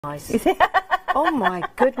Oh my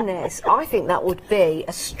goodness, I think that would be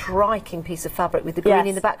a striking piece of fabric with the green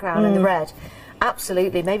in the background and the red.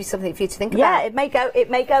 Absolutely, maybe something for you to think about. Yeah, it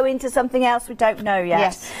may go into something else, we don't know yet.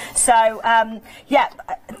 Yes. So yeah,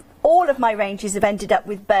 all of my ranges have ended up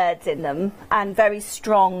with birds in them and very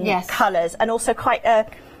strong colours, and also quite a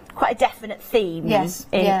definite theme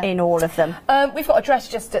in all of them. We've got a dress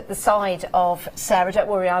just at the side of Sarah. Don't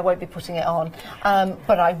worry, I won't be putting it on,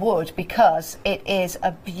 but I would, because it is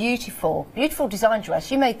a beautiful, beautiful design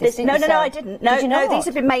dress. You made this, didn't you? No, I didn't. No, Did you not? These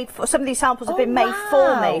have been made for, some of these samples have been made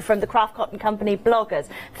for me from the Craft Cotton Company bloggers.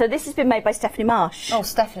 So this has been made by Stephanie Marsh. Oh,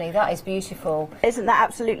 Stephanie, that is beautiful. Isn't that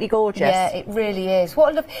absolutely gorgeous? Yeah, it really is.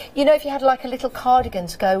 What a look. You know, if you had like a little cardigan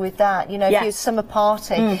to go with that, you know, if you had a summer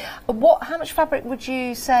party, how much fabric would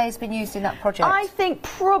you say has been used in that project? I think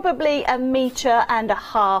probably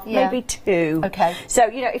 1.5 meters, maybe 2. Okay. So,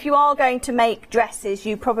 you know, if you are going to make dresses,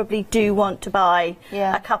 you probably do want to buy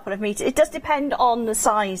a couple of meters. It does depend on the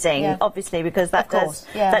sizing, obviously, because that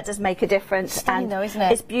does make a difference. Stunning though, isn't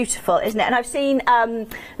it? It's beautiful, isn't it? And I've seen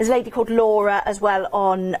there's a lady called Laura as well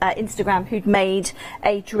on Instagram who'd made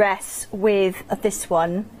a dress with this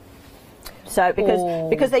one. So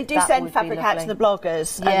because they do send fabric out to the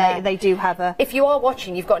bloggers, and they do have a. If you are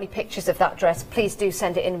watching, you've got any pictures of that dress, please do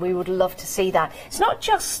send it in. We would love to see that. It's not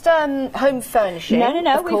just home furnishing.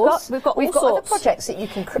 No. Of course. We've got other projects that you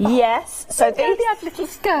can create. Yes. So they had little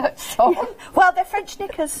skirts on. Well, they're French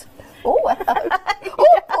knickers. Oh, hello.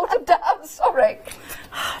 Oh, pulled them down. Sorry.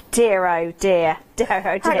 Dear, oh dear. Dear,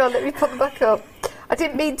 oh dear. Hang on, let me put them back up. I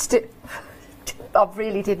didn't mean to do. I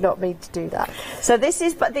really did not mean to do that. So this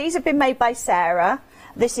is, but these have been made by Sarah.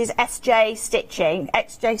 This is SJ Stitching,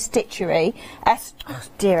 XJ Stitchery,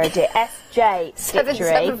 dear, SJ Stitchery.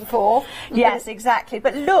 774. Yes, exactly.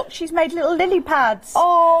 But look, she's made little lily pads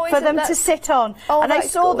for them to sit on. Oh, and I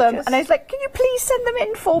saw them, and I was like, can you please send them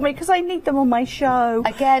in for me, because I need them on my show.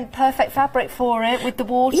 Again, perfect fabric for it with the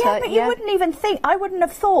water. Yeah, but you wouldn't even think. I wouldn't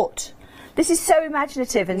have thought. This is so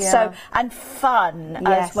imaginative and and fun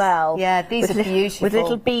as well. Yeah, these are beautiful. With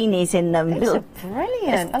little beanies in them. These are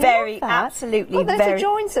brilliant. It's very, absolutely very. Little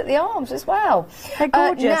joints at the arms as well. They're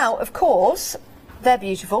gorgeous. Now, of course, they're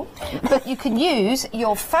beautiful, but you can use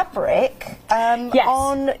your fabric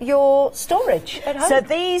on your storage at home. So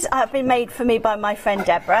these have been made for me by my friend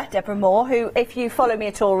Deborah Moore, who, if you follow me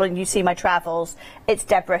at all and you see my travels, it's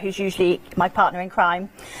Deborah who's usually my partner in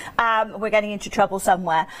crime. We're getting into trouble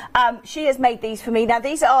somewhere. She has made these for me. Now,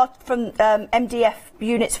 these are from MDF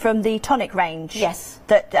units from the Tonic range. Yes.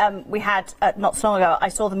 That we had not so long ago. I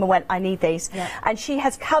saw them and went, I need these. Yeah. And she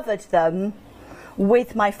has covered them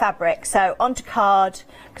with my fabric, so onto card,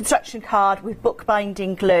 construction card with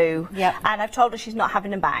bookbinding glue, and I've told her she's not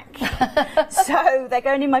having them back. So they're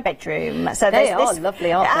going in my bedroom. So they are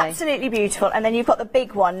lovely, aren't they? Absolutely beautiful. And then you've got the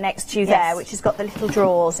big one next to you there, which has got the little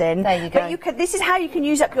drawers in. There you go. But you can, this is how you can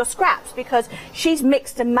use up your scraps, because she's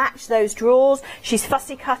mixed and matched those drawers. She's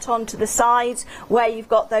fussy cut onto the sides where you've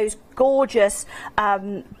got those gorgeous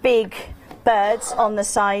big birds on the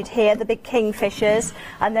side here, the big kingfishers,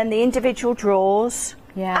 and then the individual drawers.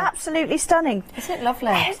 Yeah. Absolutely stunning. Isn't it lovely?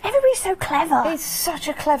 Everybody's so clever. It's such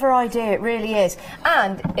a clever idea, it really is.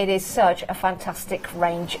 And it is such a fantastic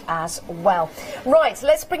range as well. Right,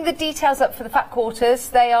 let's bring the details up for the Fat Quarters.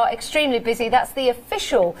 They are extremely busy. That's the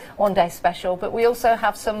official one-day special, but we also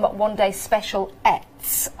have some one-day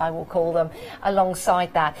special-ettes, I will call them,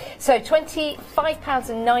 alongside that. So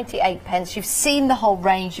 £25.98. You've seen the whole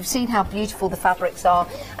range. You've seen how beautiful the fabrics are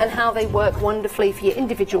and how they work wonderfully for your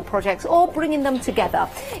individual projects or bringing them together.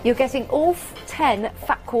 You're getting all 10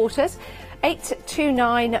 Fat Quarters.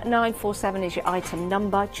 829947 is your item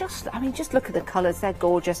number. Just look at the colours, they're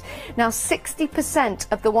gorgeous. Now 60%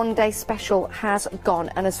 of the one-day special has gone,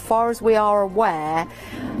 and as far as we are aware,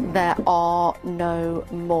 there are no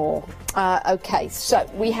more. Okay, so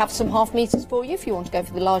we have some half meters for you if you want to go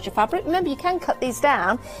for the larger fabric. Remember, you can cut these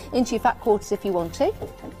down into your Fat Quarters if you want to.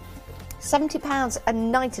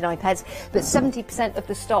 £70.99, but 70% of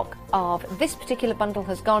the stock of this particular bundle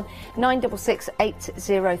has gone.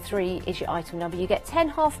 966803 is your item number. You get 10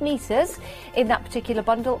 half meters in that particular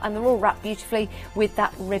bundle, and they're all wrapped beautifully with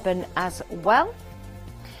that ribbon as well.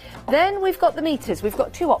 Then we've got the meters. We've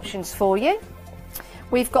got 2 options for you.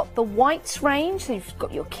 We've got the whites range, so you've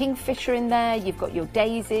got your kingfisher in there, you've got your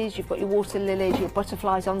daisies, you've got your water lilies, your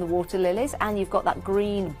butterflies on the water lilies, and you've got that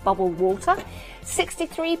green bubble water.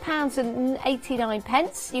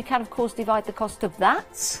 £63.89. You can, of course, divide the cost of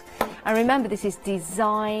that. And remember, this is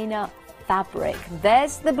designer fabric.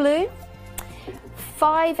 There's the blue.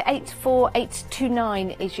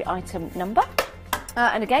 584829 is your item number.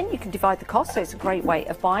 And again, you can divide the cost, so it's a great way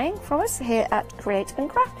of buying from us here at Create and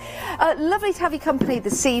Craft. Lovely to have your company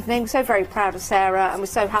this evening. So very proud of Sarah, and we're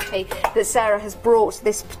so happy that Sarah has brought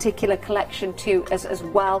this particular collection to us as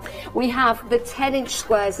well. We have the 10-inch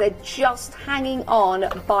squares. They're just hanging on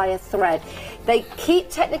by a thread. They keep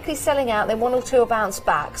technically selling out. Then 1 or 2 will bounce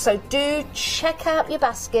back. So do check out your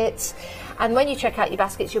baskets. And when you check out your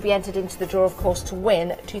baskets, you'll be entered into the draw, of course, to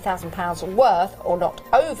win £2,000 worth, or not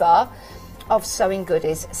over, of sewing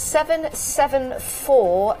goodies.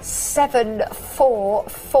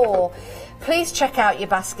 774744. Please check out your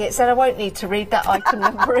baskets, and I won't need to read that item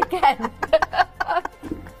number again.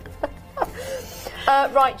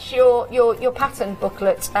 Right, your pattern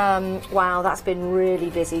booklet. Wow, that's been really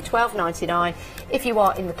busy. £12.99 if you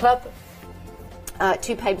are in the club.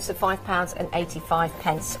 2 payments of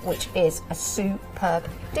 £5.85, which is a superb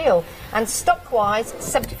deal. And stock-wise,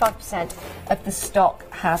 75% of the stock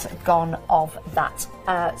has gone of that.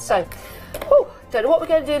 So, don't know what we're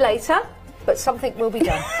going to do later, but something will be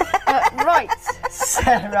done. Right,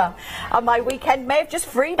 Sarah. My weekend may have just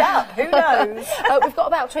freed up, who knows? We've got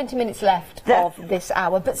about 20 minutes left of this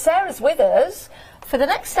hour, but Sarah's with us for the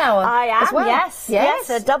next hour. I am, as well. yes,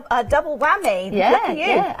 a double whammy. Yeah, look at you.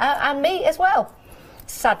 Yeah, and me as well.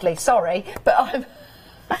 Sadly, sorry, but I'm...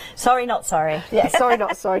 Sorry, not sorry. Yeah, sorry,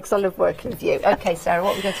 not sorry, because I love working with you. OK, Sarah,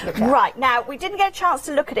 what are we going to look at? Right, now, we didn't get a chance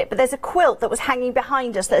to look at it, but there's a quilt that was hanging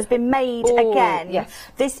behind us that has been made again. Yes.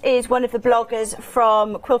 This is one of the bloggers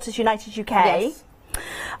from Quilters United UK. Yes.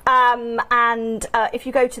 And if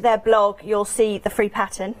you go to their blog, you'll see the free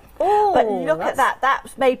pattern. Ooh, but look at that.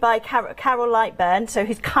 That's made by Carol Lightburn, so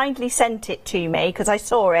he's kindly sent it to me because I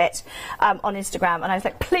saw it on Instagram, and I was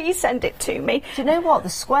like, please send it to me. Do you know what? The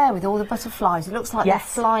square with all the butterflies, it looks like they're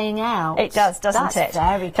flying out. It does, doesn't it? That's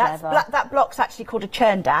very clever. That block's actually called a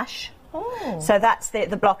churn dash. Oh. So that's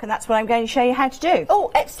the block, and that's what I'm going to show you how to do.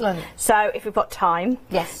 Oh, excellent. So if we've got time.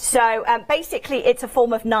 Yes. So basically it's a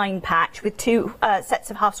form of 9 patch with 2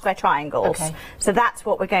 sets of half square triangles. Okay. So that's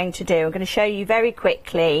what we're going to do. I'm going to show you very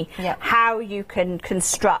quickly how you can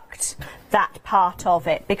construct that part of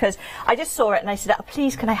it, because I just saw it and I said, oh,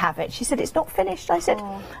 please can I have it? She said, it's not finished. I said,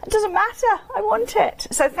 it doesn't matter, I want it.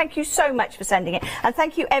 So thank you so much for sending it, and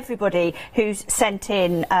thank you everybody who's sent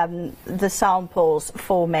in the samples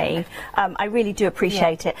for me. I really do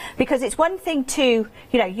appreciate it, because it's one thing to,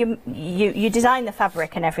 you design the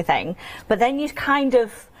fabric and everything, but then you kind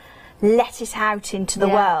of let it out into the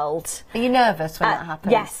world. Are you nervous when that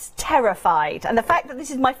happens? Yes, terrified. And the fact that this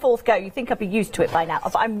is my 4th go, you think I'd be used to it by now,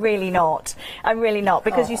 but I'm really not. I'm really not,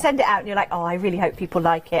 because you send it out and you're like, oh, I really hope people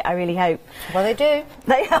like it. I really hope. Well, they do.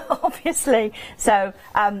 They are, obviously. So,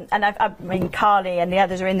 and I mean, Carley and the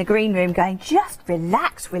others are in the green room going, just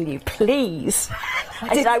relax, will you, please?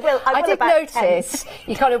 I said, I will. I did notice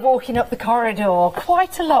you kind of walking up the corridor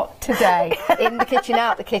quite a lot today. In the kitchen,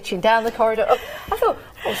 out the kitchen, down the corridor. I thought,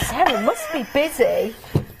 oh, Sarah must be busy.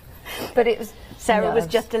 But it was... Sarah was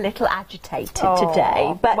just a little agitated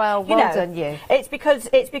today, but well done you. It's because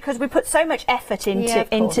we put so much effort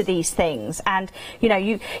into these things, and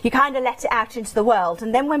you kind of let it out into the world,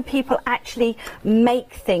 and then when people actually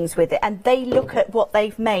make things with it and they look at what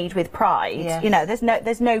they've made with pride,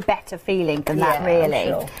 there's no better feeling than that, really.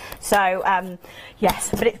 Sure. So yes,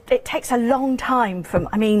 but it takes a long time from.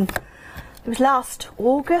 I mean, it was last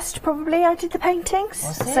August, probably, I did the paintings.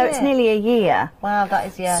 So it's nearly a year. Wow, that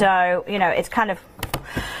is, So, it's kind of...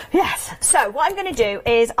 Yes. So what I'm going to do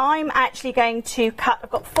is I'm actually going to cut... I've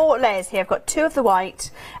got 4 layers here. I've got 2 of the white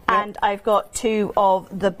and I've got 2 of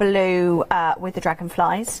the blue with the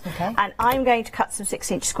dragonflies. Okay. And I'm going to cut some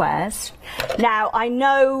 6-inch squares. Now, I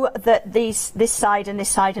know that this side and this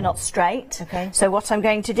side are not straight. Okay. So what I'm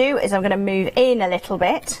going to do is I'm going to move in a little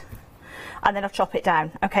bit, and then I'll chop it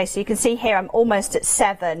down. Okay, so you can see here I'm almost at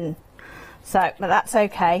 7, but that's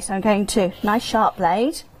okay. So I'm going to, nice sharp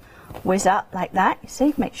blade, whiz up like that, you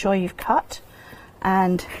see, make sure you've cut,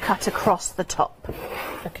 and cut across the top.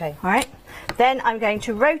 Okay. All right, then I'm going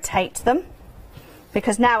to rotate them,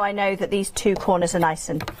 because now I know that these 2 corners are nice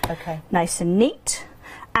and neat,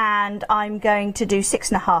 and I'm going to do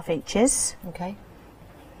 6.5 inches. Okay.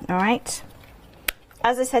 All right.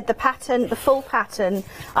 As I said, the pattern, the full pattern,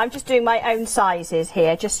 I'm just doing my own sizes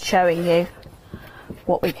here, just showing you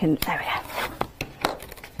what we can... There we go.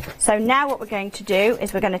 So now what we're going to do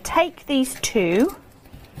is we're going to take these 2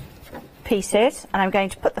 pieces, and I'm going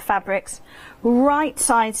to put the fabrics right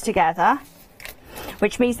sides together,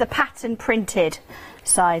 which means the pattern printed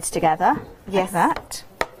sides together, like that.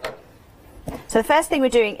 So the first thing we're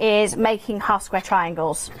doing is making half square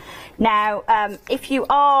triangles. Now, if you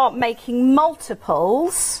are making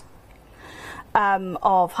multiples,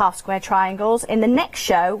 of half square triangles. In the next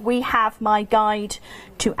show, we have my guide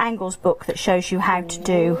to angles book that shows you how to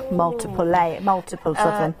do multiples of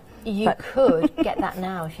them. You could get that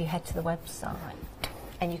now if you head to the website,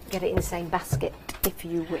 and you can get it in the same basket if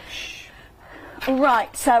you wish.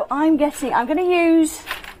 Right, so I'm going to use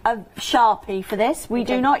a Sharpie for this. We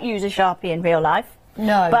do not use a Sharpie in real life.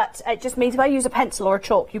 No. But it just means if I use a pencil or a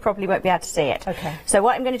chalk, you probably won't be able to see it. Okay. So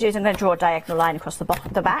what I'm going to do is I'm going to draw a diagonal line across the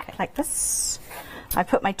back, like this. I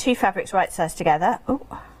put my two fabrics right sides together. Ooh.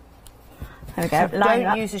 There we go. So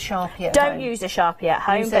don't use a Sharpie at home. Don't use a Sharpie at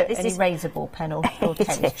home. Use but an erasable pen or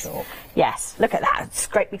tennis chalk. Yes, look at that. It's a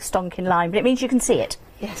great big stonking line, but it means you can see it.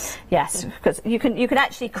 Yes. Yes, because you can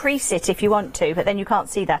actually crease it if you want to, but then you can't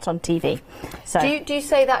see that on TV. So do you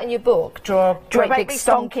say that in your book? Draw a great big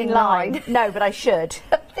stonking line. No, but I should.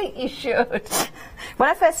 I think you should. When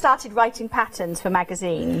I first started writing patterns for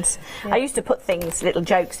magazines, I used to put little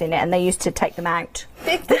jokes in it, and they used to take them out.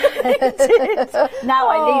 Now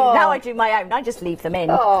I do my own. I just leave them in.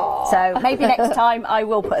 So maybe next time I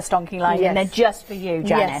will put a stonking line in there just for you,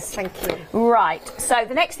 Janice. Yes, thank you. Right. So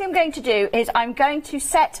the next thing I'm going to do is I'm going to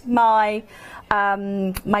set my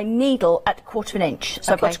my needle at 1/4 inch.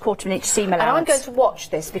 So I've got a 1/4 inch seam allowance. And I'm going to watch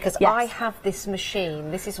this because I have this machine.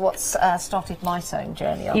 This is what's started my sewing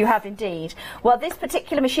journey off. You have indeed. Well, this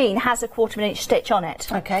particular machine has a 1/4 inch stitch on it.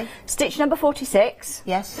 Okay. Stitch number 46.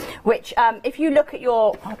 Yes. Which, if you look at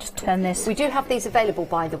your... I'll just turn this. We do have these available,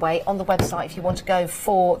 by the way, on the website if you want to go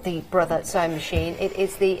for the Brother sewing machine. It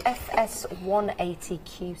is the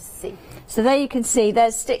FS180QC. So there you can see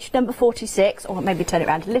there's stitch number 46, or maybe turn it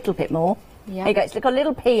around a little bit more. Yeah. There you go. It's got a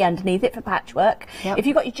little P underneath it for patchwork. Yep. If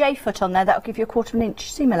you've got your J foot on there, that'll give you a 1/4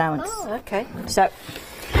 inch seam allowance. Oh, okay. So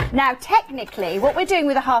now technically what we're doing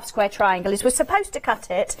with a half square triangle is we're supposed to cut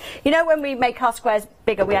it. You know when we make half squares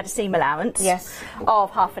bigger we add a seam allowance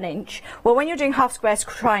of 1/2 inch. Well, when you're doing half square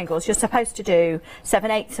triangles you're supposed to do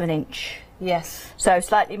 7/8 of an inch. Yes. So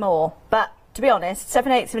slightly more. But to be honest,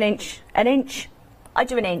 7/8 of an inch, I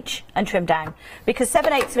do an inch and trim down, because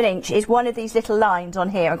 7/8 of an inch is one of these little lines on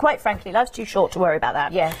here, and quite frankly life's too short to worry about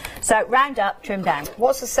that. Yeah. So round up, trim down.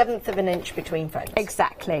 What's the 1/7 of an inch between frames?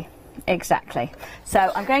 Exactly. So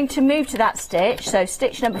I'm going to move to that stitch, so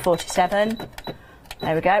stitch number 47,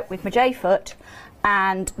 there we go, with my J foot,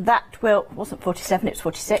 and that wasn't 47, it was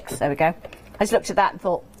 46, there we go. I just looked at that and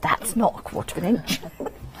thought, that's not a 1/4 inch.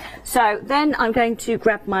 So then I'm going to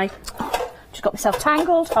grab just got myself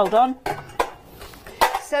tangled, hold on.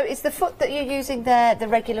 So is the foot that you're using there the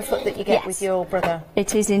regular foot that you get with your brother?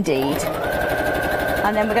 It is indeed.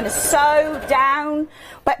 And then we're going to sew down.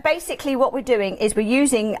 But basically what we're doing is we're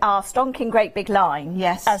using our stonking great big line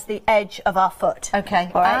as the edge of our foot. Okay.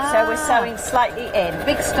 All right, so we're sewing slightly in.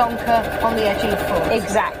 Big stonker on the edge of your foot.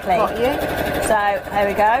 Exactly. Got you. So there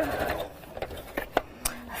we go.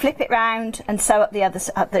 Flip it round and sew up the other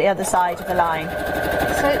side of the line.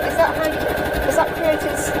 So is that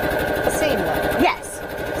created a seam then? Yes.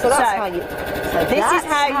 So that's how you. This is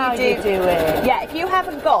how you do it. Yeah. If you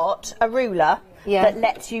haven't got a ruler that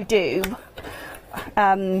lets you do,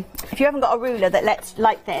 if you haven't got a ruler that lets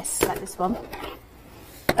like this one,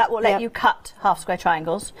 that will let you cut half square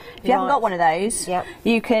triangles. If you haven't got one of those,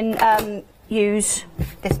 you can use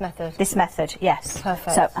this method. This method, yes.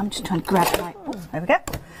 Perfect. So I'm just trying to grab it. There we go.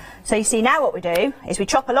 So you see now what we do is we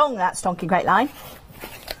chop along that stonking great line,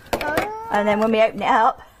 and then when we open it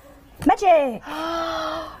up, magic.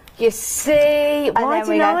 You see, why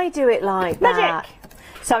didn't I do it like that? Magic.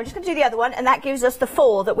 So I'm just going to do the other one, and that gives us the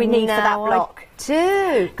 4 that we need for that block.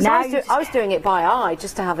 Now I was doing it by eye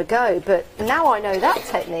just to have a go, but now I know that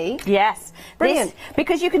technique. Yes. Brilliant.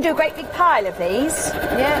 Because you can do a great big pile of these.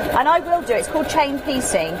 Yeah. And I will do it. It's called chain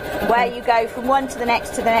piecing, where you go from one to the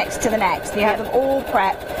next to the next to the next. And you have them all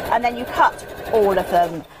prepped, and then you cut all of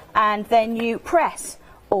them, and then you press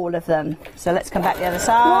all of them. So let's come back the other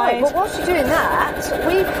side. Right, well, whilst you're doing that,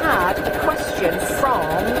 we've had a question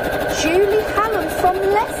from Julie Hallam from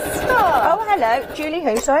Leicester. Oh, hello. Julie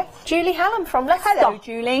who, sorry? Julie Hallam from Leicester. Hello,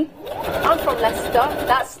 Julie. I'm from Leicester.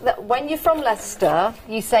 When you're from Leicester,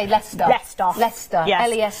 you say Leicester. Leicester. Yes.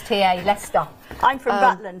 L-E-S-T-A, Leicester. I'm from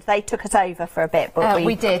Rutland. They took us over for a bit, but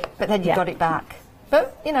we did, but then you got it back.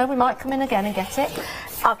 But, you know, we might come in again and get it.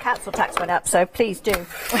 Our council tax went up, so please do.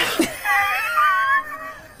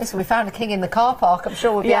 Listen, we found a king in the car park. I'm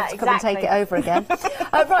sure we'll be able to come and take it over again.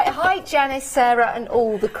 Right, hi Janice, Sarah and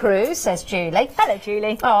all the crew, says Julie. Hello,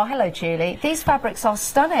 Julie. Oh, hello, Julie. These fabrics are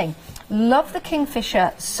stunning. Love the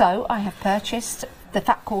Kingfisher, so I have purchased the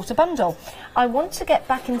Fat Quarter bundle. I want to get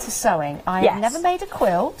back into sewing. I have never made a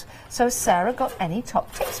quilt, so has Sarah got any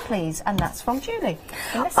top tips, please? And that's from Julie.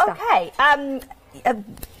 Okay.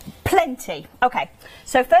 Plenty. Okay,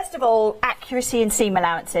 so first of all, accuracy and seam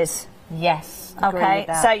allowances. Yes. Okay,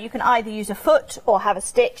 so you can either use a foot or have a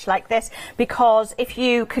stitch like this, because if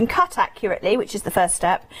you can cut accurately, which is the first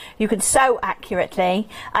step, you can sew accurately,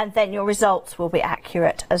 and then your results will be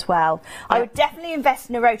accurate as well. Yep. I would definitely invest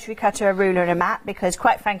in a rotary cutter, a ruler and a mat, because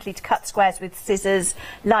quite frankly, to cut squares with scissors,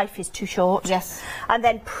 life is too short. Yes. And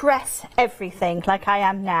then press everything like I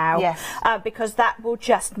am now. Yes. Because that will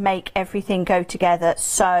just make everything go together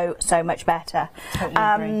so much better. Totally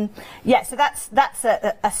agree. Yeah, so that's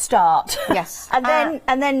a start. Yes. And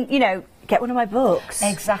then you know, get one of my books.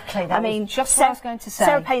 Exactly. That I mean, just what I was going to say.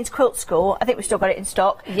 Sarah Payne's Quilt School. I think we've still got it in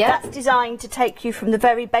stock. Yeah. That's designed to take you from the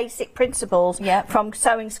very basic principles, from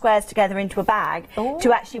sewing squares together into a bag,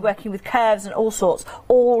 to actually working with curves and all sorts,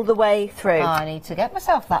 all the way through. I need to get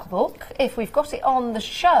myself that book. If we've got it on the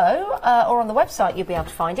show or on the website, you'll be able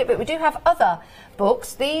to find it. But we do have other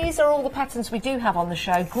books. These are all the patterns we do have on the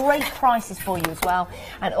show. Great prices for you as well,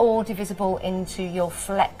 and all divisible into your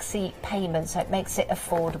flexi payment, so it makes it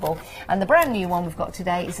affordable. And the brand new one we've got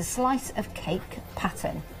today is a slice of cake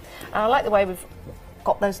pattern. And I like the way we've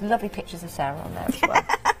got those lovely pictures of Sarah on there as well.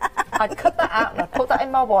 I'd cut that out and I'd put that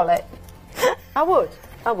in my wallet. I would,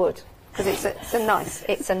 because it's a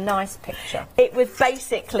nice picture. It was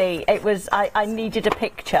basically, I needed a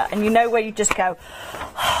picture, and you know where you just go.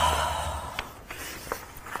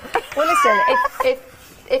 Well, listen,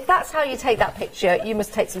 if that's how you take that picture, you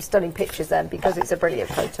must take some stunning pictures then, because it's a brilliant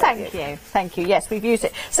photo. Thank you. Yes, we've used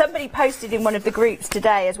it. Somebody posted in one of the groups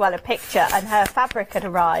today as well a picture, and her fabric had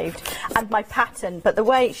arrived and my pattern, but the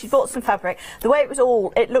way she bought some fabric, the way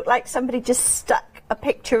it looked like somebody just stuck a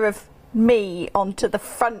picture of me onto the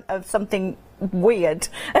front of something weird.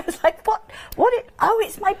 It was like,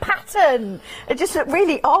 it's my pattern. It just looked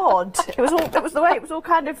really odd. That was the way it was all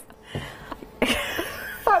kind of.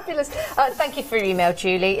 Fabulous. Thank you for your email,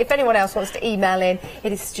 Julie. If anyone else wants to email in,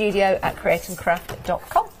 it is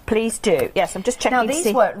studio@createandcraft.com. Please do. Yes, I'm just checking. Now,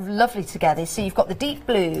 these work lovely together. So you've got the deep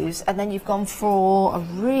blues, and then you've gone for a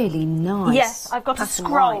really nice. Yes, I've got a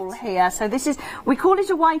scroll here. So this is, we call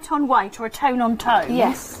it a white on white or a tone on tone.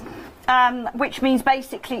 Yes. Which means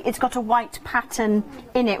basically it's got a white pattern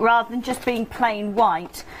in it rather than just being plain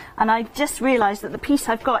white. And I just realised that the piece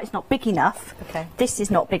I've got is not big enough. Okay. This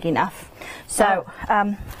is not big enough. So,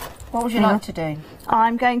 what would you like to do?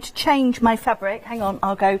 I'm going to change my fabric. Hang on,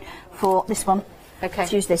 I'll go for this one. Okay.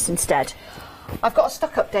 Let's use this instead. I've got a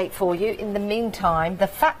stock update for you. In the meantime, the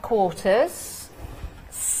fat quarters.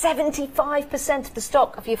 75% of the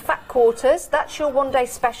stock of your fat quarters. That's your one-day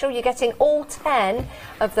special. You're getting all 10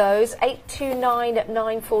 of those.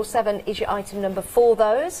 829947 is your item number for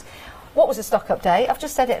those. What was the stock update? I've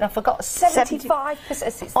just said it and I forgot.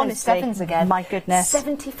 75%. It's honestly, sevens again. My goodness.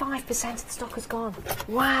 75% of the stock has gone.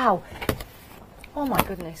 Wow. Oh my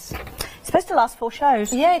goodness. It's supposed to last 4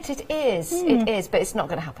 shows. Yeah, it is. It is, but it's not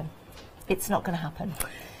going to happen. It's not going to happen.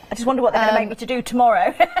 I just wonder what they're going to make me to do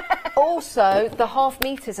tomorrow. Also, the half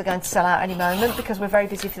meters are going to sell out any moment because we're very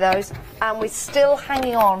busy for those, and we're still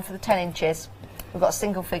hanging on for the 10 inches. We've got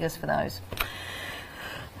single figures for those.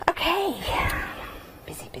 Okay.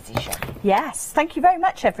 Busy show. Yes, thank you very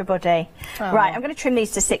much, everybody. Oh. Right, I'm going to trim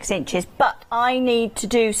these to 6 inches, but I need to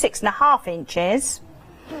do 6.5 inches.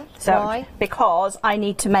 So, why? Because I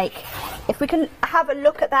need to make. If we can have a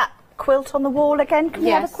look at that quilt on the wall again, can we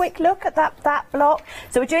have a quick look at that block?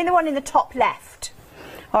 So we're doing the one in the top left.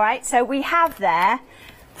 All right, so we have there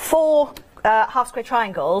 4 half square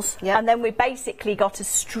triangles, and then we basically got a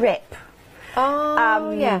strip.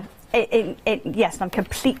 Yeah. Yes, and I'm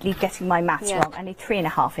completely getting my maths wrong. I need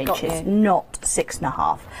 3.5 inches, not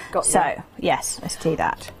 6.5. So yes, let's do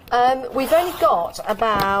that. We've only got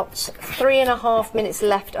about 3.5 minutes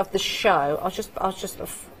left of the show. I was just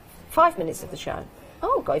 5 minutes of the show.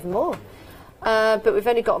 Oh, got even more. But we've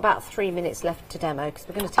only got about 3 minutes left to demo because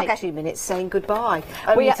we're going to take 2 minutes saying goodbye.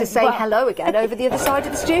 Only to say hello again over the other side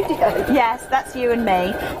of the studio. Yes, that's you and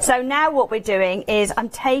me. So now what we're doing is I'm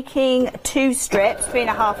taking 2 strips,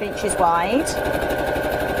 3.5 inches wide.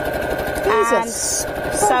 These and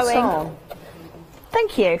sewing.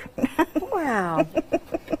 Thank you. Wow.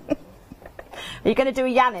 Are you going to do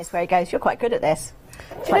a Yanis where he goes, you're quite good at this?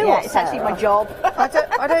 Do you know what, it's actually my job. I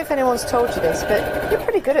don't know if anyone's told you this, but you're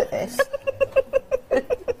pretty good at this.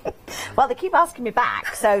 Well, they keep asking me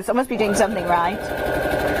back, so I must be doing something right.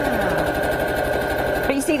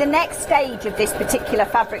 But you see, the next stage of this particular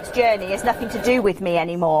fabric's journey has nothing to do with me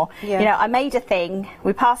anymore. Yeah. You know, I made a thing,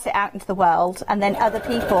 we pass it out into the world, and then other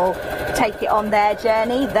people take it on their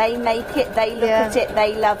journey. They make it, they look at it,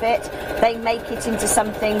 they love it, they make it into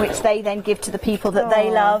something which they then give to the people that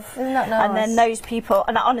they love. Isn't that nice? And then those people,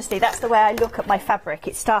 and honestly, that's the way I look at my fabric.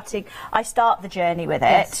 It's starting, I start the journey with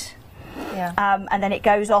it. Yeah. And then it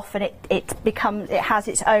goes off, and it has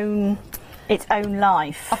its own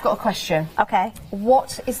life. I've got a question. Okay.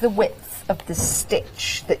 What is the width of the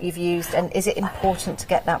stitch that you've used, and is it important to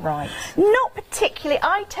get that right? Not particularly.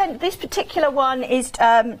 This particular one is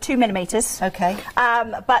 2 millimeters. Okay.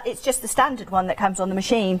 But it's just the standard one that comes on the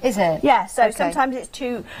machine. Is it? Yeah. So okay. sometimes it's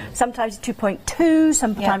 2, sometimes it's 2.2,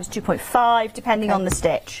 sometimes it's 2.5, depending on the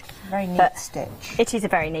stitch. Very neat stitch. It is a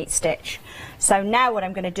very neat stitch. So now what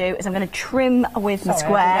I'm going to do is I'm going to trim with my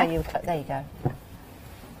square. There you go.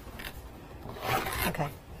 Okay.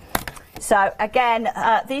 So again,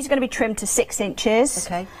 these are going to be trimmed to 6 inches.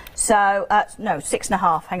 Okay. So no,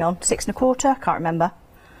 6.5. Hang on, 6.25. Can't remember.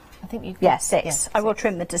 I think you. Yeah, 6. I will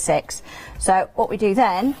trim them to 6. So what we do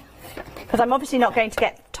then, because I'm obviously not going to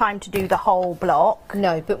get time to do the whole block.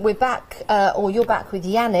 No, but we're back, or you're back with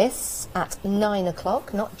Yanis at 9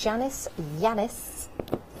 o'clock. Not Janice, Yanis.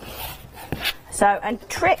 So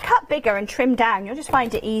cut bigger and trim down. You'll just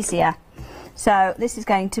find it easier. So this is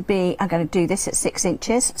going to be, I'm going to do this at 6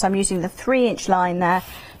 inches. So I'm using the 3-inch line there,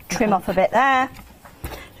 trim off a bit there.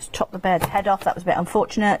 Just chop the bird's head off, that was a bit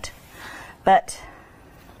unfortunate. But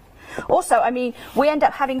also, I mean, we end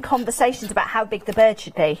up having conversations about how big the bird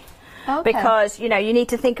should be. Okay. Because, you know, you need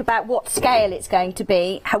to think about what scale it's going to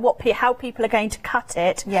be, how people are going to cut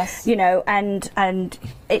it. Yes. You know, and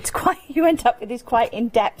it's quite, you end up with these quite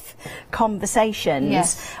in-depth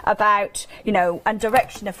conversations about, you know, and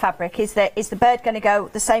direction of fabric. Is the bird going to go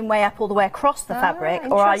the same way up all the way across the fabric,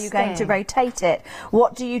 or are you going to rotate it?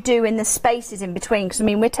 What do you do in the spaces in between? Because, I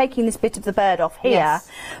mean, we're taking this bit of the bird off here,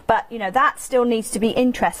 but, you know, that still needs to be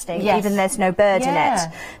interesting, even there's no bird in it.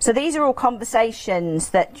 So these are all conversations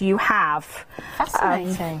that you have.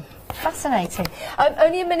 Fascinating. Fascinating.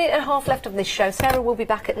 Only a minute and a half left of this show. Sarah will be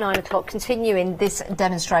back at 9 o'clock continuing this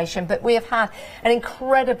demonstration, but we have had an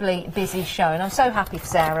incredibly busy show, and I'm so happy for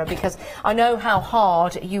Sarah because I know how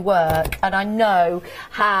hard you work, and I know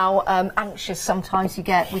how anxious sometimes you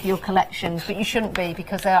get with your collections, but you shouldn't be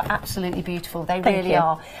because they are absolutely beautiful. They really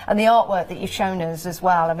are. And the artwork that you've shown us as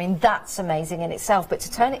well, I mean, that's amazing in itself, but to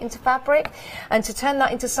turn it into fabric and to turn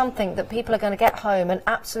that into something that people are going to get home and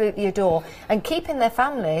absolutely adore and keep in their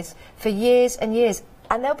families for years and years,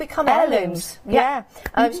 and they'll become heirlooms.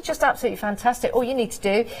 It's just absolutely fantastic. All you need to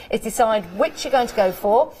do is decide which you're going to go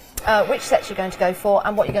for, which sets you're going to go for,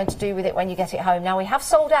 and what you're going to do with it when you get it home. Now, we have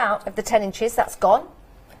sold out of the 10 inches, that's gone.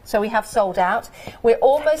 So we have sold out. We're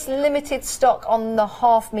almost limited stock on the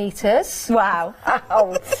 1/2 meters. Wow.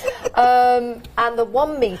 And the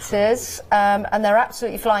 1 meters, and they're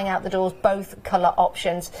absolutely flying out the doors, both colour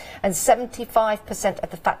options. And 75% of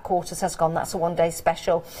the fat quarters has gone. That's a 1-day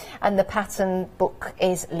special. And the pattern book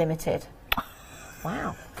is limited.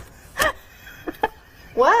 Wow.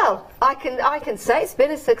 Well, I can say it's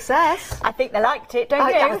been a success. I think they liked it,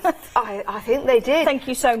 don't you? I think they did. Thank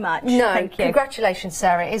you so much. No, thank you. Congratulations,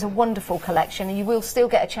 Sarah. It is a wonderful collection, and you will still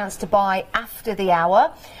get a chance to buy after the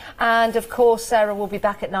hour. And of course, Sarah will be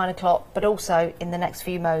back at 9 o'clock, but also in the next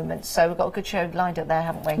few moments. So we've got a good show lined up there,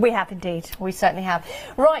 haven't we? We have indeed. We certainly have.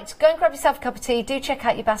 Right, go and grab yourself a cup of tea. Do check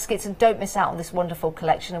out your baskets and don't miss out on this wonderful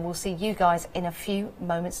collection. And we'll see you guys in a few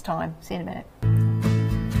moments' time. See you in a minute.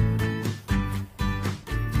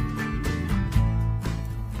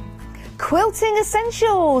 Quilting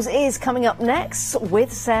Essentials is coming up next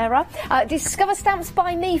with Sarah. Discover Stamps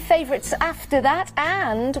by Me favourites after that,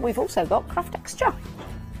 and we've also got Craft Extra.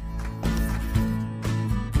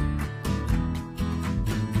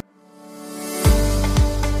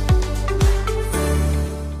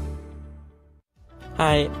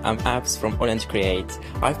 Hi, I'm Abs from All Create.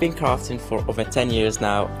 I've been crafting for over 10 years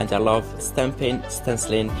now, and I love stamping,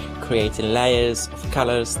 stenciling, creating layers of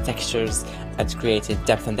colours, textures, and creating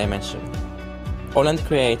depth and dimension. All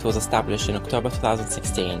Create was established in October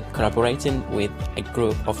 2016, collaborating with a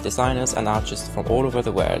group of designers and artists from all over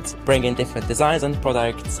the world, bringing different designs and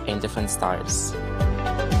products in different styles.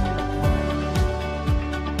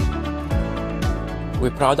 We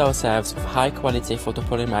pride ourselves with high-quality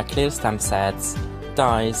photopolymer clear stamp sets,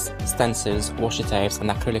 dies, stencils, washi tapes and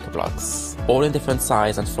acrylic blocks, all in different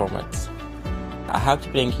size and format. I hope to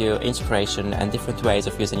bring you inspiration and different ways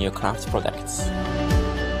of using your craft products.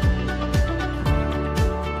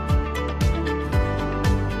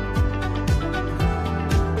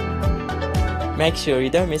 Make sure you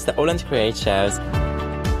don't miss the All Create shows.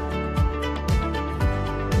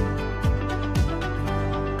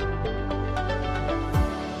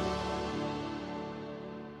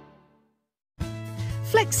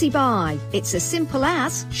 FlexiBuy. It's as simple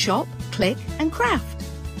as shop, click and craft.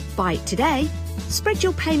 Buy it today, spread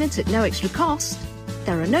your payment at no extra cost.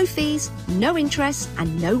 There are no fees, no interest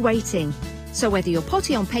and no waiting. So whether you're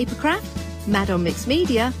potty on papercraft, mad on mixed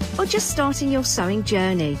media or just starting your sewing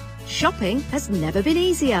journey, shopping has never been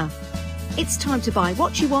easier. It's time to buy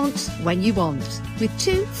what you want, when you want, with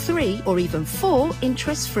 2, 3 or even 4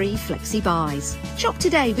 interest-free FlexiBuys. Shop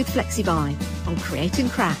today with FlexiBuy on Create and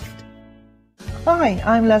Craft. Hi,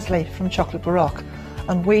 I'm Leslie from Chocolate Baroque,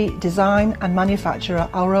 and we design and manufacture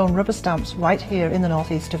our own rubber stamps right here in the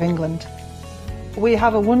northeast of England. We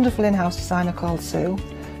have a wonderful in-house designer called Sue,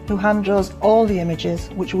 who hand draws all the images,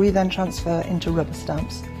 which we then transfer into rubber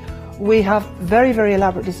stamps. We have very, very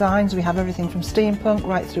elaborate designs. We have everything from steampunk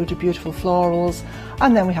right through to beautiful florals,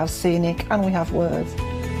 and then we have scenic and we have words.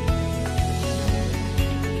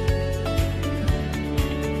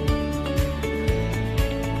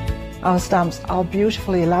 Our stamps are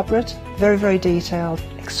beautifully elaborate, very, very detailed,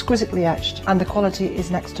 exquisitely etched, and the quality is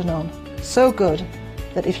next to none. So good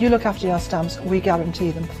that if you look after your stamps, we guarantee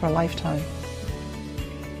them for a lifetime.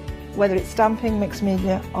 Whether it's stamping, mixed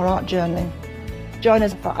media or art journaling, join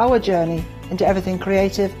us for our journey into everything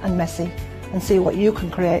creative and messy and see what you can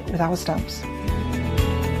create with our stamps.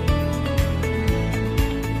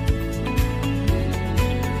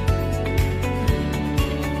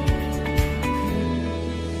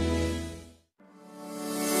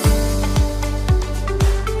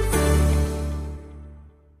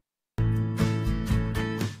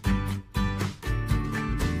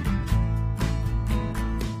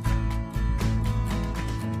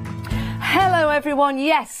 Everyone,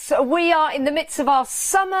 yes, we are in the midst of our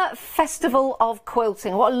summer festival of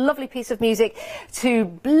quilting. What a lovely piece of music to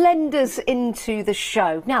blend us into the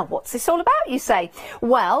show. Now, what's this all about, you say?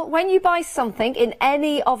 Well, when you buy something in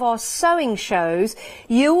any of our sewing shows,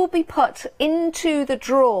 you will be put into the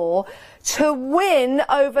draw to win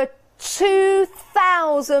over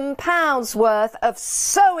 £2,000 worth of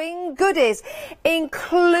sewing goodies,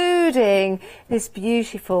 including this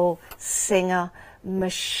beautiful Singer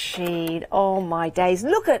machine. Oh my days,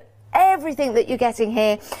 look at everything that you're getting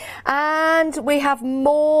here, and we have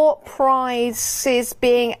more prizes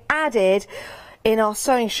being added in our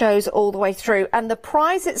sewing shows all the way through, and the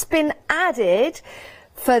prize that's been added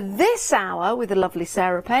for this hour with the lovely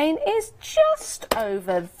Sarah Payne is just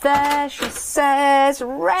over there. She says,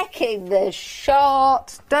 wrecking the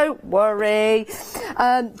shot, don't worry.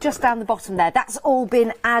 Just down the bottom there. That's all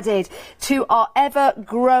been added to our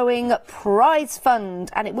ever-growing prize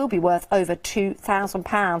fund, and it will be worth over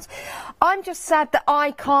 £2,000. I'm just sad that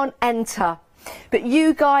I can't enter, but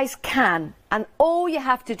you guys can. And all you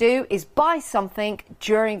have to do is buy something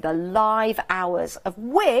during the live hours, of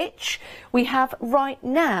which we have right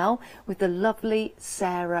now with the lovely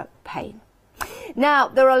Sarah Payne. Now,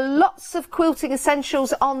 there are lots of quilting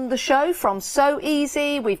essentials on the show from So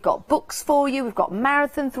Easy. We've got books for you. We've got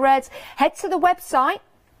marathon threads. Head to the website.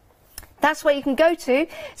 That's where you can go to,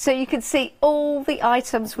 so you can see all the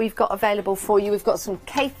items we've got available for you. We've got some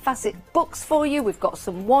Kate Fassett books for you. We've got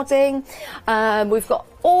some wadding. We've got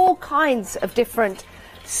all kinds of different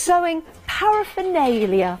sewing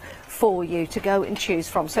paraphernalia for you to go and choose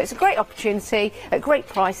from. So it's a great opportunity at great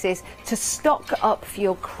prices to stock up for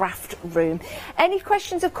your craft room. Any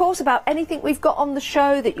questions, of course, about anything we've got on the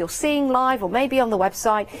show that you're seeing live or maybe on the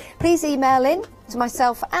website, please email in to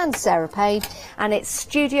myself and Sarah Payne, and it's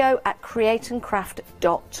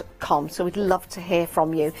studio@createandcraft.com. So we'd love to hear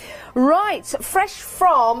from you. Right, fresh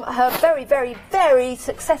from her very, very, very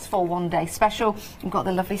successful one-day special, we've got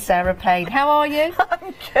the lovely Sarah Payne. How are you?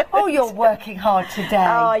 I'm good. Oh, you're working hard today.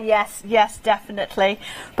 Oh, yes, yes, definitely.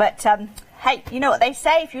 But hey, you know what they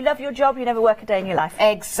say, if you love your job, you never work a day in your life.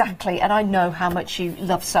 Exactly, and I know how much you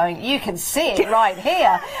love sewing. You can see it right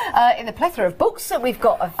here in the plethora of books that we've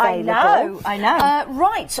got available. I know.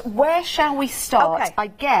 Right, where shall we start? Okay. I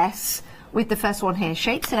guess with the first one here,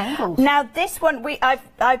 Shapes and Angles. Now this one, I've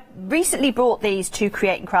recently brought these to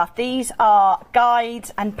Create and Craft. These are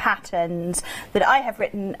guides and patterns that I have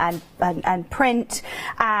written and print,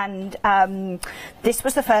 and this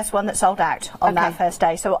was the first one that sold out on that first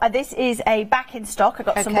day. So this is a back in stock. I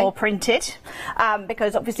got some more printed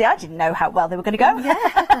because obviously I didn't know how well they were going to go,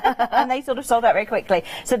 and they sort of sold out very quickly.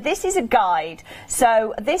 So this is a guide.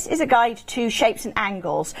 So this is a guide to shapes and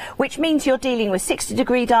angles, which means you're dealing with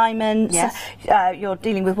 60-degree diamonds. Yes. You're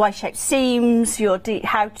dealing with Y-shaped seams,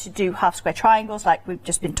 how to do half square triangles like we've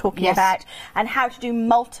just been talking about, and how to do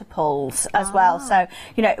multiples as well. So,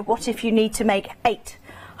 you know, what if you need to make 8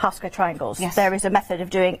 half square triangles. Yes. There is a method of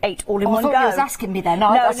doing 8 all in one go. I thought you was asking me then.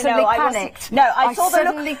 I suddenly panicked.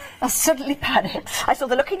 I suddenly panicked. I saw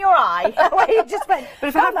the look in your eye. Where you just went, but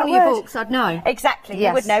if I had one of your books, I'd know. Exactly, yes.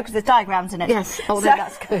 you would know because there's diagrams in it. Yes, oh,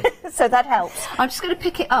 that's good. So that helps. I'm just going to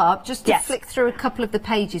pick it up, just to flick through a couple of the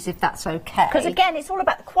pages, if that's okay. Because again, it's all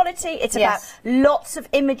about the quality, it's about lots of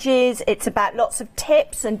images, it's about lots of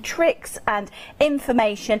tips and tricks and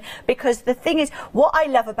information, because the thing is, what I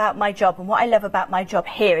love about my job and what I love about my job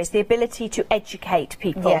here is the ability to educate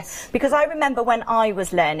people. Yes. Because I remember when I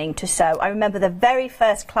was learning to sew, I remember the very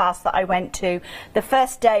first class that I went to, the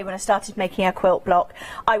first day when I started making a quilt block,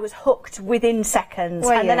 I was hooked within seconds,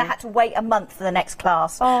 and then I had to wait a month for the next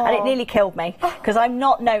class, and it nearly killed me, because I'm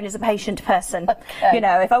not known as a patient person. You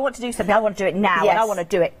know, if I want to do something, I want to do it now, and I want to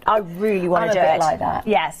do it. I really want to do it like that.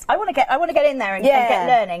 Yes, I want to get in there and get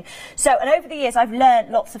learning. So, and over the years, I've learned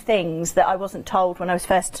lots of things that I wasn't told when I was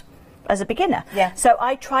first as a beginner. Yeah. So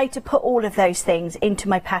I try to put all of those things into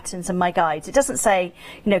my patterns and my guides. It doesn't say,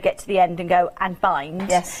 you know, get to the end and go and bind.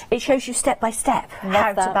 Yes. It shows you step by step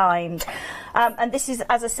how to bind. And this is,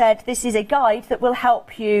 as I said, this is a guide that will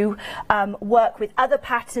help you work with other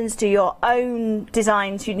patterns, do your own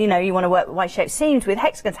designs. You know, you want to work with Y-shaped seams, with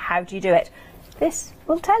hexagons. How do you do it? This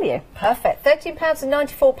will tell you. Perfect.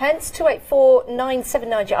 £13.94,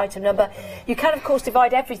 284979 your item number. You can of course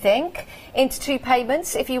divide everything into 2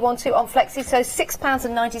 payments if you want to on Flexi, so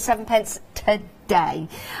 £6.97 today.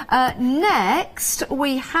 Next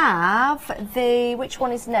we have the, which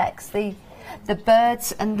one is next? The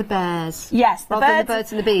birds and the bears. Yes, rather than the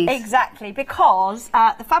birds and the bees. Exactly, because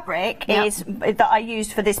the fabric is that I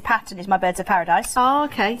used for this pattern is my birds of paradise. Oh,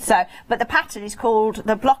 okay. So, but the pattern is called,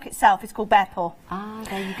 the block itself is called bear paw. Ah,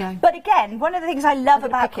 there you go. But again, one of the things I love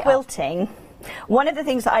about quilting, one of the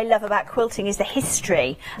things that I love about quilting is the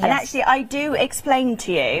history. And actually, I do explain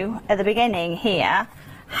to you at the beginning here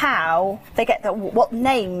how they get what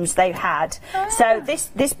names they've had. So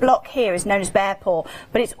this block here is known as bear paw,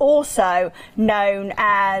 but it's also known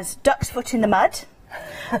as duck's foot in the mud,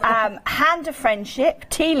 hand of friendship,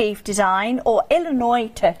 tea leaf design, or Illinois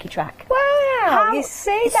turkey track. Wow, you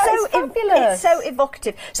see, that is fabulous. It's so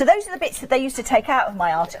evocative. So those are the bits that they used to take out of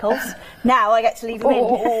my articles. Now I get to leave them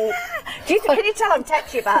in. Can you tell I'm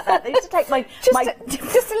touchy about that? They used to take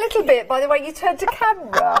just a little bit by the way you turned to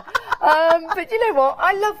camera. But you know what?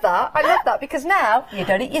 I love that. I love that because now you've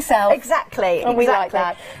done it yourself. Exactly. And we like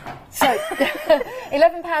that. So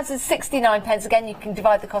 £11.69. Again, you can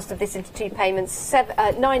divide the cost of this into 2 payments.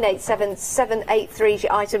 987783 is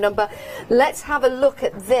your item number. Let's have a look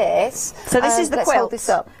at this. So this is the let's quilt hold this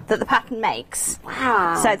up. that the pattern makes.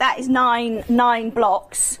 Wow. So that is nine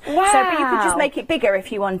blocks. Wow. So, but you could just make it bigger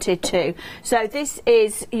if you wanted to. So this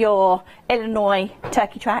is your Illinois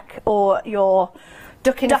turkey track, or your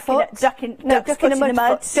duck in the mud.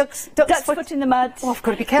 Duck's foot in the mud. Oh, I've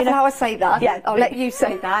got to be careful how I say that. Yeah, I'll let you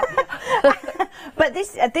say that. But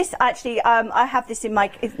this actually, I have this in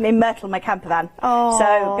Myrtle, my camper van. Oh.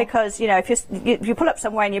 So because you know, if you pull up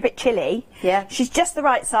somewhere and you're a bit chilly, she's just the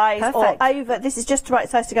right size. Perfect. Or over. This is just the right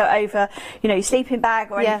size to go over, you know, your sleeping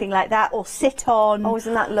bag or anything like that, or sit on. Oh,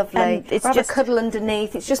 isn't that lovely? And it's or just have a cuddle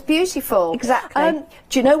underneath. It's just beautiful. Exactly.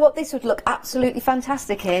 Do you know what this would look absolutely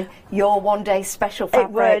fantastic in? Your one-day special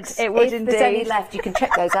fabrics. It would if indeed. If there's any left, you can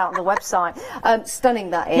check those out on the website. Stunning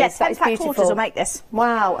that is. Yes, that is beautiful. Quarters will make this.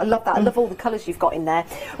 Wow, I love that. I love all the colours you've got in there.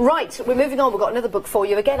 Right, we're moving on. We've got another book for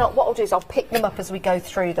you. Again, what I'll do is I'll pick them up as we go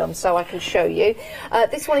through them so I can show you.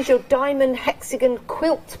 This one is your diamond hexagon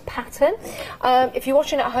quilt pattern. If you're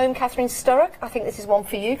watching at home, Catherine Sturrock, I think this is one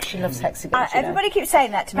for you because she loves hexagons. Everybody keeps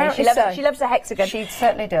saying that to me. She loves a hexagon. She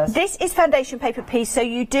certainly does. This is foundation paper piece, so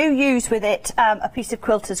you do use with it a piece of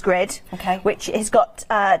quilter's grid, which has got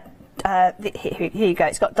here you go,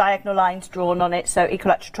 it's got diagonal lines drawn on it, so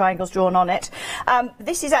equilateral triangles drawn on it.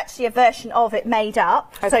 This is actually a version of it made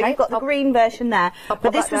up, so you've got the green version there,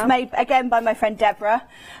 but this was made again by my friend Deborah,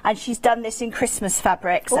 and she's done this in Christmas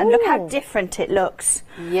fabrics. And look how different it looks.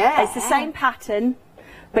 Yeah, it's the same pattern,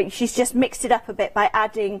 but she's just mixed it up a bit by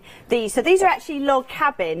adding these. So these are actually log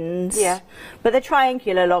cabins, but they're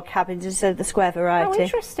triangular log cabins instead of the square variety. Oh,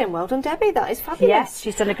 interesting. Well done, Debbie. That is fabulous. Yes,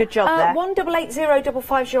 she's done a good job there.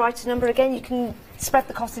 188055 is your item number. Again, you can spread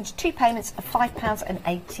the cost into 2 payments of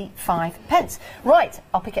 £5.85. Right,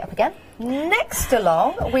 I'll pick it up again. Next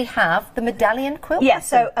along, we have the medallion quilt. Yeah,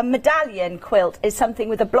 so a medallion quilt is something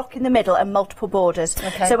with a block in the middle and multiple borders.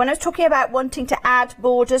 Okay. So when I was talking about wanting to add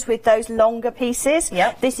borders with those longer pieces,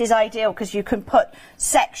 this is ideal because you can put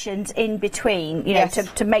sections in between, you know,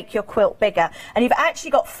 to make your quilt bigger. And you've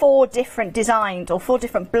actually got 4 different designs or 4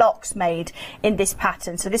 different blocks made in this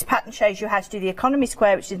pattern. So this pattern shows you how to do the economy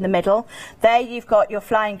square, which is in the middle. There you've got your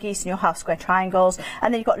flying geese and your half square triangles,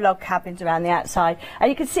 and then you've got log cabins around the outside. And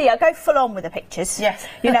you can see I go full on with the pictures. Yes.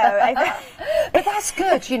 You know. But that's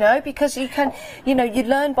good, you know, because you can, you know, you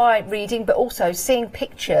learn by reading, but also seeing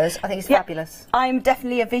pictures. I think it's fabulous. I'm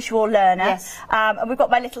definitely a visual learner. Yes. And we've got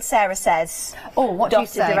my little Sarah Says. Oh, what do you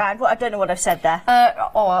say? Around. Well, I don't know what I've said there.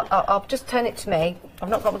 I'll just turn it to me. I've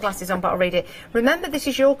not got my glasses on, but I'll read it. Remember, this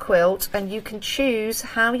is your quilt, and you can choose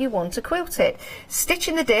how you want to quilt it. Stitch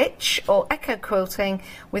in the ditch or echo quilting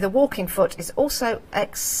with a walking foot is also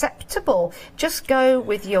acceptable. Just go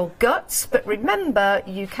with your guts, but remember,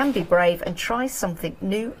 you can be brave and try something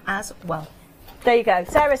new as well. There you go.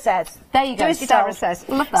 Sarah Says. There you go. Sarah Says.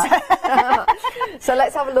 Love that. So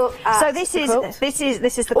let's have a look at so this is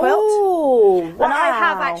the quilt. Ooh, wow. And I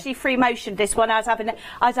have actually free motioned this one. I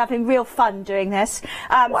was having real fun doing this. So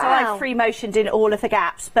I free motioned in all of the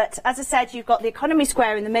gaps. But as I said, you've got the economy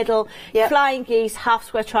square in the middle, flying geese, half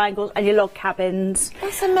square triangles, and your log cabins.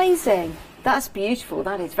 That's amazing. That's beautiful.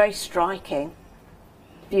 That is very striking.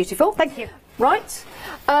 Beautiful. Thank you. Right.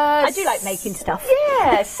 I do like making stuff.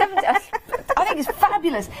 Yeah, I think it's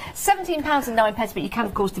fabulous. £17.09, but you can,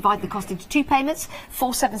 of course, divide the cost into 2 payments,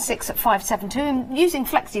 476 at 572. And using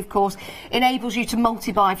Flexi, of course, enables you to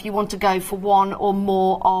multi-buy if you want to go for one or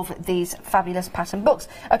more of these fabulous pattern books.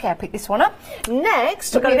 OK, I'll pick this one up.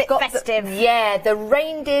 Next, we've got festive. The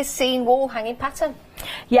reindeer scene wall hanging pattern.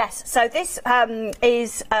 Yes, so this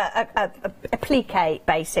is a applique,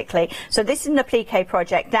 basically. So this is an applique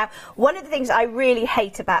project. Now, one of the things I really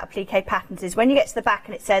hate about applique patterns is when you get to the back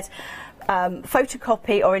and it says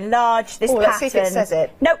photocopy or enlarge this pattern. Let's see if it says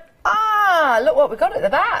it. Nope. Ah, look what we've got at the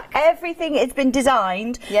back. Everything has been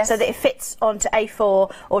designed so that it fits onto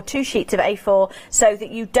A4 or 2 sheets of A4 so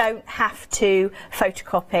that you don't have to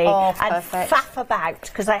photocopy and faff about,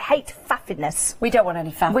 because I hate faffiness. We don't want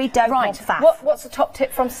any faff. We don't want faff. What's the top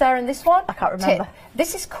tip from Sarah in this one? I can't remember.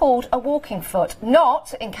 This is called a walking foot,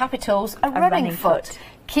 not, in capitals, a running foot.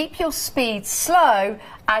 Keep your speed slow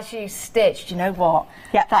as you stitch. Do you know what?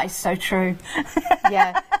 Yeah, that is so true.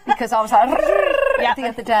 Yeah, because I was like the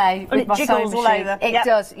other day with my sewing machine. All over. It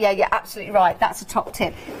does. Yeah, you're absolutely right. That's a top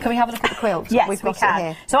tip. Can we have a look at the quilt? Yes, We've we got can. It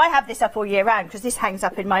here. So I have this up all year round because this hangs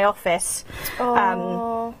up in my office.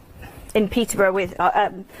 In Peterborough with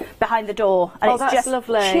behind the door, and it's just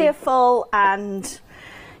lovely. Cheerful, and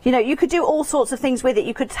you know, you could do all sorts of things with it.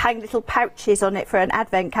 You could hang little pouches on it for an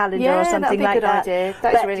advent calendar or something like that. Yeah, that'd be a good idea.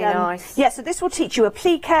 That's really nice. Yeah, so this will teach you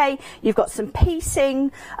applique. You've got some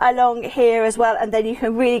piecing along here as well, and then you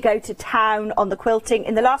can really go to town on the quilting.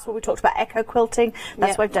 In the last one we talked about echo quilting.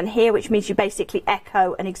 That's what I've done here, which means you basically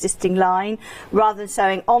echo an existing line. Rather than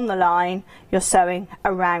sewing on the line, you're sewing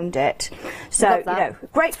around it. So, you know,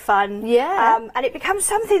 great fun. Yeah. And it becomes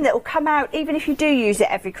something that will come out, even if you do use it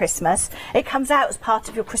every Christmas, it comes out as part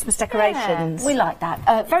of your Christmas decorations. Yeah, we like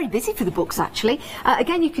that. Very busy for the books, actually.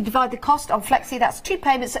 Again, you can divide the cost on Flexi. That's 2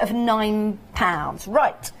 payments of £9.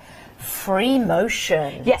 Right. Free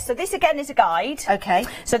motion. Yes, so this again is a guide. Okay.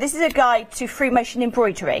 So this is a guide to free motion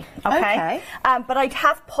embroidery. Okay. But I'd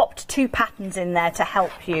have popped 2 patterns in there to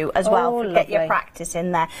help you as well, to get your practice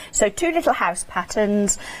in there. So 2 little house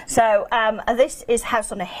patterns. So this is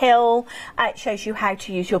House on a Hill. It shows you how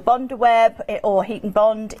to use your bonder web or heat and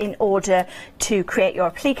bond in order to create your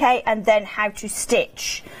applique, and then how to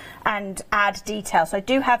stitch and add detail. So I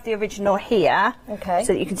do have the original here, so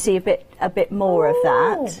that you can see a bit more of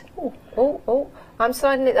that. I'm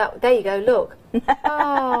sliding it that. There you go. Look.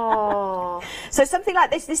 Oh. So something like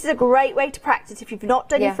this is a great way to practice if you've not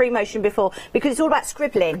done your free motion before, because it's all about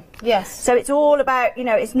scribbling. Yes. So it's all about, you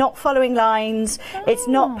know, it's not following lines, it's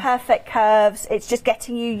not perfect curves, it's just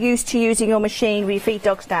getting you used to using your machine with your feed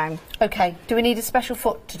dogs down. Okay. Do we need a special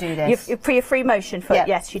foot to do this? For your free motion foot,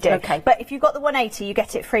 yes, you do. Okay. But if you've got the 180, you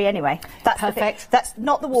get it free anyway. That's perfect. That's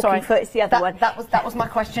not the walking foot; it's the other one. That was my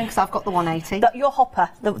question, because I've got the 180. Your hopper,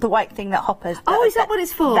 the white thing that hoppers. Oh, is that what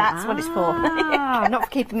it's for? That's what it's for. Not for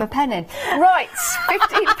keeping my pen in. Right,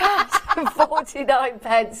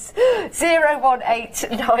 £15.49.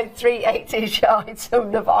 0189380 is your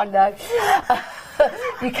item that I know.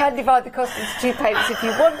 You can divide the cost into 2 payments if you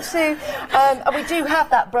want to. And we do have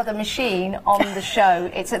that Brother machine on the show.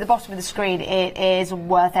 It's at the bottom of the screen. It is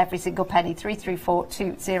worth every single penny.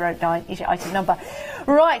 334209 is your item number.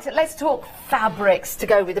 Right, let's talk fabrics to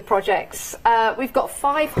go with the projects. We've got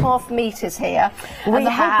 5 half metres here. And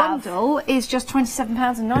the whole bundle is just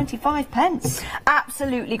 £27.95.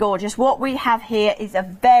 Absolutely gorgeous. What we have here is a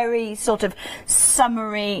very sort of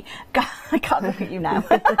summery. I can't look at you now.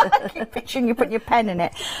 I keep picturing you putting your pen in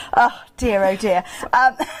it. Oh dear, oh dear.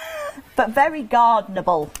 But very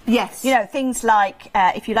gardenable. Yes. You know, things like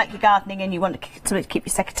if you like your gardening and you want to keep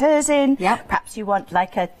your secateurs in. Yep. Perhaps you want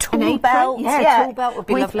like a tool belt. Yeah, a tool belt would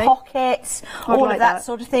be with lovely. Pockets, all of that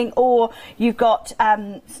sort of thing. Or you've got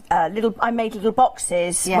I made little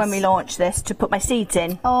boxes when we launched this to put my seeds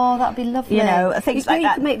in. Oh, that'd be lovely. You know, things like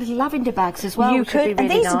that. You could make little lavender bags as well. You which would could, be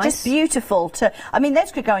really and these nice. are just beautiful to. I mean,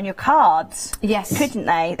 those could go on your cards. Yes. Couldn't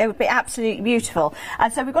they? They would be absolutely beautiful.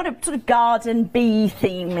 And so we've got a sort of garden bee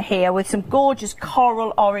theme here with some gorgeous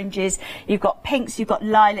coral oranges. You've got pinks, you've got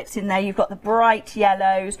lilacs in there, you've got the bright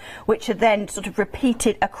yellows, which are then sort of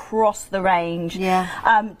repeated across the range. Yeah.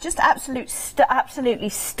 Just absolutely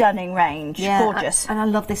stunning range. Yeah, Gorgeous. And I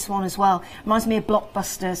love this one as well. Reminds me of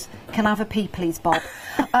Blockbusters. Can I have a pea, please, Bob?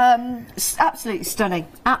 Absolutely stunning.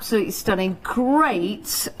 Absolutely stunning.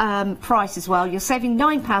 Great price as well. You're saving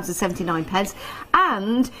 £9.79,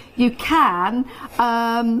 and you can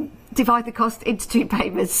divide the cost into 2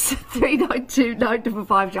 payments.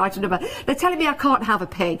 392955 is your item number. They're telling me I can't have a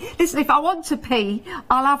pea. Listen, if I want a pea,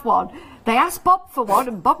 I'll have one. They asked Bob for one,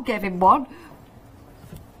 and Bob gave him one.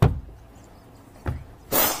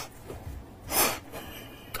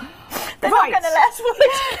 They're not going to let us work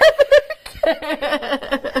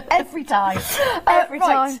together. Every time. Every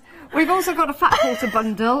time. We've also got a fat quarter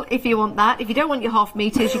bundle if you want that. If you don't want your half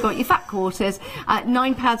metres, you've got your fat quarters at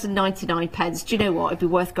 £9.99. Do you know what? It'd be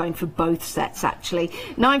worth going for both sets actually.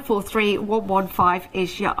 943115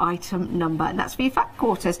 is your item number, and that's for your fat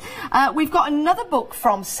quarters. We've got another book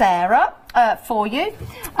from Sarah. For you.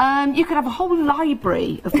 You could have a whole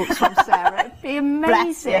library of books from Sarah. It'd be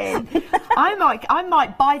amazing. I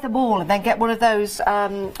might buy them all and then get one of those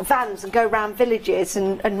vans and go around villages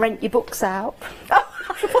and rent your books out.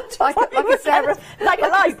 like a Sarah, like a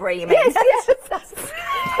library, you mean? Yes, yes.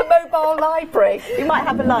 A mobile library. You might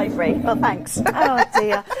have a library. Well, thanks. Oh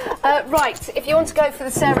dear. Right, if you want to go for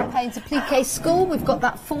the Sarah Payne's Appliqué School, we've got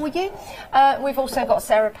that for you. We've also got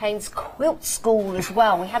Sarah Payne's Quilt School as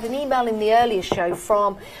well. We had an email in the earlier show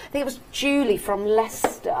from, I think it was Julie from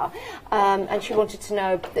Leicester, and she wanted to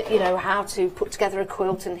know that, you know, how to put together a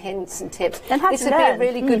quilt and hints and tips. And how this to would learn. be a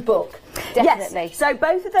really good book, definitely. Yes. So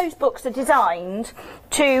both of those books are designed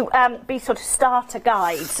to be sort of starter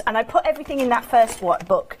guides, and I put everything in that first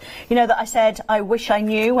book, you know, that I said I wish I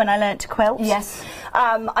knew when I learnt to quilt. Yes.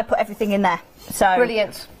 I put everything in there. So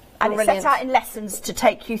brilliant. And it's set out in lessons to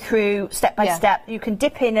take you through step by step. You can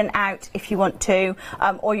dip in and out if you want to,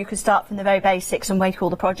 or you can start from the very basics and make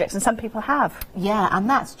all the projects, and some people have. Yeah, and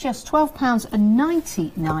that's just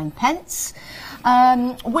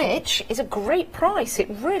 £12.99, which is a great price. It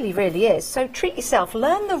really, really is. So treat yourself.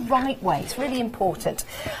 Learn the right way. It's really important.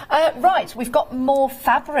 Right, we've got more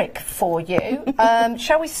fabric for you.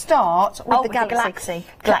 Shall we start with the Galaxy?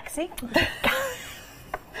 Galaxy?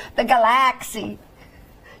 The Galaxy.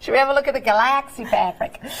 Should we have a look at the Galaxy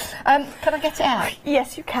fabric? Can I get it out?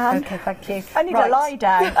 Yes, you can. Okay, thank you. I need to lie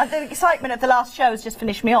down. The excitement of the last show has just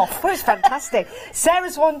finished me off. Well, it was fantastic.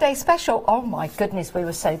 Sarah's one-day special. Oh, my goodness, we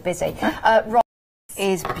were so busy. Right,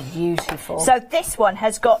 is beautiful. So this one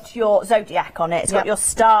has got your zodiac on it. It's got your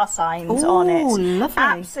star signs on it. Oh, lovely.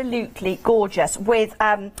 Absolutely gorgeous, with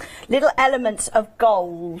little elements of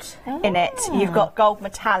gold in it. You've got gold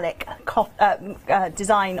metallic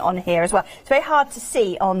design on here as well. It's very hard to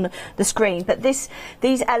see on the screen, but these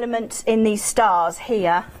elements in these stars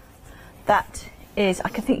here, that is, I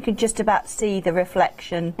think you can just about see the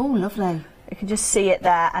reflection. Oh, lovely. You can just see it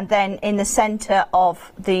there, and then in the centre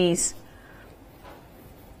of these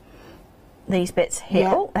bits here.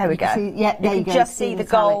 Yeah, oh, there we go. See, yeah, there you can just see the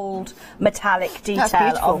gold metallic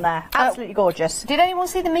detail on there. Absolutely gorgeous. Did anyone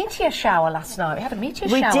see the meteor shower last night? We had a meteor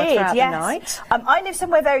shower throughout the night. I live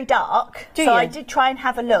somewhere very dark, so I did try and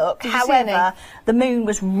have a look. However, the moon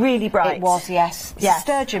was really bright. It was, yes. It's a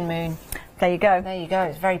sturgeon moon. There you go. There you go.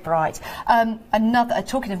 It's very bright.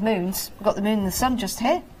 Talking of moons, we've got the moon and the sun just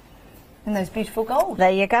here. In those beautiful gold.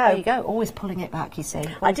 There you go. There you go. Always pulling it back, you see.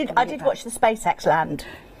 I did watch the SpaceX land.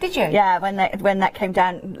 Did you? Yeah, when that came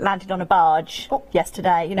down, landed on a barge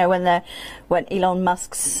yesterday. You know, when Elon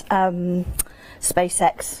Musk's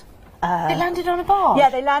SpaceX It landed on a barge? Yeah,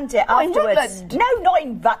 they landed it Not in afterwards. Rutland? No, not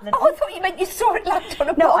in Rutland. Oh, I thought you meant you saw it land on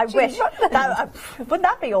a No, I barge wish. in Rutland. Wouldn't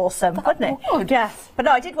that be awesome, wouldn't it? would. Yes. But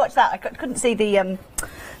no, I did watch that. I couldn't see the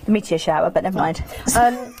meteor shower, but never mind.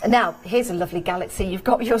 Now, here's a lovely galaxy. You've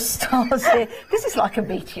got your stars here. This is like a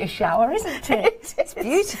meteor shower, isn't it? It's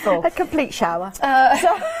beautiful. A complete shower.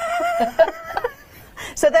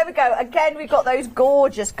 So there we go. Again, we've got those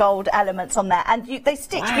gorgeous gold elements on there, and they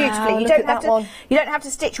stitch beautifully. You don't have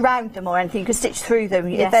to stitch round them or anything. You can stitch through them.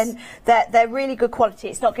 Yes. Then they're really good quality.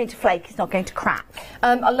 It's not going to flake. It's not going to crack.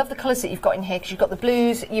 I love the colours that you've got in here because you've got the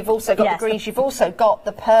blues, you've also got the greens, you've also got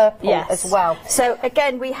the purple as well. So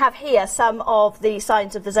again, we have here some of the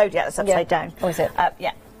signs of the zodiac that's upside down. Oh, is it?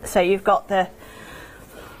 Yeah. So you've got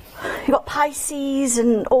Pisces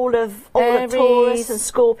and all of Taurus and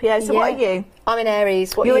Scorpio. So what are you? I'm in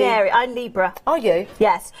Aries. What You're are you? in Aries. I'm Libra. Are you?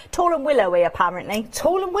 Yes. Tall and willowy, apparently.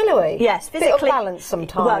 Tall and willowy? Yes. Physically. Physically. Bit of balance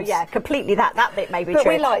sometimes. Well, yeah, completely. That bit may be But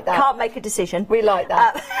true. we like that. Can't make a decision. We like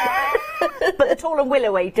that. But the tall and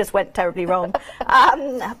willowy just went terribly wrong.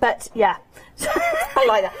 But yeah. I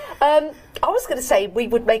like that. I was going to say we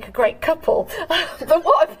would make a great couple, but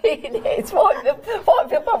what I mean is, well,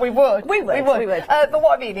 we would. We would. But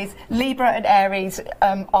what I mean is, Libra and Aries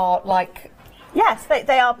are like. Yes,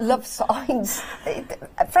 they are love signs,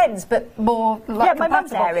 friends, but more like. Yeah, my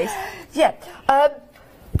mum's Aries. Yeah.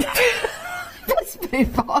 Let's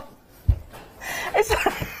move on.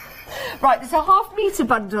 Right, there's a half-metre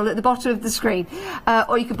bundle at the bottom of the screen,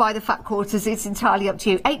 or you can buy the fat quarters. It's entirely up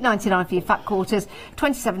to you. $8.99 for your fat quarters,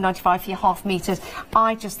 $27.95 for your half metres.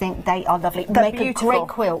 I just think they are lovely. They make a great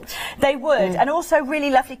quilt. They would, and also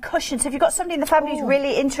really lovely cushions. If you've got somebody in the family who's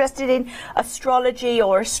really interested in astrology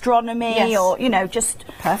or astronomy, or just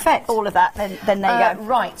perfect, all of that, then there you go.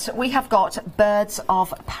 Right, we have got Birds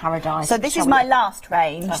of Paradise. So this is my last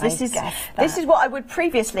range. This is what I would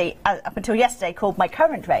previously, up until yesterday, called my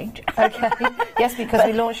current range. Okay. Yes, because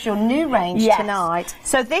we launched your new range tonight.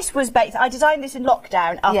 So this was based. I designed this in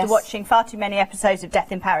lockdown after watching far too many episodes of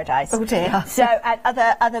Death in Paradise. Oh dear. So and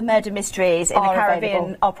other murder mysteries in the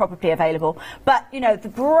Caribbean are probably available. But you know, the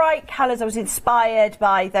bright colours. I was inspired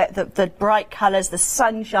by the bright colours, the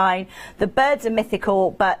sunshine. The birds are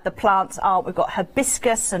mythical, but the plants aren't. We've got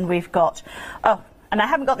hibiscus and we've got and I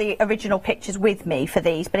haven't got the original pictures with me for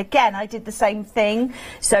these, but again, I did the same thing.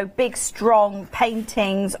 So big, strong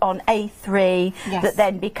paintings on A3 that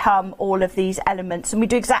then become all of these elements. And we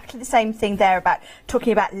do exactly the same thing there about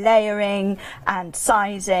talking about layering and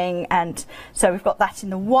sizing. And so we've got that in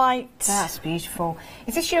the white. That's beautiful.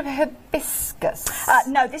 Is this your hibiscus?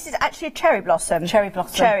 No, this is actually a cherry blossom. Cherry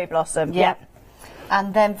blossom. Cherry blossom, yeah.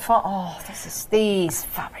 And then these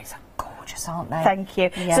fabrics are gorgeous, aren't they? Thank you.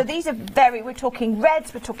 Yeah. So these are we're talking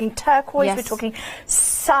reds, we're talking turquoise, we're talking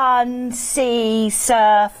sun, sea,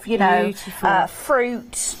 surf, fruit,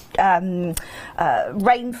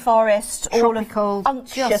 rainforest, tropical, all of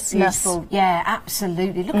unctuousness. Yeah,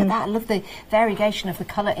 absolutely. Look at that. I love the variation of the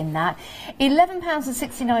colour in that.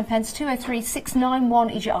 £11.69, 203691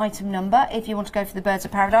 is your item number if you want to go for the Birds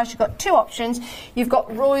of Paradise. You've got two options. You've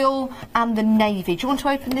got Royal and the Navy. Do you want to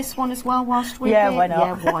open this one as well whilst we're here? Why not?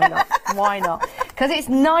 Yeah, why not? Why not? Because it's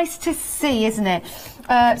nice to see, isn't it?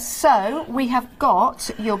 So we have got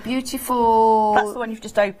your beautiful. That's the one you've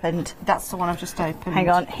just opened. That's the one I've just opened. Hang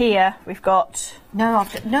on. Here we've got.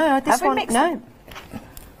 This one.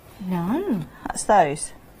 No. That's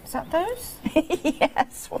those. Is that those?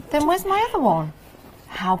 Yes. Then where's my other one?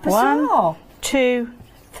 How bizarre. 1, 2,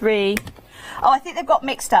 3. Oh, I think they've got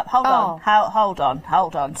mixed up. Hold on. Hold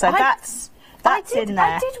on. So that's in there.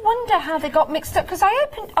 I did wonder how they got mixed up because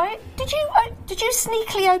did you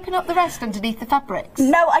sneakily open up the rest underneath the fabrics?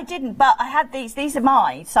 No, I didn't, but I had these. These are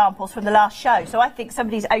my samples from the last show, so I think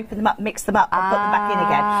somebody's opened them up, mixed them up, and put them back in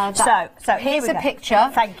again. So here's a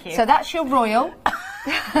picture. Thank you. So that's your Royal.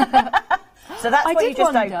 So that's what you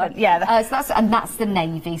just opened. Yeah. That's the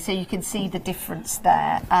Navy, so you can see the difference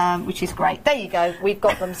there, which is great. There you go. We've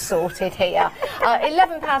got them sorted here.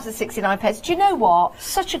 £11.69. Do you know what?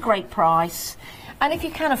 Such a great price. And if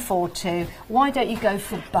you can afford to, why don't you go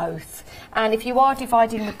for both? And if you are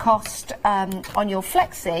dividing the cost on your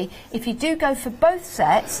flexi, if you do go for both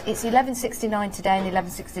sets, it's $11.69 today and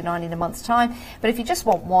 $11.69 in a month's time. But if you just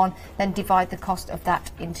want one, then divide the cost of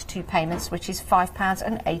that into two payments, which is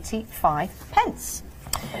 £5.85.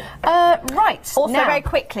 Right. Also, now, very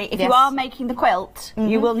quickly, if yes. you are making the quilt,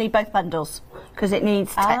 you will need both bundles because it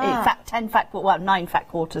needs 9 fat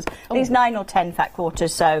quarters. It needs 9 or 10 fat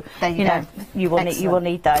quarters. So there you go. You will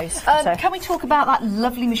need those. So. Can we talk about that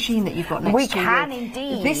lovely machine that you've got next to you? We can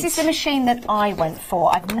indeed. This is the machine that I went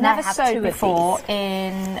for. I've never sewed before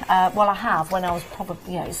in. Well, I have when I was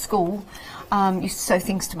probably at school. Used to sew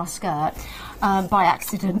things to my skirt by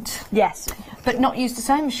accident. Yes. But not used a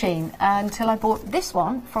sewing machine until I bought this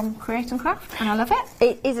one from Create and Craft, and I love it.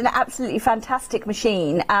 It is an absolutely fantastic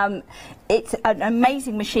machine. It's an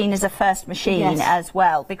amazing machine as a first machine as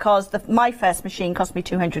well, because my first machine cost me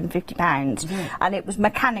 £250 and it was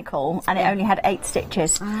mechanical and it only had 8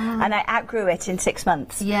 stitches and I outgrew it in 6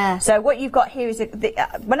 months. Yeah. So what you've got here is,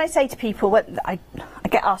 when I say to people, I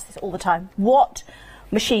get asked this all the time, what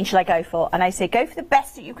machine should I go for? And I say go for the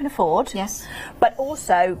best that you can afford. Yes. But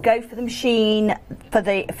also go for the machine for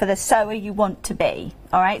the sewer you want to be.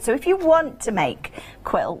 All right. So if you want to make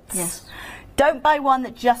quilts, don't buy one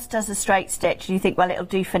that just does a straight stitch and you think, well, it'll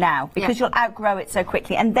do for now, because you'll outgrow it so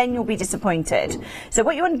quickly and then you'll be disappointed. So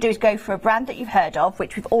what you want to do is go for a brand that you've heard of,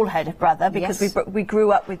 which we've all heard of Brother, because we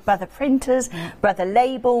grew up with Brother printers, Brother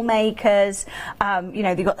label makers, you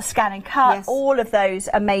know, they've got the scan and cut, all of those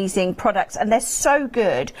amazing products, and they're so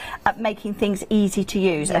good at making things easy to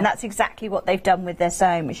use, and that's exactly what they've done with their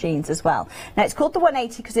sewing machines as well. Now it's called the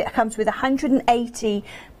 180 because it comes with 180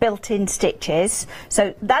 built-in stitches,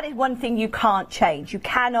 so that is one thing you can't change. You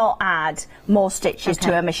cannot add more stitches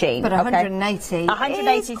to a machine. But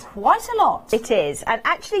 180 is quite a lot. It is, and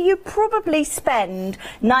actually you probably spend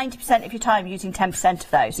 90% of your time using 10% of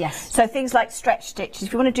those. Yes. So things like stretch stitches,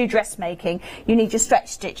 if you want to do dressmaking, you need your stretch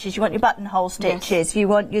stitches, you want your buttonhole stitches, you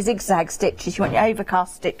want your zigzag stitches, you want your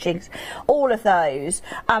overcast stitchings, all of those.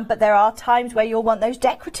 But there are times where you'll want those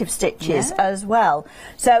decorative stitches as well.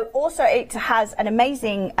 So also it has an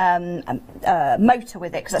amazing motor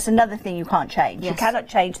with it, because that's another thing you can't change. You cannot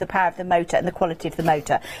change the power of the motor and the quality of the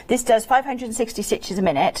motor. This does 560 stitches a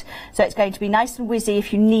minute, so it's going to be nice and whizzy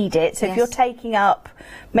if you need it. So if you're taking up,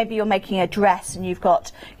 maybe you're making a dress and you've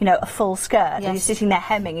got, you know, a full skirt and you're sitting there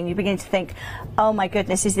hemming and you begin to think, oh my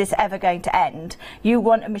goodness, is this ever going to end? You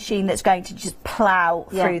want a machine that's going to just plough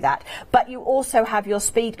through that. But you also have your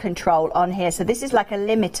speed control on here. So this is like a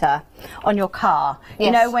limiter on your car.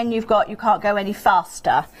 You know, when you can't go any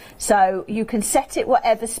faster. So you can set it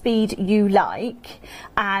whatever speed you like,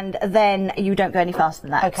 and then you don't go any faster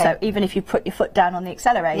than that. Okay. So even if you put your foot down on the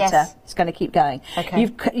accelerator, it's going to keep going. Okay.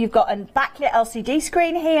 You've got a backlit LCD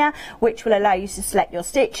screen here, which will allow you to select your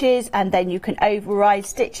stitches, and then you can override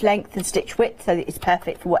stitch length and stitch width so that it's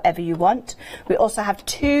perfect for whatever you want. We also have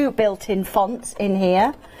 2 built-in fonts in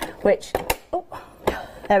here, which...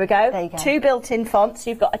 there we go. There you go. 2 built-in fonts.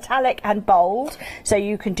 You've got italic and bold, so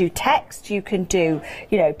you can do text, you can do,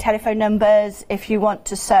 you know, telephone numbers if you want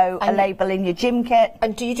to sew a label in your gym kit.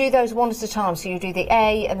 And do you do those one at a time? So you do the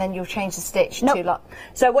A and then you'll change the stitch to like...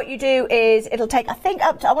 So what you do is, it'll take, I think,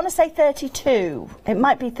 up to, I want to say 32. It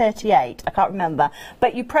might be 38. I can't remember.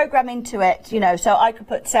 But you program into it, you know, so I could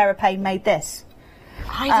put Sarah Payne made this.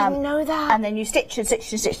 I didn't know that. And then you stitch and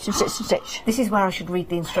stitch and stitch and stitch and stitch. This is where I should read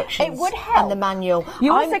the instructions. It would help. And the manual.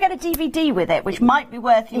 You also get a DVD with it, which might be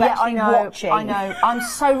worth you actually watching. I know. I'm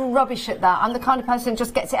so rubbish at that. I'm the kind of person who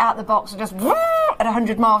just gets it out of the box and just at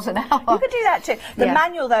 100 miles an hour. You could do that too. The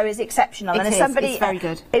manual, though, is exceptional. It is. It's very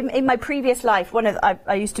good. In my previous life,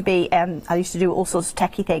 I used to be, I used to do all sorts of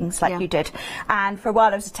techie things like you did. And for a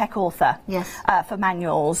while, I was a tech author. Yes. For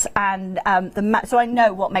manuals. And so I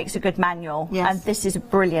know what makes a good manual. Yes. And this is a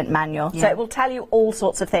brilliant manual. So it will tell you all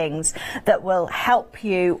sorts of things that will help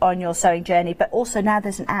you on your sewing journey. But also now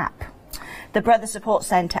there's an app. The Brother Support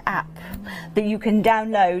Centre app that you can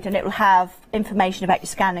download, and it will have information about your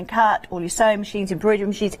scan and cut, all your sewing machines, embroidery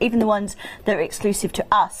machines, even the ones that are exclusive to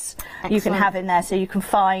us. Excellent. You can have in there, so you can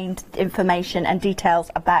find information and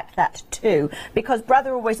details about that too. Because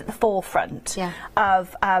Brother are always at the forefront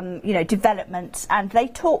of you know, developments, and they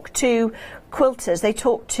talk to quilters, they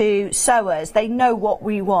talk to sewers, they know what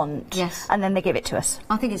we want, and then they give it to us.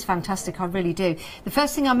 I think it's fantastic, I really do. The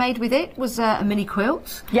first thing I made with it was a mini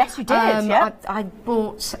quilt. Yes, you did. I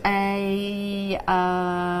bought a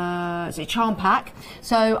charm pack,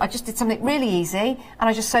 so I just did something really easy and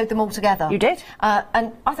I just sewed them all together. You did?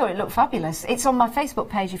 And I thought it looked fabulous. It's on my Facebook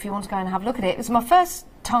page if you want to go and have a look at it. It was my first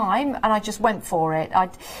time and I just went for it.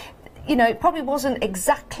 You know, it probably wasn't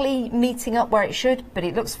exactly meeting up where it should, but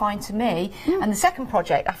it looks fine to me. And the second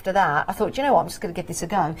project after that, I thought, you know what, I'm just going to give this a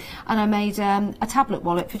go. And I made a tablet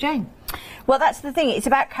wallet for Jane. Well, that's the thing. It's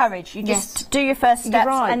about courage. You just do your first steps.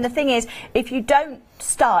 Right. And the thing is, if you don't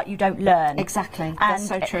start, you don't learn. Exactly. That's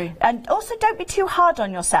so true. And also, don't be too hard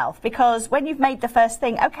on yourself, because when you've made the first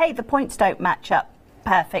thing, okay, the points don't match up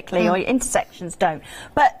perfectly, or your intersections don't.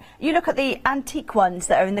 But you look at the antique ones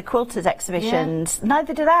that are in the quilters exhibitions,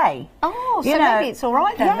 neither do they. Oh, so maybe it's all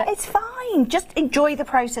right then. Yeah, it's fine. Just enjoy the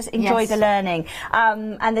process, enjoy the learning.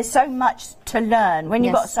 And there's so much to learn. When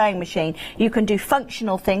you've got a sewing machine, you can do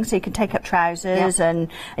functional things, so you can take up trousers, and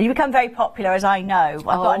you become very popular, as I know.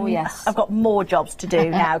 I've got more jobs to do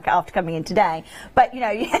now after coming in today. But, you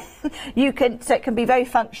know, you can, so it can be very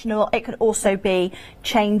functional. It can also be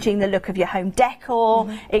changing the look of your home decor.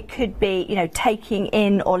 It could be, you know, taking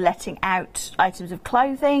in or letting out items of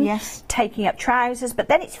clothing, taking up trousers, but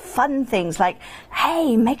then it's fun things like,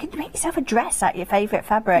 hey, make yourself a dress out of your favourite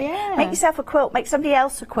fabric, make yourself a quilt, make somebody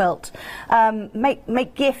else a quilt,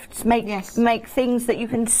 make gifts, make things that you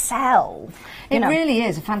can sell. It really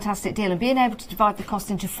is a fantastic deal, and being able to divide the cost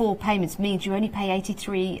into 4 payments means you only pay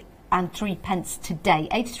 83 and 3 pence today,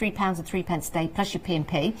 £83 and 3 pence a day, plus your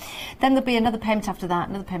P&P. Then there'll be another payment after that,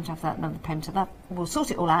 another payment after that, another payment after that. We'll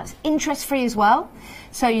sort it all out. It's interest-free as well,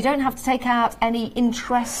 so you don't have to take out any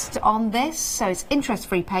interest on this, so it's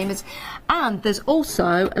interest-free payments. And there's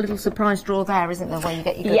also a little surprise drawer there, isn't there, where you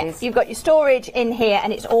get your goodies? Yes, you've got your storage in here,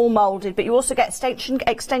 and it's all moulded, but you also get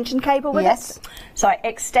extension cable with it. Sorry,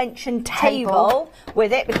 extension table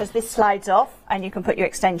with it, because this slides off, and you can put your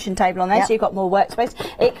extension table on there, so you've got more workspace.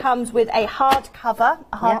 It comes with a hard cover,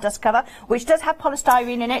 a hard dust cover, which does have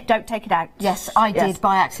polystyrene in it. Don't take it out. Yes, I did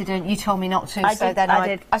by accident. You told me not to, I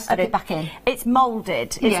stuck it back in. It's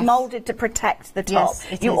moulded. It's moulded to protect the top.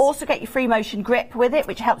 You also get your free motion grip with it,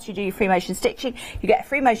 which helps you do your free motion stitching. You get a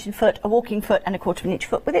free motion foot, a walking foot, and a 1/4 inch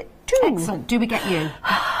foot with it too. Excellent. Do we get you?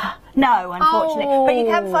 No, unfortunately. But you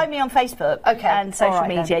can find me on Facebook and social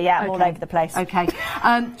media. I'm all over the place. Okay.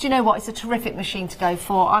 Do you know what? It's a terrific machine to go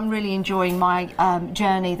for. I'm really enjoying my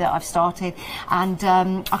journey that I've started, and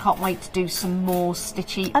I can't wait to do some more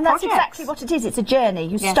stitchy And that's projects. exactly what it is. It's a journey.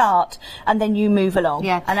 You start, and then you move along.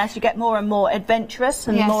 And as you get more and more adventurous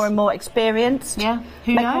and more experienced,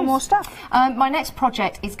 who knows? More stuff. My next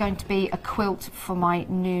project is going to be a quilt for my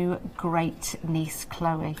new great niece,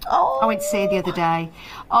 Chloe. Oh. I went to see her the other day.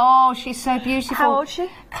 Oh, she's so beautiful. How old is she?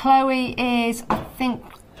 Chloe is, I think,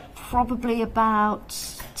 probably about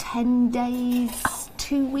 10 days,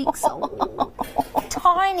 2 weeks old.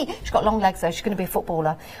 Tiny. She's got long legs though. She's going to be a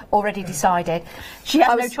footballer. Already decided. She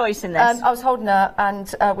has no choice in this. I was holding her,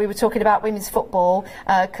 and we were talking about women's football,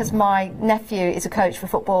 because my nephew is a coach for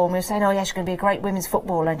football, and we were saying, oh yeah, she's going to be a great women's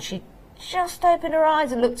footballer, and she just opened her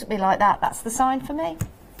eyes and looked at me like that. That's the sign for me.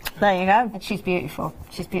 There you go. And she's beautiful.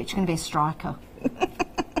 She's going to be a striker.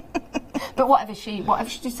 But whatever she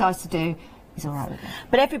decides to do is all right with me.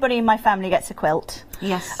 But everybody in my family gets a quilt.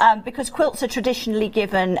 Yes. Because quilts are traditionally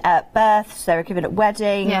given at births, they're given at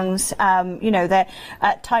weddings, you know, they're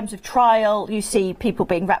at times of trial. You see people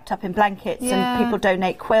being wrapped up in blankets, and people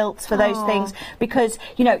donate quilts for those things, because,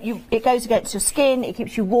 you know, it goes against your skin, it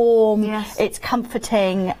keeps you warm, it's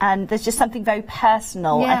comforting, and there's just something very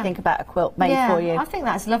personal, I think, about a quilt made for you. I think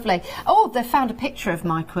that's lovely. Oh, they found a picture of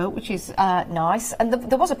my quilt, which is nice, and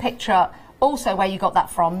there was a picture also where you got that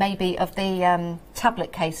from, maybe of the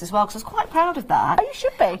tablet case as well, because I was quite proud of that. Oh, you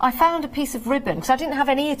should be. I found a piece of ribbon, because I didn't have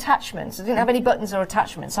any attachments, I didn't have any buttons or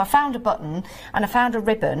attachments, so I found a button and I found a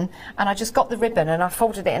ribbon, and I just got the ribbon and I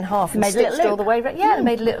folded it in half and stitched all the way around. Yeah, and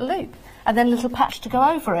made a little loop, and then a little patch to go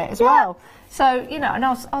over it as well. So, you know, and I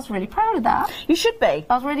was really proud of that. You should be.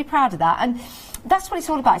 I was really proud of that, and that's what it's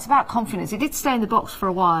all about. It's about confidence. It did stay in the box for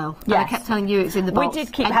a while. And I kept telling you it's in the box. We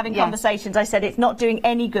did keep having conversations. I said it's not doing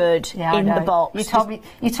any good in the box. You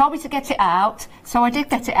told me to get it out, so I did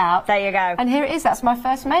get it out. There you go. And here it is. That's my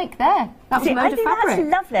first make. There. That was made of fabric.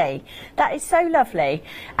 That's lovely. That is so lovely.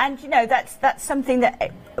 And you know, that's something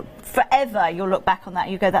that forever you'll look back on that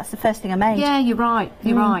and you go, that's the first thing I made. Yeah, you're right.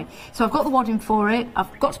 You're right. So I've got the wadding for it.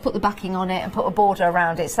 I've got to put the backing on it and put a border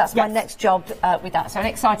around it. So that's my next job with that. So I'm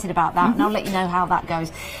excited about that, and I'll let you know how that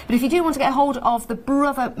goes. But if you do want to get hold of the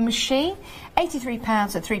Brother machine,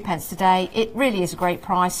 £83 at 3 pence today. It really is a great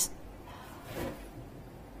price.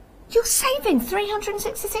 You're saving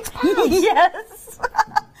 £366. Yes.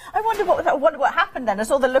 I wonder what happened then. I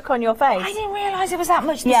saw the look on your face. I didn't realise it was that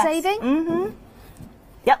much saving.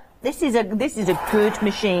 Yep. This is a good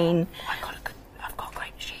machine. I've got a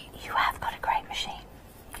great machine. You have got a great machine.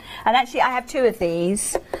 And actually, I have 2 of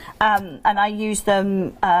these, and I use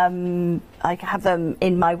them I have them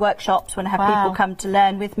in my workshops when I have people come to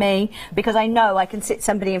learn with me, because I know I can sit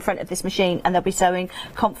somebody in front of this machine and they'll be sewing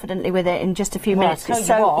confidently with it in just a few minutes. It's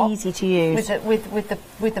so easy to use.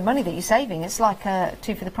 With the money that you're saving, it's like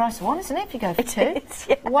 2 for the price of 1, isn't it? If you go for 2. Is,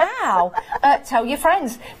 yes. Wow. Tell your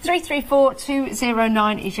friends.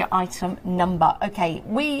 334209 is your item number. Okay,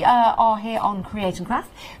 we are here on Create and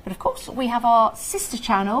Craft, but of course we have our sister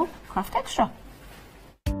channel, Craft Extra.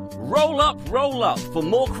 Roll up, roll up. For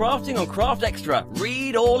more crafting on Craft Extra,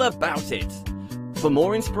 read all about it. For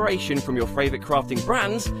more inspiration from your favourite crafting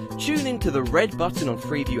brands, tune into the red button on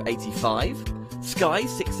Freeview 85, Sky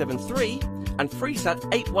 673 and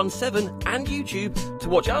FreeSat 817 and YouTube to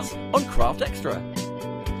watch us on Craft Extra.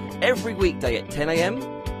 Every weekday at 10 AM,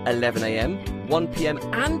 11 AM, 1 PM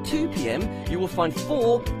and 2 PM you will find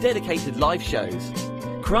 4 dedicated live shows.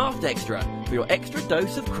 Craft Extra, for your extra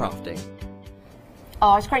dose of crafting.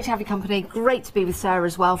 Oh, it's great to have your company. Great to be with Sarah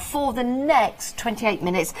as well for the next 28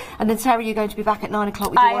 minutes. And then, Sarah, you're going to be back at 9 o'clock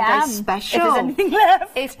with your one-day special. If there's anything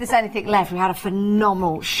left. If there's anything left. We had a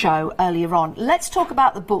phenomenal show earlier on. Let's talk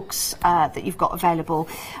about the books that you've got available.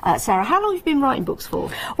 Sarah, how long have you been writing books for?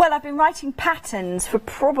 Well, I've been writing patterns for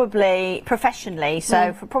probably professionally,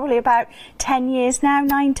 so for probably about 10 years now,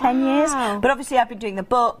 9-10 years. But obviously I've been doing the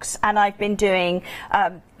books, and I've been doing,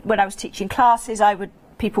 when I was teaching classes,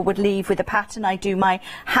 people would leave with a pattern. I do my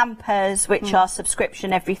hampers, which are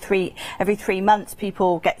subscription every three months.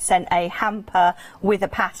 People get sent a hamper with a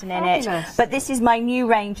pattern in it. But this is my new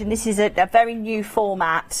range, and this is a very new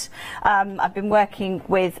format. I've been working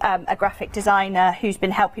with a graphic designer who's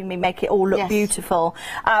been helping me make it all look beautiful.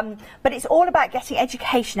 But it's all about getting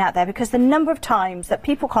education out there, because the number of times that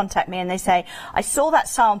people contact me and they say, I saw that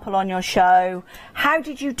sample on your show, how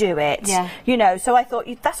did you do it? You know, so I thought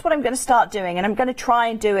that's what I'm going to start doing, and I'm going to try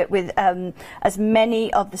and do it with as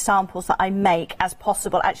many of the samples that I make as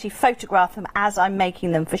possible, actually photograph them as I'm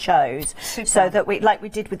making them for shows. So that we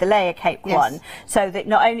did with the layer cake one, so that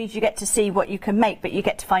not only do you get to see what you can make, but you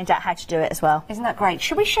get to find out how to do it as well. Isn't that great?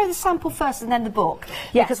 Should we show the sample first and then the book?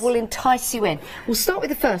 Yes. Because we'll entice you in. We'll start with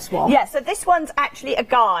the first one. Yeah, so this one's actually a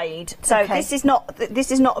guide. So this is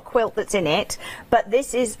not a quilt that's in it, but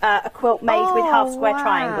this is a quilt made with half square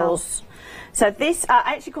triangles. So this,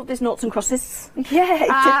 I actually called this noughts and crosses. Yeah,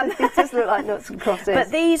 it does look like noughts and crosses.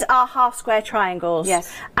 But these are half square triangles.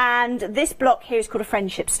 Yes. And this block here is called a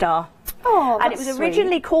friendship star. Oh, and it was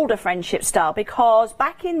originally called a friendship star because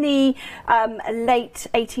back in the late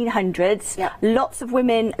 1800s, lots of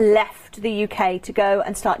women left the UK to go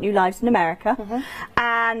and start new lives in America,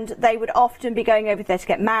 and they would often be going over there to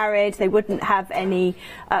get married. They wouldn't have any,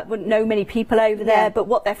 wouldn't know many people over there, but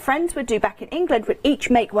what their friends would do back in England would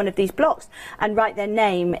each make one of these blocks and write their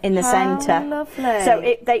name in the centre. Lovely.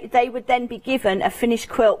 So they would then be given a finished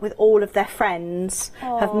quilt with all of their friends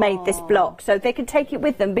have made this block, so they could take it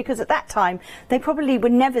with them, because at that time they probably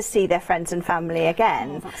would never see their friends and family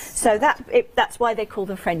again. So that's why they call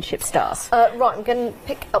them friendship stars. Right, I'm going to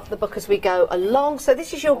pick up the book as we go along. So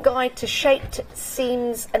this is your guide to shaped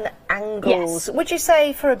seams and angles. Would you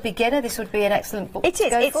say for a beginner this would be an excellent book to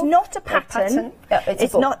go It's for? not a pattern.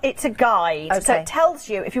 It's a guide. So it tells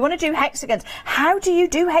you, if you want to do hexagons, how do you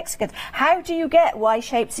do hexagons? How do you get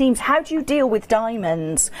Y-shaped seams? How do you deal with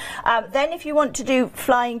diamonds? Then if you want to do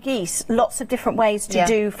flying geese, lots of different ways to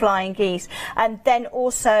do flying geese. And then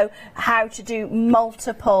also how to do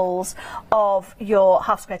multiples of your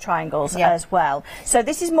half square triangles as well. So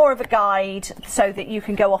this is more of a guide so that you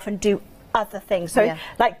can go off and do other things. So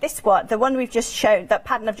like this one, the one we've just shown, that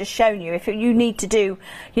pattern I've just shown you, if you need to do,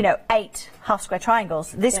 you know, 8 half square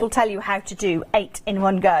triangles, this will tell you how to do 8 in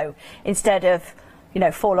one go instead of, you know,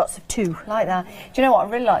 4 lots of 2. Like that. Do you know what? I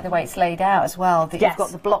really like the way it's laid out as well. That you've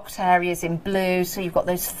got the blocked areas in blue, so you've got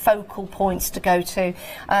those focal points to go to.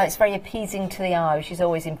 It's very appeasing to the eye, which is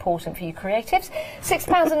always important for you creatives.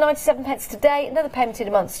 £6.97 today. Another payment in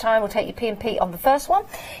a month's time. We'll take your P&P on the first one.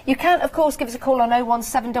 You can, of course, give us a call on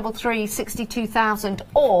 01733 62000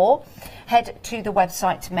 or head to the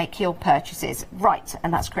website to make your purchases. Right,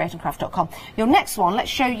 and that's createandcraft.com. Your next one, let's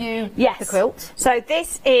show you the quilt. So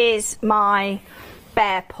this is my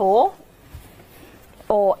bear paw,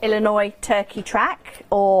 or Illinois turkey track,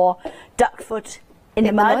 or duck foot in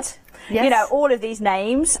the mud. You know, all of these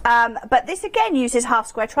names. But this again uses half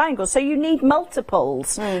square triangles, so you need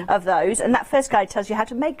multiples of those, and that first guide tells you how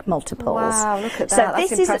to make multiples. Wow, look at that. So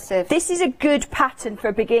that's impressive. This is a good pattern for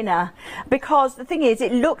a beginner, because the thing is,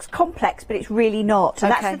 it looks complex, but it's really not.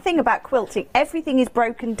 And that's the thing about quilting. Everything is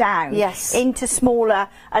broken down into smaller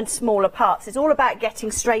and smaller parts. It's all about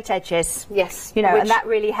getting straight edges. Yes. You know, and that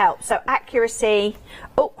really helps. So accuracy.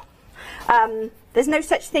 there's no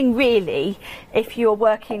such thing really if you're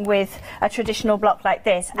working with a traditional block like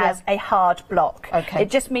this as a hard block. Okay. It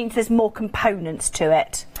just means there's more components to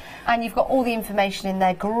it. And you've got all the information in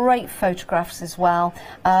there, great photographs as well,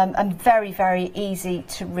 and very, very easy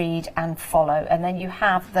to read and follow. And then you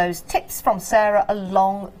have those tips from Sarah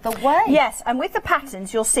along the way. Yes, and with the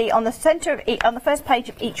patterns, you'll see on the centre of on the first page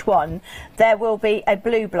of each one, there will be a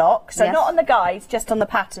blue block. So not on the guides, just on the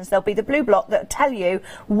patterns. There'll be the blue block that will tell you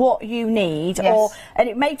what you need, and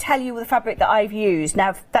it may tell you the fabric that I've used.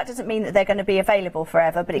 Now, that doesn't mean that they're going to be available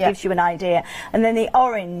forever, but it gives you an idea. And then the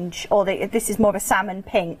orange, or this is more of a salmon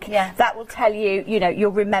pink. That will tell you, you know,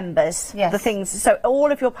 your remembers, the things. So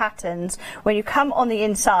all of your patterns, when you come on the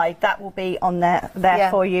inside, that will be on there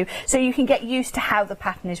for you, so you can get used to how the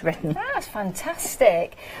pattern is written. That's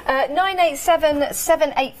fantastic.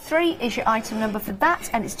 987783 is your item number for that,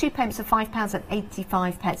 and it's £2 of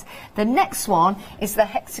 £5.85. The next one is the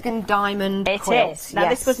hexagon diamond quilt. It is. Now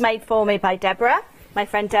this was made for me by Deborah, my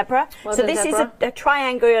friend Deborah. Well so done, this Deborah. is a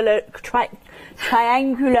triangular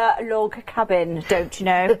log cabin, don't you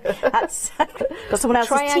know? That's got someone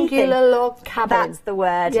else's triangular log cabin. That's the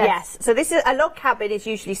word. Yes. So this is a log cabin is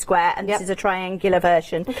usually square, and this is a triangular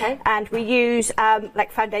version. Okay. And we use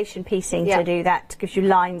like foundation piecing to do that. It gives you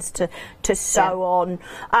lines to sew on.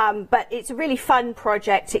 But it's a really fun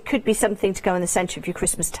project. It could be something to go in the centre of your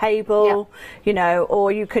Christmas table, you know,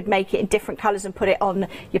 or you could make it in different colours and put it on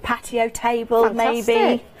your patio table,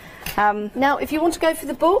 maybe. Now, if you want to go for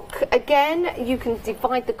the book, again, you can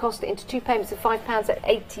divide the cost into £2 of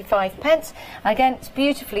 £5.85. Again, it's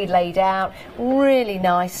beautifully laid out, really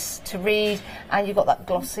nice to read, and you've got that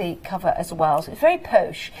glossy cover as well. So it's very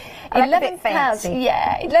posh. £11,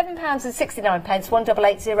 yeah, £11.69.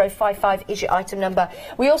 188055 is your item number.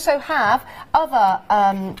 We also have other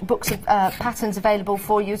books of patterns available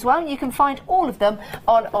for you as well. You can find all of them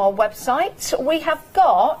on our website. We have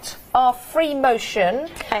got our free motion,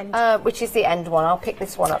 which is the end one. I'll pick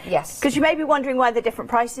this one up, yes. Because you may be wondering why they're different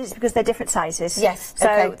prices, because they're different sizes. Yes.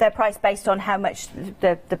 So they're priced based on how much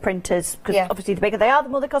the printers, because obviously the bigger they are, the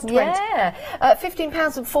more they cost to print. Yeah.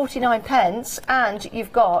 £15.49, and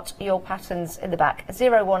you've got your patterns in the back.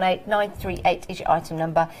 018938 is your item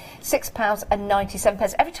number.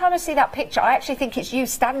 £6.97. Every time I see that picture, I actually think it's you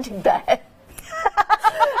standing there.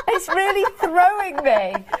 It's really throwing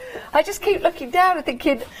me. I just keep looking down and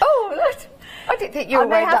thinking, oh, look, I didn't think you were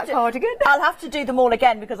wearing that cardigan. I'll have to do them all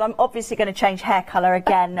again, because I'm obviously going to change hair colour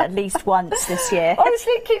again at least once this year.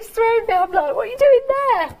 Honestly, it keeps throwing me. I'm like, what are you doing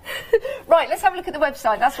there? Right, let's have a look at the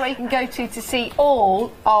website. That's where you can go to see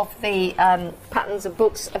all of the patterns and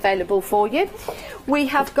books available for you. We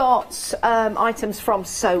have got items from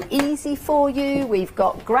So Easy for you. We've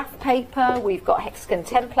got graph paper. We've got hexagon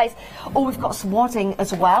templates. Oh, we've got some wadding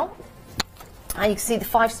as well. And you can see the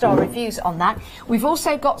 5-star reviews on that. We've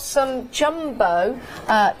also got some jumbo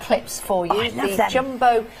clips for you. The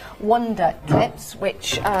Jumbo Wonder clips,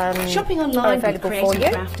 which Shopping online with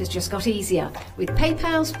Creative Craft has just got easier with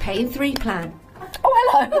PayPal's Pay in 3 plan. Oh,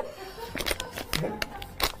 hello.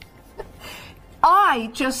 I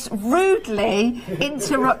just rudely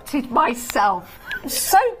interrupted myself.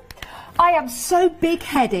 I am so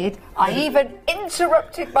big-headed, I even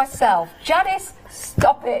interrupted myself. Janice,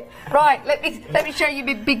 stop it. Right, let me show you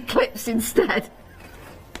my big clips instead.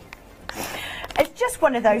 It's just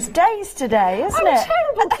one of those days today, isn't it? I'm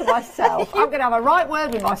terrible to myself. I'm going to have a right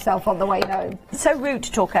word with myself on the way home. It's so rude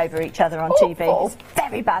to talk over each other on TV. It's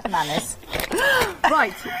very bad manners.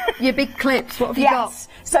 Right, your big clips, what have you got?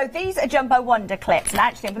 So these are Jumbo Wonder clips, and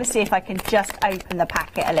actually I'm going to see if I can just open the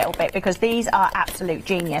packet a little bit, because these are absolute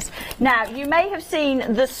genius. Now, you may have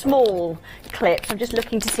seen the small clips. I'm just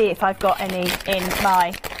looking to see if I've got any in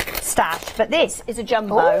my stash, but this is a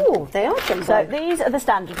jumbo. Oh, they are jumbo. So these are the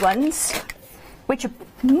standard ones, which are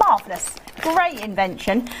marvellous. Great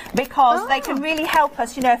invention, because they can really help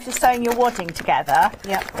us, you know, if you're sewing your wadding together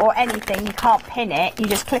or anything, you can't pin it, you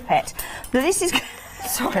just clip it. But this is...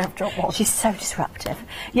 Sorry, I've dropped one. She's so disruptive.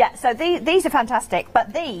 Yeah, so these are fantastic,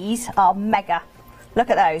 but these are mega. Look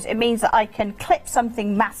at those. It means that I can clip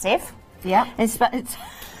something massive. Yeah.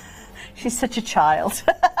 She's such a child.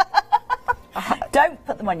 Don't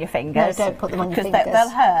put them on your fingers. No, don't put them on your fingers. Because they'll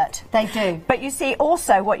hurt. They do. But you see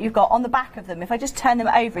also what you've got on the back of them, if I just turn them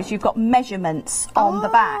over, is you've got measurements on the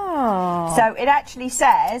back. So it actually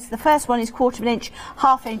says, the first one is 1/4 of an inch,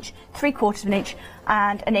 1/2 inch, 3/4 of an inch,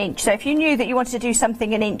 and an inch. So if you knew that you wanted to do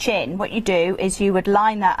something an inch in, what you do is you would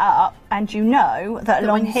line that up, and you know that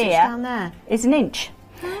along here down there is an inch.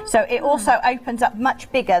 So it also opens up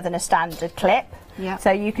much bigger than a standard clip. Yeah.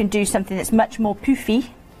 So you can do something that's much more poofy.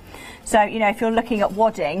 So, you know, if you're looking at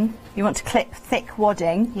wadding, you want to clip thick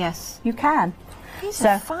wadding. Yes. You can. These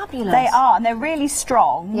are fabulous. They are, and they're really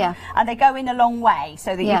strong. Yeah. And they go in a long way,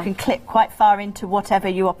 so that you can clip quite far into whatever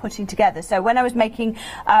you are putting together. So when I was making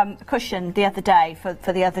a cushion the other day for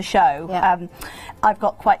the other show, I've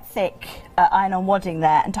got quite thick iron-on wadding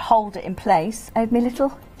there, and to hold it in place, I have my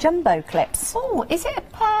little jumbo clips. Oh, is it a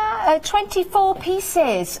pair? 24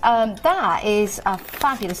 pieces. That is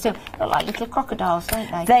fabulous. Look like little crocodiles, don't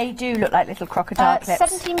they? They do look like little crocodile clips.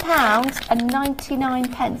 £17.99.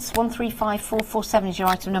 135447 is your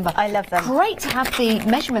item number. I love them. Great to have the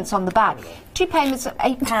measurements on the back. 2 payments of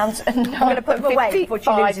 £8 and I'm going to put them away before she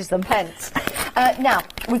loses them. Now,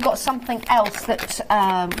 we've got something else that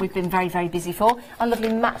we've been very, very busy for. Our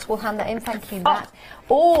lovely Matt will hand that in. Thank you, Matt.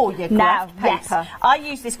 Oh, your graph paper. Yes, I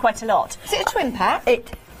use this quite a lot. Is it a twin pack?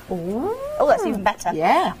 Oh, that's even better.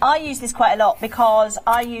 Yeah. I use this quite a lot because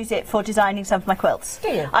I use it for designing some of my quilts. Do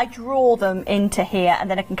you? I draw them into here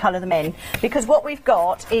and then I can colour them in. Because what we've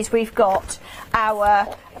got is we've got our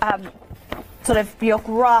sort of your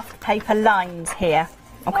graph paper lines here.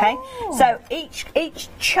 Okay, so each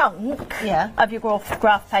chunk of your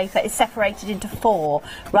graph paper is separated into 4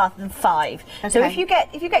 rather than 5. Okay. So if you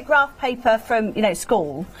get graph paper from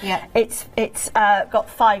school, it's got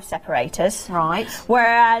 5 separators, right?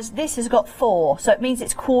 Whereas this has got 4, so it means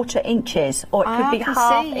it's 1/4 inches, or it could be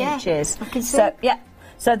half inches. I can see. So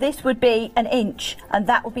So this would be an inch, and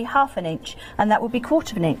that would be half an inch, and that would be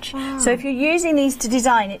 1/4 of an inch. Wow. So if you're using these to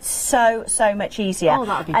design, it's so much easier. Oh,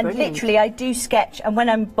 that would be and brilliant. Literally, I do sketch, and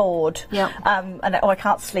when I'm bored, or I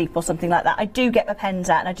can't sleep or something like that, I do get my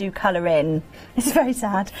pens out and I do colour in. It's very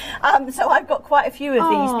sad. So I've got quite a few of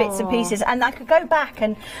these bits and pieces, and I could go back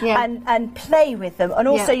and play with them. And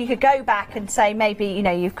also, you could go back and say, maybe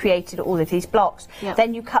you've created all of these blocks.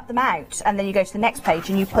 Then you cut them out, and then you go to the next page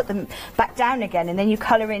and you put them back down again, and then you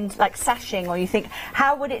colour in like sashing, or you think,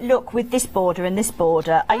 how would it look with this border and this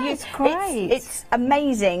border? It's great. It's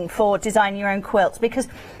amazing for designing your own quilts, because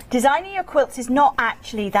designing your quilts is not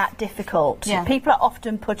actually that difficult. People are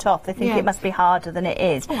often put off. They think it must be harder than it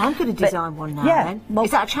is. Oh, I'm going to design one now then. Well,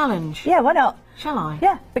 is that a challenge? Yeah, why not? Shall I?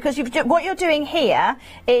 Yeah, because what you're doing here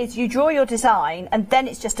is you draw your design, and then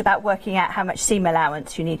it's just about working out how much seam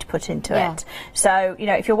allowance you need to put into it. So,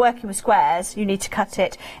 if you're working with squares, you need to cut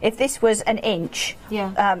it. If this was an inch,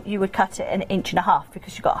 you would cut it 1.5 inches,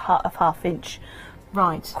 because you've got a half inch.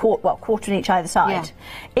 Right. Quarter in each either side.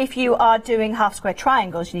 If you are doing half square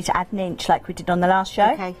triangles, you need to add 1 inch, like we did on the last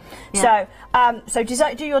show. Okay. So,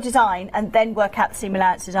 do your design and then work out the seam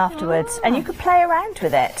allowances afterwards, and you could play around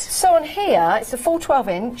with it. So on here, it's a full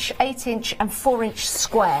 12-inch, 8-inch, and 4-inch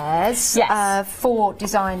squares for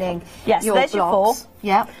designing your so there's blocks. Your 4.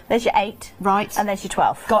 Yeah. There's your 8. Right. And there's your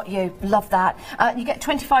 12. Got you. Love that. You get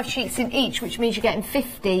 25 sheets in each, which means you're getting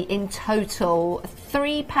 50 in total.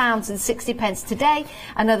 £3.60 today,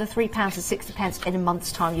 another £3.60 in a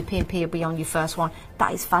month's time. Your P&P will be on your first one.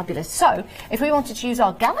 That is fabulous. So, if we wanted to use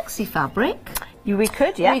our Galaxy fabric, we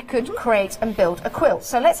could, we could create and build a quilt.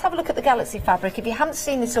 So let's have a look at the Galaxy fabric. If you haven't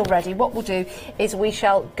seen this already, what we'll do is we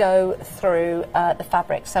shall go through the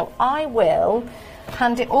fabric. So I will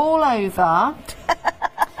hand it all over.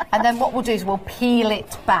 And then what we'll do is we'll peel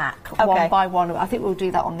it back one by one. I think we'll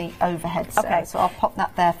do that on the overhead side. So I'll pop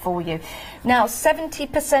that there for you. Now,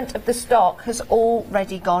 70% of the stock has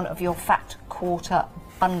already gone of your fat quarter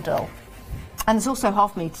bundle. And there's also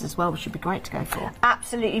half meters as well, which should be great to go for.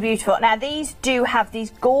 Absolutely beautiful. Now, these do have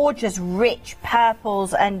these gorgeous, rich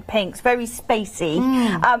purples and pinks, very spacey.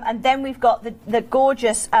 And then we've got the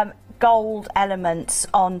gorgeous gold elements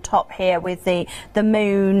on top here with the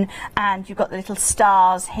moon, and you've got the little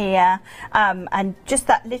stars here, and just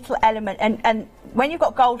that little element. And when you've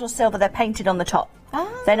got gold or silver, they're painted on the top.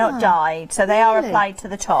 They're not dyed, so they are applied to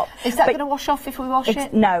the top. Is that going to wash off if we wash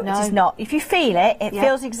it? No, it is not. If you feel it, it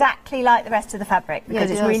feels exactly like the rest of the fabric, because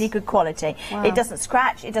it's really good quality. Wow. It doesn't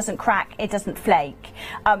scratch, it doesn't crack, it doesn't flake.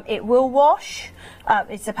 It will wash.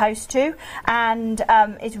 It's supposed to, and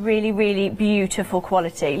it's really, really beautiful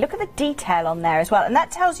quality. Look at the detail on there as well, and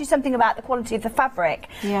that tells you something about the quality of the fabric,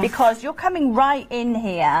 because you're coming right in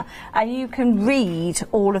here and you can read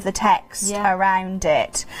all of the text around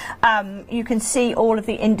it. You can see all of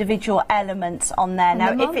the individual elements on there.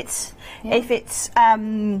 Now, if it's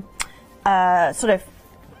sort of,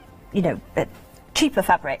 cheaper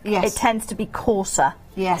fabric, it tends to be coarser.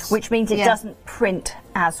 Which means it doesn't print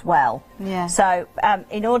as well. So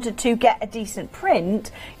in order to get a decent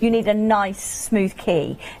print, you need a nice smooth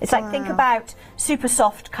key. It's like, think about super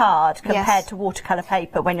soft card compared to watercolour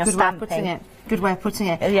paper when you're stamping. Good way of putting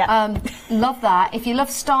it. Love that. If you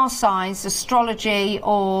love star signs, astrology,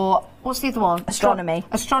 or What's the other one? Astronomy.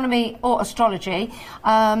 Astronomy or astrology.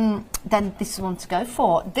 Then this is one to go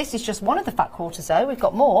for. This is just one of the fat quarters, though. We've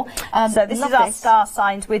got more. So this is our star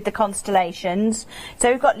signs with the constellations.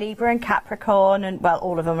 So we've got Libra and Capricorn, and well,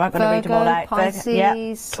 all of them. I'm not going to read them all out.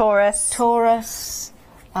 Pisces, Taurus,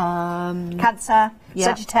 Cancer,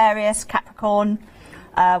 Sagittarius, Capricorn.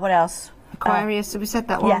 What else? Aquarius. So we said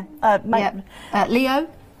that one. Yeah. Leo.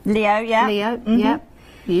 Leo. Yeah. Leo. Yeah.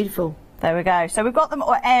 Beautiful. There we go. So we've got them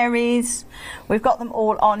all. Aries. We've got them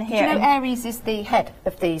all on here. Do you know Aries is the head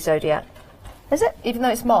of the zodiac? Is it? Even though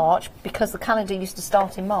it's March, because the calendar used to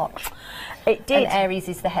start in March. It did. And Aries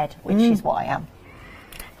is the head, which is what I am.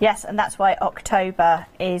 Yes, and that's why October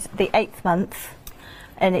is the 8th month,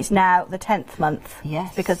 and it's now the 10th month.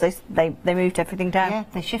 Yes. Because they moved everything down. Yeah,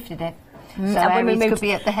 they shifted it. So and Aries when we moved, could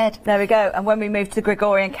be at the head. There we go. And when we moved to the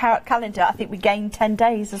Gregorian calendar, I think we gained 10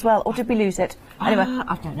 days as well. Or did we lose it? Anyway.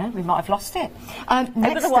 I don't know. We might have lost it.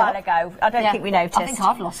 It was a while ago. I don't think we noticed. I think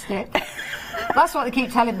I've lost it. That's what they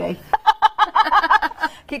keep telling me.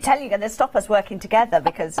 Keep telling you, and they stop us working together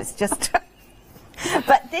because it's just...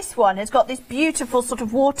 But this one has got this beautiful sort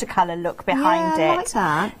of watercolour look behind it. I like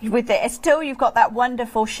that. With it, still you've got that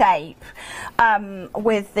wonderful shape.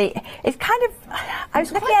 With the, it's kind of. I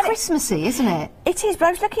was looking at Christmassy, isn't it? It is, but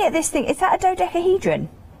I was looking at this thing. Is that a dodecahedron?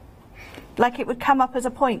 Like it would come up as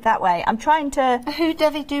a point that way. I'm trying to. Who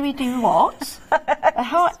do what?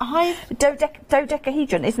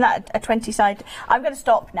 Dodecahedron. Isn't that a 20-side? I'm going to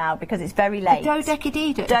stop now because it's very late.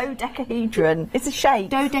 Dodecahedron. Dodecahedron. It's a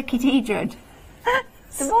shape. Dodecahedron.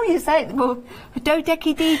 The more you say it, the more.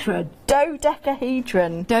 Dodecahedron.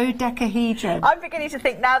 Dodecahedron. Dodecahedron. I'm beginning to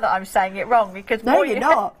think now that I'm saying it wrong because no, you're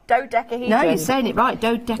not. Dodecahedron. No, you're saying it right.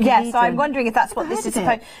 Dodecahedron. Yeah, so I'm wondering if that's what this is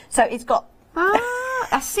supposed. So it's got.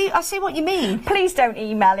 I see what you mean. Please don't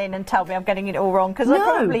email in and tell me I'm getting it all wrong because I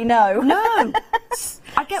probably know. No,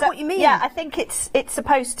 I get what you mean. Yeah, I think it's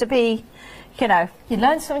supposed to be. You know, you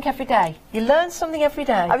learn something every day. You learn something every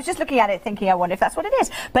day. I was just looking at it thinking, I wonder if that's what it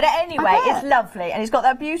is. But anyway, it's lovely. And it's got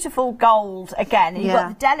that beautiful gold again. And you've got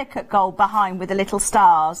the delicate gold behind with the little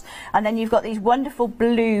stars. And then you've got these wonderful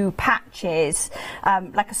blue patches,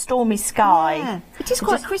 like a stormy sky. Yeah. It is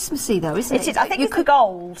quite Christmassy though, isn't it? It is. I think it's the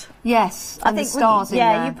gold. Yes, and the stars in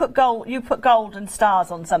there. You put gold and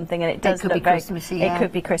stars on something and it does look very Christmassy. It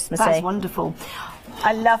could be Christmassy. That's wonderful.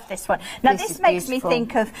 I love this one. Now this makes me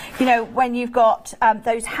think of, you know, when you've got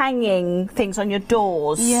those hanging things on your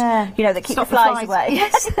doors, you know, that keep the flies away.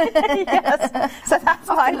 Yes. Yes. So that's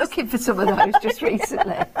why I'm looking for some of those just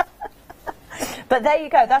recently. But there you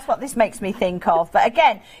go. That's what this makes me think of. But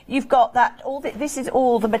again, you've got that. This is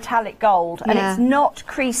all the metallic gold, and it's not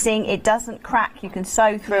creasing. It doesn't crack. You can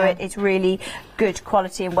sew through it. It's really good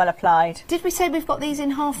quality and well applied. Did we say we've got these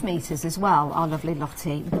in half meters as well? Our lovely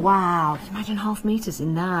Lottie. Wow! Imagine half meters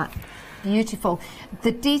in that. Beautiful.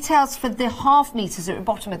 The details for the half meters are at the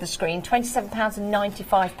bottom of the screen.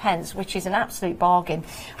 £27.95, which is an absolute bargain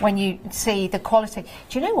when you see the quality.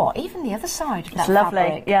 Do you know what? Even the other side of that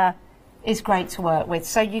fabric, is great to work with.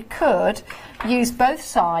 So you could use both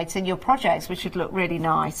sides in your projects, which would look really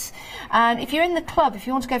nice. And if you're in the club, if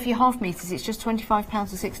you want to go for your half meters, it's just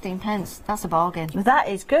 £25.16. That's a bargain. That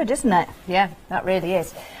is good, isn't it? Yeah, that really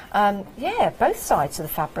is. Yeah, both sides of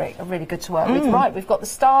the fabric are really good to work with. Right, we've got the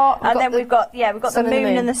star, we've got the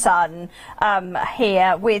moon and the sun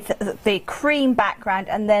here with the cream background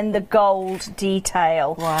and then the gold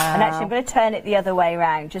detail. Wow. And actually, I'm going to turn it the other way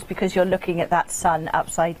around just because you're looking at that sun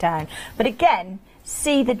upside down. But again,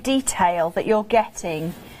 see the detail that you're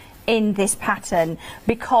getting in this pattern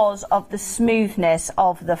because of the smoothness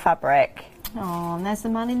of the fabric. Oh, and there's the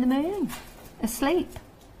man in the moon, asleep.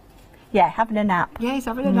 Yeah, having a nap. Yeah, he's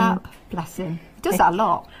having a nap. Bless him. He does that a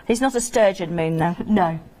lot. He's not a sturgeon moon, though.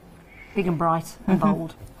 No. Big and bright and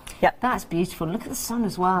bold. Yep. That's beautiful. Look at the sun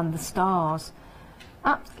as well and the stars.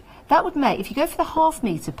 That would make, if you go for the half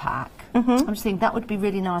metre pack, I'm just thinking that would be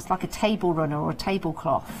really nice, like a table runner or a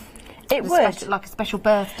tablecloth. It would. Like a special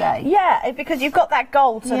birthday. Yeah, because you've got that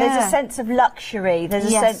gold, so there's a sense of luxury. There's a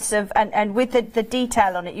sense of, and with the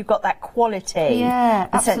detail on it, you've got that quality. Yeah,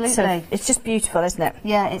 absolutely. It's just beautiful, isn't it?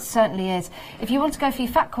 Yeah, it certainly is. If you want to go for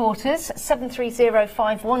your fat quarters,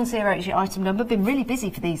 730510 is your item number. Been really busy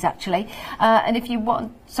for these, actually. And if you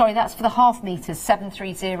want, sorry, that's for the half metres.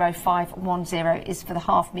 730510 is for the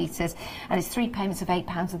half metres. And it's 3 payments of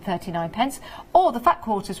 £8.39. Or the fat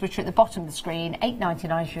quarters, which are at the bottom of the screen,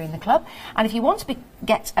 £8.99 if you're in the club. And if you want to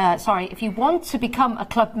if you want to become a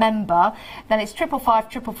club member, then it's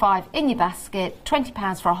 555 in your basket,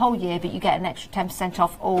 £20 for a whole year, but you get an extra 10%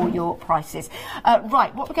 off all your prices.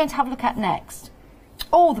 Right, what we're going to have a look at next.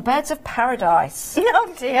 Oh, the birds of paradise.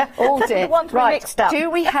 Oh dear. Oh dear. The ones we Right, mixed up. do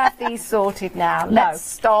we have these sorted now? Let's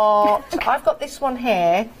start. I've got this one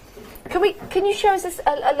here. Can you show us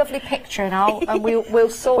a lovely picture and we'll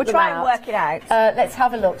sort them out. We'll try and work it out. Let's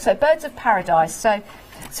have a look. So birds of paradise.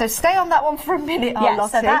 So stay on that one for a minute,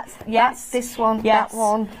 Yes, so that's this one, yes. that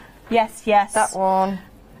one. Yes. That one.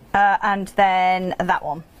 And then that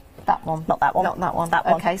one. That one. Not that one. Not that one. That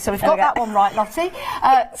one. Okay, so we've got that one right, Lottie.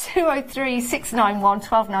 203 691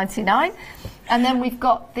 1299. And then we've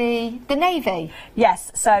got the navy.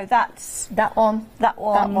 Yes, so that's that one. That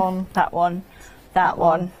one. That one. That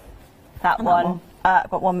one. That one. I've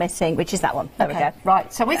got one missing, which is that one. There we go.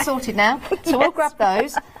 Right, so we're sorted now. So we'll grab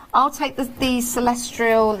those. I'll take the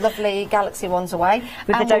celestial, lovely galaxy ones away.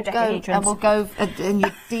 With the dodecahedrons. And we'll go, and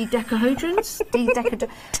your decahedrons?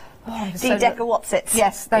 Deca-whatsits.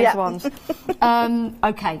 Yes, those ones.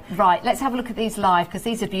 Okay, right, let's have a look at these live, because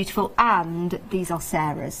these are beautiful, and these are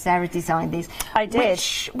Sarah's. Sarah designed these. I did.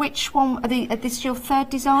 Which one, this is your third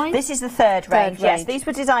design? This is the third range, yes. These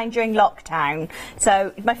were designed during lockdown.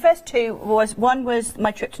 So my first two one was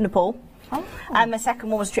my trip to Nepal. Oh. And my second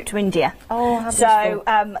one was a trip to India. Oh, how so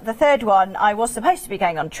the third one, I was supposed to be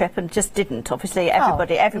going on a trip and just didn't. Obviously,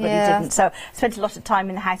 everybody didn't. So I spent a lot of time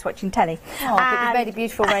in the house watching telly. Oh, but you've made a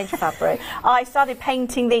beautiful range of fabric. I started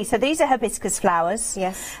painting these. So these are hibiscus flowers.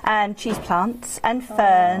 Yes. And cheese plants and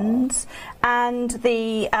ferns and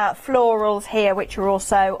the florals here, which are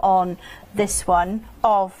also on this one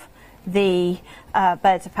of the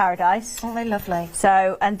birds of paradise. Oh, they're lovely.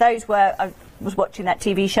 So, and those were. Was watching that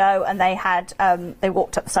TV show, and they had they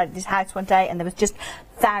walked up the side of this house one day, and there was just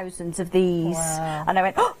thousands of these. Wow. And I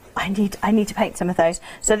went, oh, I need to paint some of those.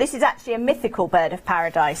 So this is actually a mythical bird of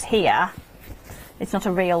paradise here. It's not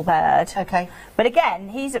a real bird. Okay. But again,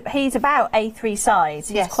 he's about A3 size.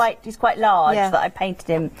 He's quite large that I painted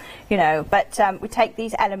him, you know. But we take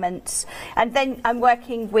these elements, and then I'm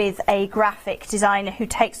working with a graphic designer who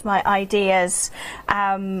takes my ideas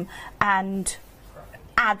and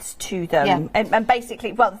adds to them, and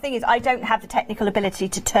basically, well, the thing is, I don't have the technical ability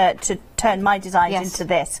to turn my designs into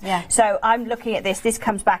this. So I'm looking at this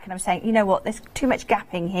comes back, and I'm saying, you know what, there's too much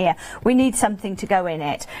gapping here. We need something to go in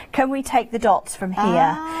it. Can we take the dots from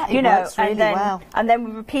here? You know, works really well. And then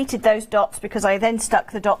we repeated those dots, because I then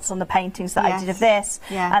stuck the dots on the paintings that I did of this,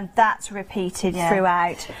 and that's repeated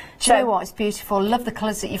throughout. Do you know what? It's beautiful. Love the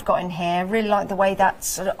colours that you've got in here. Really like the way that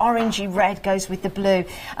sort of orangey red goes with the blue.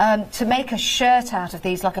 To make a shirt out of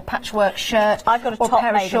these, like a patchwork shirt, I've got a top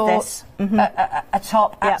pair made of shorts, of this. a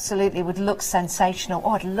top absolutely would look sensational. Oh,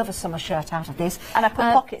 I'd love a summer shirt out of this. And I put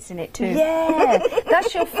pockets in it too. Yeah,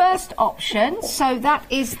 that's your first option. So that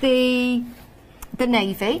is the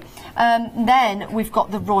navy. Then we've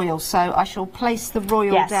got the royal, so I shall place the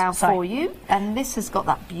royal down for you, and this has got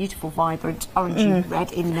that beautiful vibrant orangey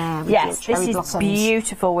red in there with your cherry blossoms.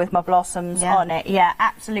 Beautiful with my blossoms on it. Yeah,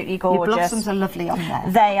 absolutely gorgeous. Your blossoms are lovely on there.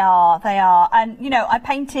 They are. And you know, I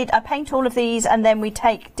paint all of these, and then we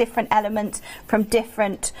take different elements from the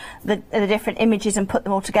different images and put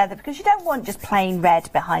them all together, because you don't want just plain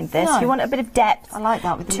red behind this. You want a bit of depth. I like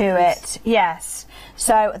that with the it. Yes.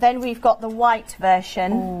 So then we've got the white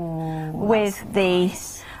version with the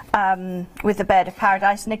bird of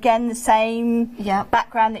paradise, and again the same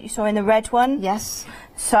background that you saw in the red one. Yes.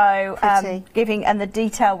 So giving and the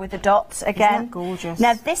detail with the dots again. Isn't that gorgeous?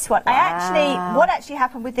 Now this one, what actually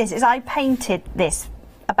happened with this is I painted this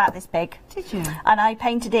about this big. Did you? And I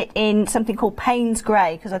painted it in something called Payne's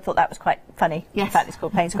Grey, because I thought that was quite funny. Yes. In fact, it's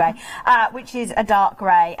called Payne's Grey, which is a dark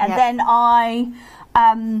grey, and then I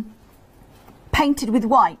painted with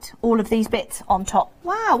white all of these bits on top.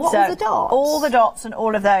 Wow, all the dots? All the dots and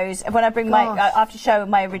all of those. When I bring I have to show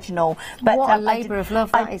my original. But what a labour of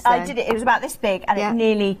love that is. I did it. It was about this big, and it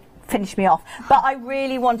nearly finished me off. But I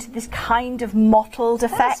really wanted this kind of mottled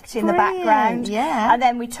effect in the background. Yeah. And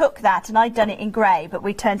then we took that, and I'd done it in grey, but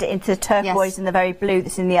we turned it into turquoise and the very blue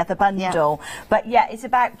that's in the other bundle. But yeah, it's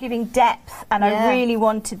about giving depth, and I really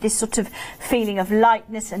wanted this sort of feeling of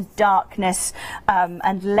lightness and darkness,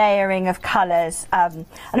 and layering of colours. And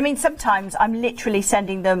I mean, sometimes I'm literally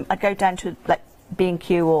sending them, I go down to like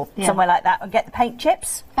B&Q or somewhere like that and get the paint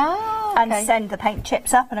chips and send the paint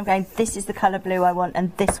chips up, and I'm going, this is the colour blue I want,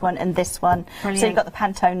 and this one and this one. Brilliant. So you've got the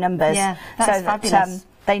Pantone numbers. Yeah, that's fabulous.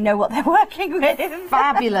 they know what they're working with.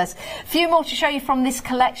 Fabulous. A few more to show you from this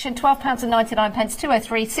collection. £12.99,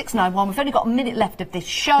 203 691. We've only got a minute left of this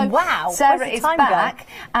show. Wow. Sarah is back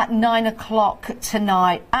at 9 o'clock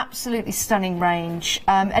tonight. Absolutely stunning range.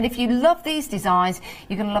 And if you love these designs,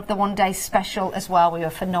 you're going to love the one-day special as well. We were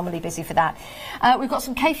phenomenally busy for that. We've got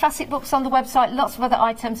some K-Facet books on the website, lots of other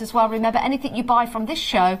items as well. Remember, anything you buy from this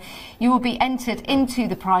show, you will be entered into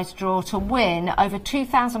the prize draw to win over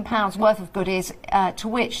 £2,000 worth of goodies, to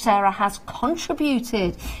which Sarah has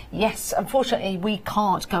contributed. Yes, unfortunately, we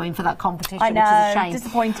can't go in for that competition, I know, which is a shame.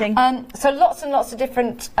 disappointing. So lots and lots of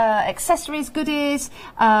different accessories, goodies,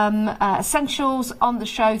 essentials on the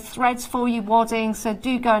show, threads for you, wadding, so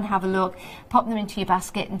do go and have a look, pop them into your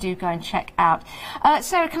basket and do go and check out.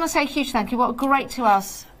 Sarah, can I say a huge thank you? What a great 2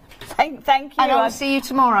 hours. Thank you. And I'll see you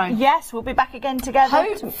tomorrow. Yes, we'll be back again together.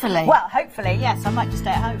 Hopefully. Well, hopefully, yes. I might just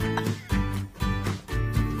stay at home.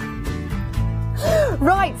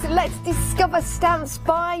 Right, so let's discover Stamps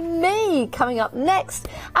by Me coming up next.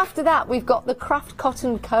 After that, we've got the Craft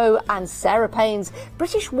Cotton Co. and Sarah Payne's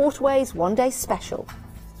British Waterways One Day Special.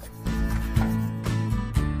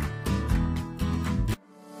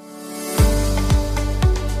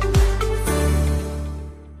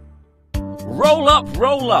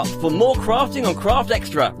 Roll up for more crafting on Craft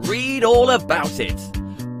Extra. Read all about it.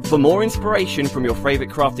 For more inspiration from your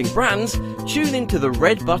favourite crafting brands, tune into the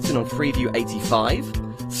red button on Freeview 85,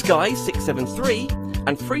 Sky 673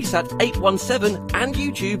 and FreeSat 817 and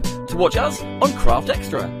YouTube to watch us on Craft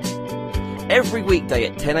Extra. Every weekday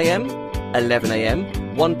at 10 AM, 11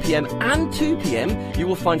 AM, 1 PM and 2 PM you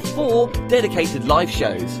will find 4 dedicated live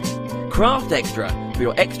shows. Craft Extra, for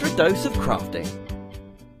your extra dose of crafting.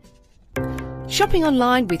 Shopping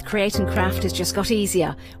online with Create and Craft has just got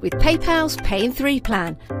easier with PayPal's Pay in 3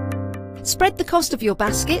 plan. Spread the cost of your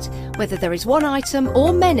basket, whether there is one item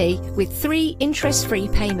or many, with 3 interest-free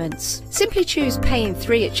payments. Simply choose Pay in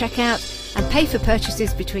 3 at checkout and pay for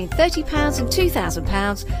purchases between £30 and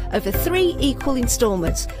 £2,000 over 3 equal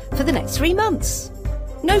instalments for the next 3 months.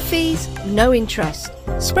 No fees, no interest.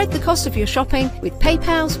 Spread the cost of your shopping with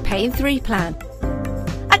PayPal's Pay in 3 plan.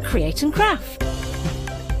 At Create and Craft.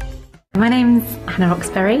 My name's Hannah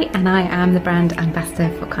Roxbury and I am the brand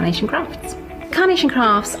ambassador for Carnation Crafts. Carnation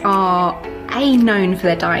Crafts are known for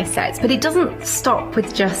their die sets, but it doesn't stop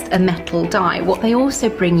with just a metal die. What they also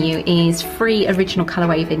bring you is free original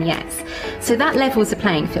colourway vignettes. So that levels the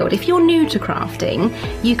playing field. If you're new to crafting,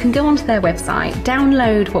 you can go onto their website,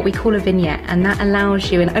 download what we call a vignette, and that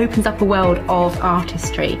allows you and opens up a world of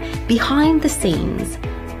artistry. Behind the scenes,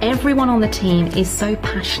 everyone on the team is so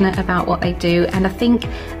passionate about what they do, and I think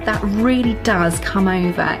that really does come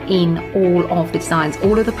over in all of the designs,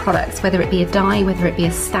 all of the products, whether it be a die, whether it be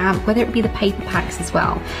a stamp, whether it be the paper packs as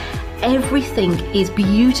well. Everything is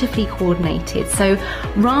beautifully coordinated, so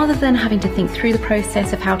rather than having to think through the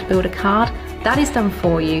process of how to build a card, that is done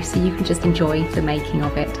for you, so you can just enjoy the making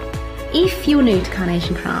of it. If you're new to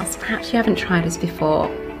Carnation Crafts, perhaps you haven't tried us before,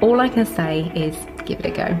 all I can say is give it a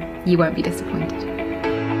go. You won't be disappointed.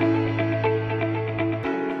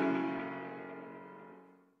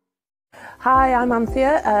 Hi, I'm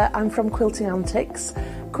Anthea. I'm from Quilting Antics.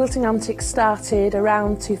 Quilting Antics started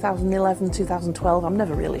around 2011, 2012, I'm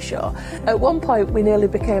never really sure. At one point we nearly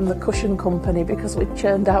became the cushion company because we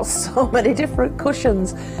churned out so many different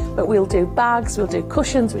cushions. But we'll do bags, we'll do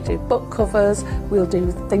cushions, we do book covers, we'll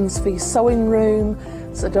do things for your sewing room.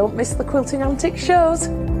 So don't miss the Quilting Antics shows.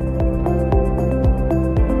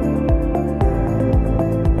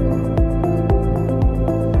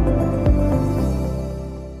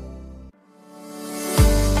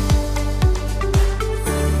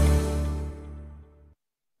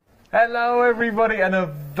 Hello everybody and a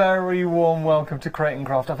very warm welcome to Create and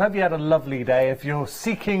Craft. I hope you had a lovely day. If you're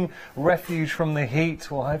seeking refuge from the heat,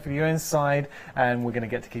 well hopefully you're inside and we're going to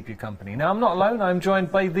get to keep you company. Now I'm not alone, I'm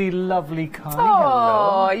joined by the lovely Carly.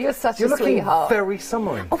 Oh, hello. You're such a sweetheart. Very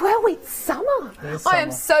summery. Well, it's summer. I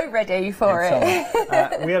am so ready for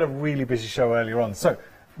it. We had a really busy show earlier on. So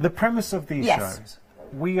the premise of these shows,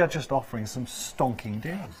 we are just offering some stonking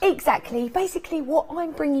deals. Exactly. Basically, what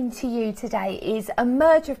I'm bringing to you today is a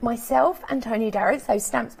merge of myself and Tony Darrow, so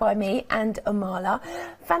Stamps by Me and Amala.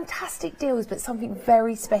 Fantastic deals, but something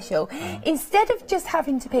very special. Instead of just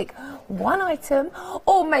having to pick one item,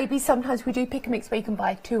 or maybe sometimes we do pick a mix where you can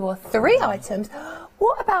buy 2 or 3 items,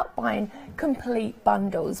 what about buying complete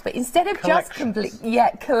bundles? But instead of just complete,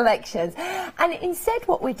 collections. And instead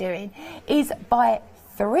what we're doing is buy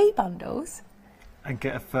 3 bundles and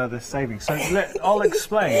get a further saving. So I'll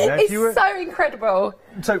explain. Now, It's so incredible.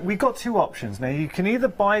 So we've got two options. Now, you can either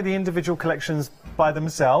buy the individual collections by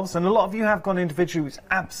themselves, and a lot of you have gone individually, which is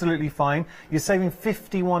absolutely fine. You're saving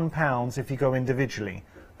 £51 if you go individually.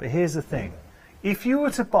 But here's the thing. If you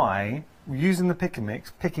were to buy, using the pick and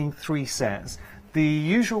mix, picking 3 sets, the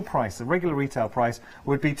usual price, the regular retail price,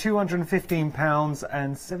 would be £215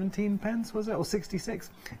 and 17 pence, was it? Or 66?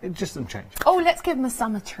 Just some change. Oh, let's give them a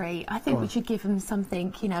summer treat. I think we should give them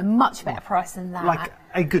something, you know, much better price than that. Like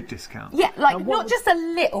a good discount. Yeah, like not just a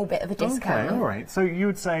little bit of a discount. Okay, all right. So you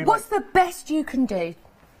would say... What's the best you can do?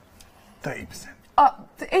 30%.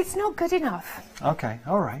 It's not good enough. Okay,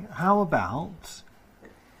 all right. How about,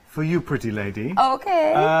 for you, pretty lady...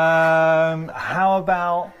 Okay. How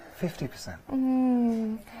about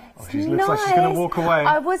 50%? She looks like she's going to walk away.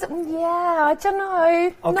 I don't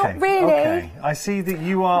know. Okay, Not really. Okay. I see that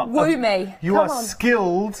you are... Woo me. You Come are on.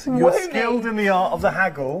 skilled. You are skilled in the art of the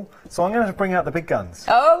haggle. So I'm going to bring out the big guns.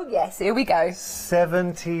 Oh, yes. Here we go.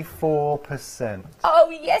 74%.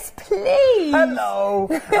 Oh, yes, please. Hello.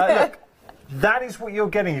 Look, that is what you're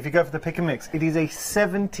getting if you go for the pick and mix. It is a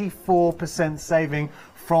 74% saving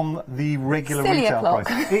from the regular Silly retail o'clock.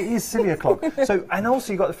 price. It is silly o'clock. So, and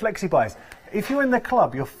also you've got the flexi buys. If you're in the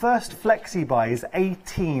club, your first flexi buy is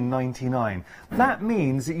 $18.99. That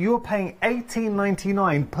means that you're paying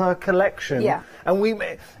 $18.99 per collection. Yeah. And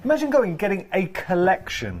imagine getting a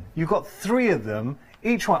collection. You've got 3 of them.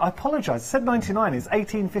 Each one, I apologise, I said 99, it's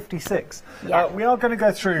 18.56. Yeah. We are going to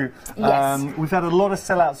go through, Yes. We've had a lot of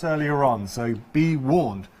sellouts earlier on, so be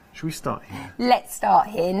warned. Should we start here? Let's start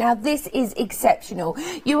here. Now, this is exceptional.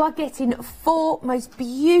 You are getting 4 most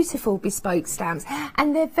beautiful bespoke stamps,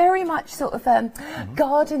 and they're very much sort of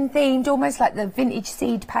garden themed, almost like the vintage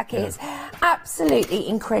seed packets. Absolutely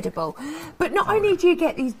incredible. But not only do you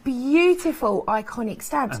get these beautiful iconic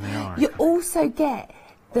stamps, you also get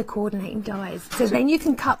the coordinating dies. So then you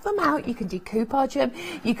can cut them out, you can decoupage them,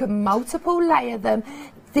 you can multiple layer them.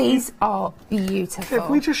 These are beautiful. If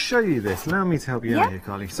we just show you this, allow me to help you out here,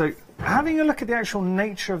 Carly. So, having a look at the actual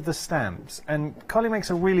nature of the stamps, and Carly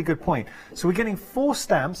makes a really good point. So we're getting 4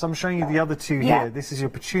 stamps. I'm showing you the other 2 here. This is your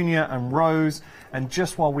Petunia and Rose. And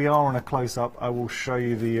just while we are on a close-up, I will show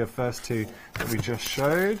you the first 2 that we just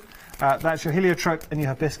showed. That's your heliotrope and your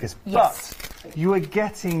hibiscus. Yes. But you are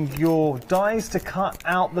getting your dies to cut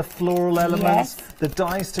out the floral elements, the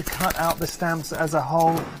dies to cut out the stamps as a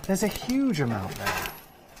whole. There's a huge amount there.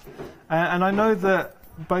 And I know that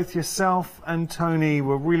both yourself and Tony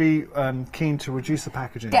were really keen to reduce the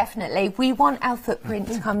packaging. Definitely. We want our footprint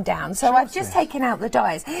to come down. So I've just taken out the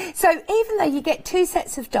dies. So even though you get 2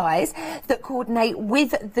 sets of dies that coordinate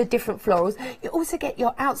with the different florals, you also get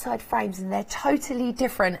your outside frames, and they're totally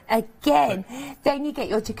different. Again, then you get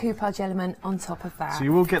your decoupage element on top of that. So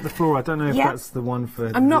you will get the floral. I don't know if that's the one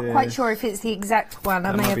for I'm not quite sure if it's the exact one.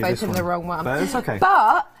 I may have opened the wrong one. But it's okay.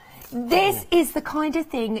 But this is the kind of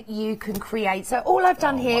thing you can create. So all I've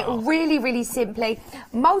done here, really, really simply,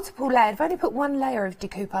 multiple layer. I've only put 1 layer of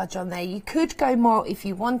decoupage on there. You could go more if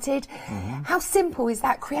you wanted. How simple is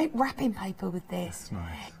that? Create wrapping paper with this. That's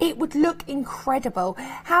nice. It would look incredible.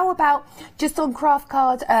 How about just on craft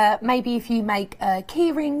card, maybe if you make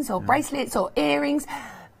key rings or bracelets or earrings,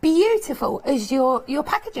 beautiful as your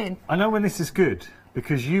packaging. I know when this is good,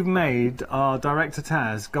 because you've made our director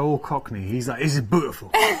Taz go all cockney. He's like, this is beautiful.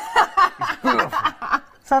 It's beautiful.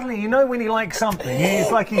 Suddenly, you know when you like something, it's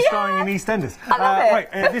like he's starring in EastEnders. I love it. Right,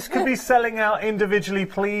 this could be selling out individually.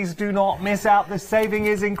 Please do not miss out. The saving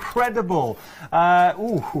is incredible.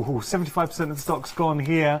 75% of the stock's gone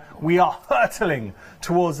here. We are hurtling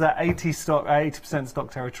towards that 80%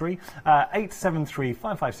 stock territory.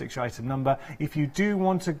 873-556 your item number. If you do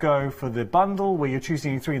want to go for the bundle where you're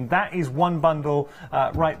choosing 3, and that is 1 bundle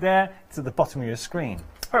right there. It's at the bottom of your screen.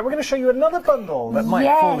 All right, we're going to show you another bundle that might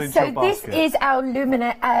fall into your basket. So this is our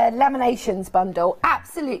laminations bundle.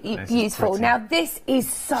 Absolutely beautiful. Now, this is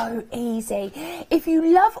so easy. If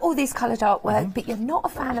you love all this coloured artwork, but you're not a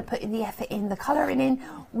fan of putting the effort in, the colouring in,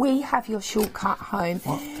 we have your shortcut home.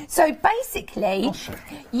 So basically,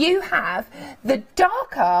 you have the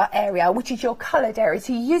darker area, which is your coloured area.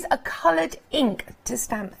 So you use a coloured ink to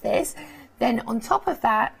stamp this. Then on top of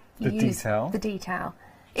that, you use the detail.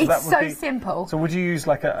 It's so simple. So would you use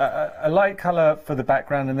like a light colour for the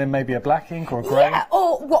background and then maybe a black ink or a grey? Yeah,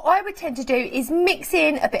 or what I would tend to do is mix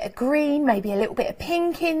in a bit of green, maybe a little bit of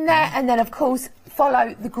pink in there, and then of course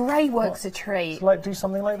follow the grey works a treat. So like do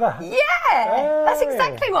something like that? Yeah, that's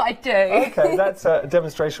exactly what I do. Okay, that's a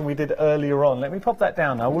demonstration we did earlier on. Let me pop that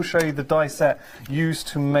down. I will show you the die set used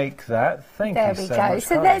to make that. Thank you so much. There we go.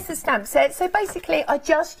 So there's the stamp set. So basically I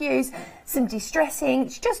just use some distress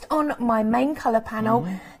inks just on my main colour panel.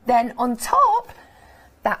 Then on top,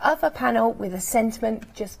 that other panel with a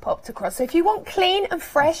sentiment just popped across. So if you want clean and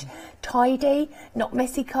fresh, tidy, not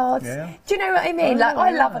messy cards, do you know what I mean? Like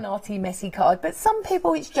I love an arty, messy card, but some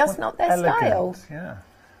people it's just not their style. Yeah.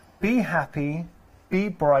 Be happy, be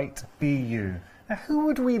bright, be you. Now, who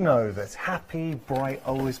would we know that's happy, bright,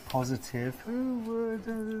 always positive? Who would?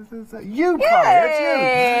 You, Carly, that's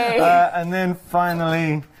you. And then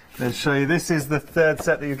finally, let's show you. This is the third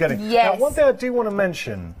set that you're getting. Yes. Now, one thing I do want to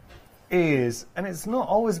mention is, and it's not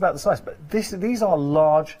always about the size, but these are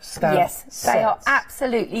large stamp sets. They are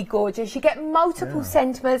absolutely gorgeous. You get multiple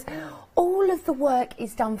sentiments. All of the work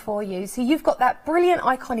is done for you. So you've got that brilliant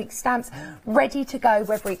iconic stamps ready to go,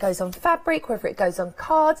 whether it goes on fabric, whether it goes on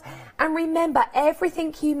cards. And remember,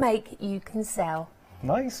 everything you make, you can sell.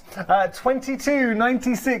 Nice.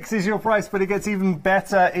 $22.96 is your price, but it gets even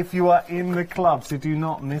better if you are in the club, so do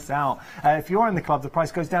not miss out. If you are in the club, the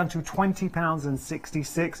price goes down to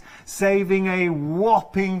 £20.66, saving a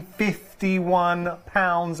whopping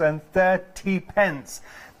 £51.30.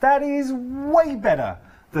 That is way better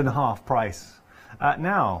than half price.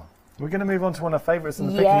 Now, we're going to move on to one of our favourites in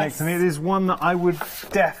the pick and mix, and it is one that I would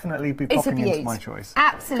definitely be popping into my choice.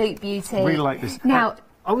 Absolute beauty. Really like this. Now,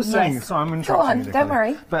 I was saying, sorry, I'm interrupting you. Don't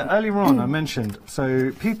worry. But earlier on, I mentioned,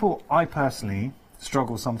 so people I personally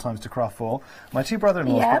struggle sometimes to craft for. My two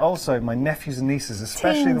brother-in-laws, but also my nephews and nieces,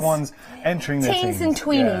 especially the ones entering their teens. Teens and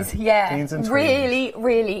tweenies, Teens and tweenies. Really,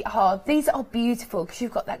 really hard. These are beautiful because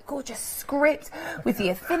you've got that gorgeous script with the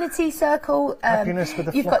affinity circle. Happiness with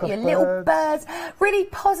a You've flock got your of little birds. Really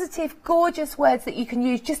positive, gorgeous words that you can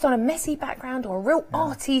use just on a messy background or a real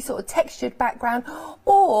arty sort of textured background,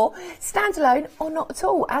 or standalone or not at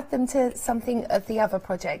all. Add them to something of the other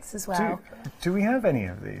projects as well. Do we have any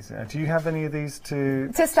of these? Do you have any of these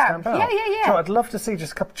to stamp out? Yeah. So I'd love to see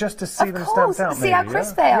just to see them stamped out. See how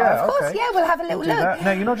crisp they are. Of course, we'll have a little look.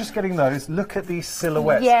 Now, you're not just getting those. Look at these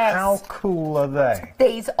silhouettes. Yes. How cool are they?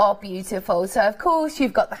 These are beautiful. So, of course,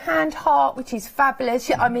 you've got the hand heart, which is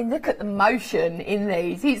fabulous. I mean, look at the motion in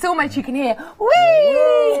these. It's almost, you can hear,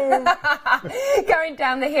 whee! Going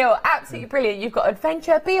down the hill. Absolutely brilliant. You've got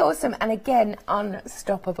adventure, be awesome, and again,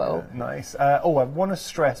 unstoppable. Nice. I want to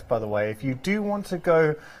stress, by the way, if you do want to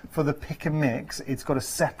go for the pick and mix, it's got a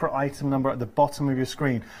separate item number at the bottom of your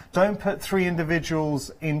screen. Don't put 3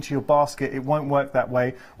 individuals into your basket. It won't work that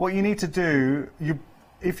way. What you need to do,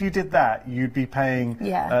 if you did that, you'd be paying...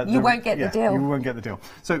 you won't get the deal. You won't get the deal.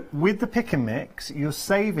 So with the pick and mix, you're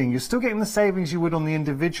still getting the savings you would on the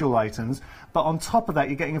individual items, but on top of that,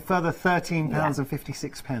 you're getting a further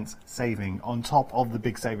 £13.56 saving on top of the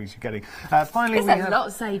big savings you're getting. Finally, There's a lot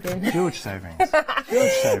of saving. Huge savings.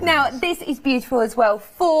 Huge savings. Now, this is beautiful as well.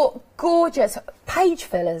 4 gorgeous page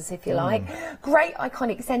fillers, if you like. Great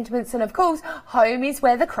iconic sentiments, and of course, home is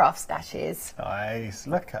where the craft stash is. Nice.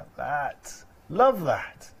 Look at that. Love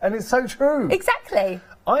that. And it's so true. Exactly.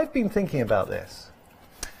 I've been thinking about this.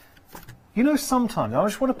 You know, sometimes, I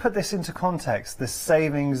just want to put this into context, the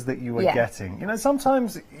savings that you are getting. You know,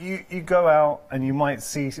 sometimes you go out and you might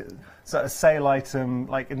see a sale item,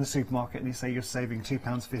 like in the supermarket, and you say you're saving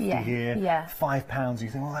 £2.50 here, £5, you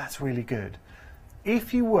think, well, that's really good.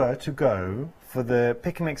 If you were to go for the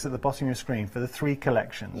pick and mix at the bottom of your screen for the 3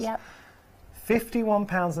 collections,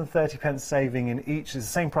 £51.30 saving in each is the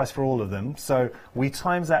same price for all of them. So we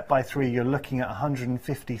times that by 3, you're looking at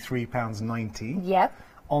 £153.90. Yep.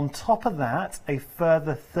 On top of that, a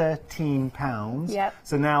further £13. Yep.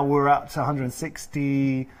 So now we're up to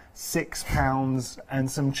 £166 and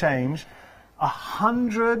some change.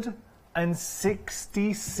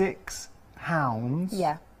 £166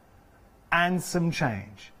 and some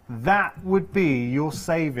change. That would be your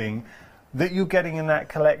saving that you're getting in that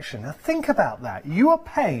collection. Now think about that. You are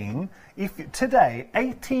paying today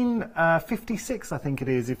 $18.56, I think it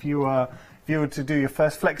is, if you were to do your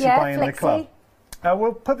first flexi buy in the club.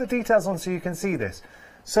 We'll put the details on so you can see this.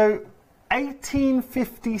 So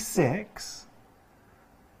 $18.56.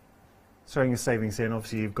 Showing your savings here, and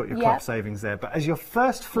obviously you've got your club savings there. But as your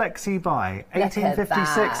first flexi buy,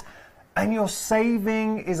 $18.56. And your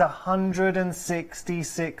saving is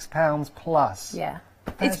 £166 plus.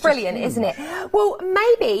 It's brilliant, isn't it? Well,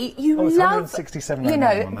 maybe you love, you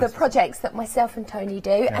know, the projects that myself and Tony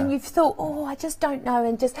do, and you've thought, oh, I just don't know,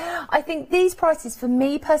 and just, I think these prices for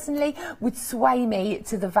me personally would sway me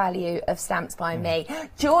to the value of Stamps by Me.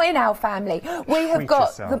 Join our family. We have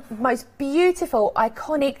got the most beautiful,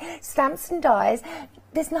 iconic stamps and dies.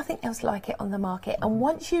 There's nothing else like it on the market, and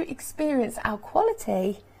once you experience our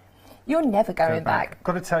quality, you're never going back. I've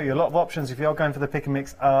got to tell you, a lot of options, if you are going for the pick and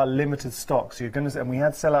mix, are limited stock. So you're going to, and we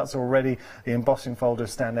had sellouts already. The embossing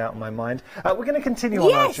folders stand out in my mind. We're going to continue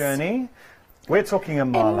on our journey. We're talking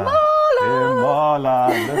Imala.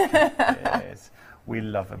 Imala. Look at this. We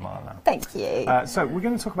love Imala. Thank you. So we're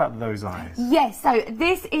going to talk about those eyes. Yes, so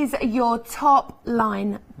this is your top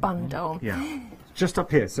line bundle. Yeah. Just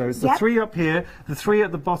up here, so it's the 3 up here, the 3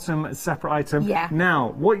 at the bottom, a separate item. Now,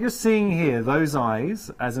 what you're seeing here, those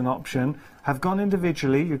eyes as an option, have gone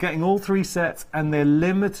individually. You're getting all 3 sets, and they're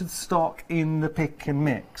limited stock in the pick and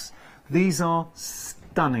mix. These are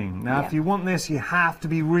stunning. Now, if you want this, you have to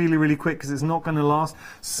be really, really quick because it's not going to last.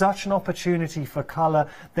 Such an opportunity for colour.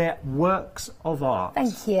 They're works of art.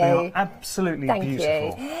 Thank you. They are absolutely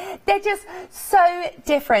beautiful. They're just so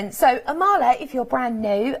different. So, Imala, if you're brand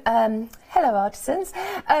new, hello artisans,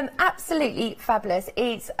 absolutely fabulous.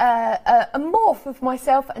 It's a morph of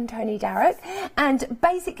myself and Tony Darroch, and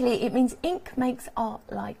basically it means ink makes art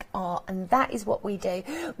like art, and that is what we do.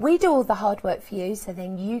 We do all the hard work for you, so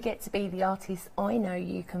then you get to be the artist I know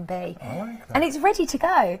you can be. And it's ready to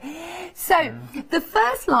go. So the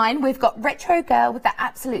first line, we've got Retro Girl with that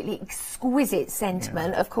absolutely exquisite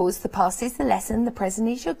sentiment. Of course, the past is the lesson, the present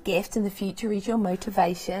is your gift, and the future is your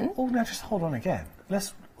motivation. Oh, now just hold on again.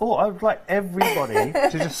 I would like everybody to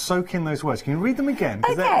just soak in those words. Can you read them again?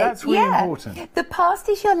 Because that's really important. The past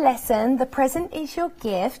is your lesson, the present is your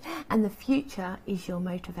gift, and the future is your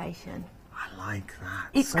motivation. I like that.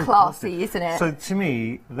 It's so classy, isn't it? So to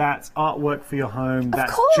me, that's artwork for your home,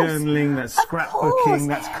 that's journaling, that's scrapbooking,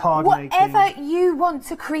 that's card making. Whatever you want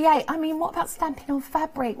to create. I mean, what about stamping on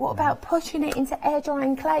fabric? What about pushing it into air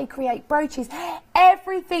drying clay, create brooches?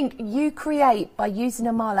 Everything you create by using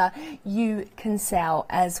Imala, you can sell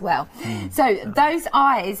as well. So those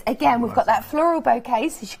eyes, again, we've got that floral bouquet,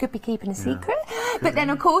 so you could be keeping a secret. But then,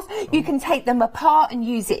 of course, you can take them apart and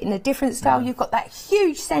use it in a different style. You've got that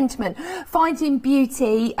huge sentiment, finding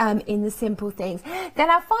beauty in the simple things. Then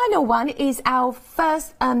our final one is our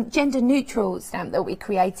first gender-neutral stamp that we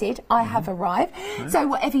created, I Have Arrived. So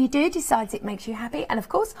whatever you do, decides it makes you happy. And, of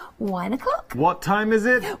course, 1 o'clock. What time is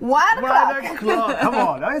it? 1 o'clock. 1 o'clock. Come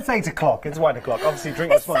on, it's 8 o'clock. It's 1 o'clock. Obviously,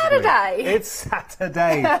 drink responsibly. It's Saturday. It's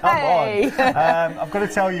Saturday. Come on. I've got to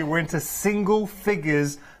tell you, we're into single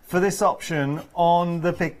figures for this option on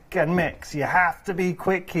the pick and mix. You have to be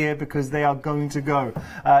quick here because they are going to go.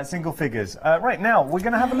 Single figures. Right now, we're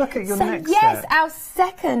going to have a look at your next set. Our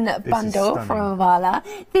second bundle from Imala.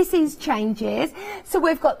 This is Changes. So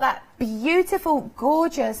we've got that beautiful,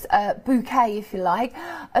 gorgeous bouquet, if you like,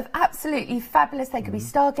 of absolutely fabulous. They could be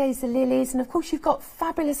stargazer lilies, and of course you've got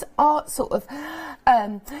fabulous art sort of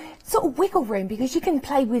wiggle room because you can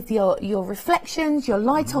play with your reflections, your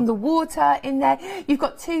light on the water in there. You've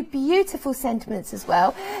got 2 beautiful sentiments as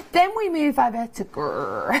well. Then we move over to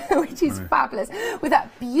Grrr, which is fabulous, with that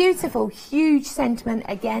beautiful, huge sentiment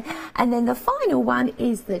again. And then the final one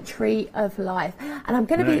is the Tree of Life. And I'm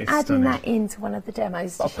going to be adding that into one of the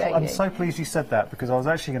demos to show you. I'm so pleased you said that because I was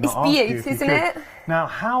actually going to ask you if you isn't could. it? Now,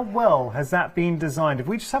 how well has that been designed? If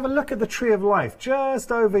we just have a look at the Tree of Life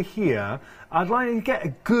just over here, I'd like to get a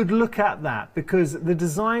good look at that because the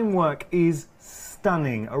design work is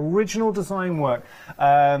stunning, original design work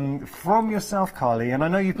from yourself, Carly, and I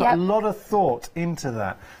know you put a lot of thought into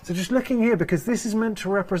that. So just looking here, because this is meant to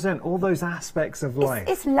represent all those aspects of life.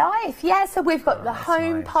 It's life, yeah. So we've got the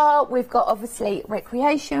home part, we've got obviously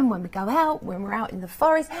recreation when we go out, when we're out in the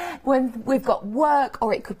forest, when we've got work,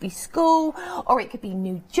 or it could be school, or it could be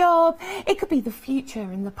new job, it could be the future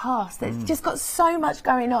and the past. It's just got so much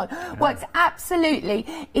going on. Works absolutely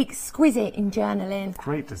exquisite in journaling.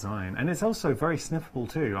 Great design, and it's also very snippable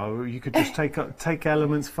too. You could just take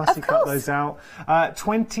elements, fussy cut those out.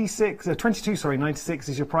 96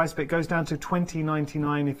 is your price, but it goes down to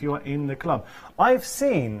 $20.99 if you are in the club. I've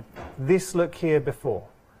seen this look here before.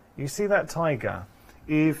 You see that tiger?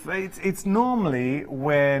 If it's normally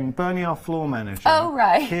when Bernie, our floor manager,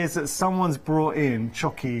 hears that someone's brought in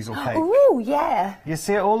chockies or cake. Oh yeah. You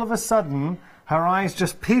see it all of a sudden. Her eyes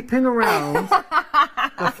just peeping around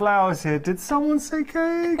the flowers here. Did someone say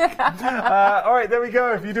cake? All right, there we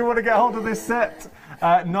go. If you do want to get hold of this set,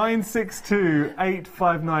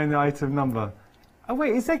 962859, the item number. Oh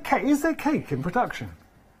wait, is there cake in production?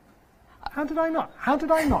 How did I not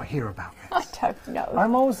hear about this? I don't know.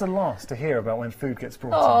 I'm always the last to hear about when food gets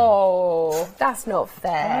brought in. Oh, that's not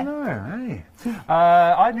fair. I know, hey.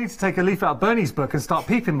 I need to take a leaf out of Bernie's book and start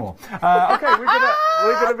peeping more. Okay,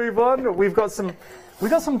 we're gonna move on. We've got some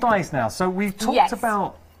dies now. So we've talked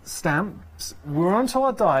about stamps. We're onto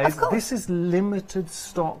our dies. This is limited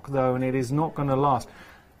stock though, and it is not going to last.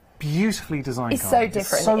 Beautifully designed. It's so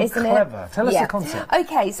different, so isn't clever. it? Tell us the concept.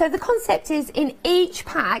 Okay, so the concept is in each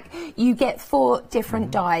pack you get 4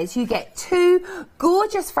 different dies. You get 2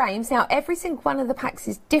 gorgeous frames. Now every single one of the packs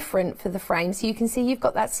is different for the frame, so you can see you've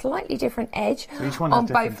got that slightly different edge so each one on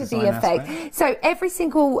both of the effect. So every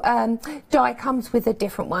single die comes with a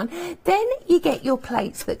different one. Then you get your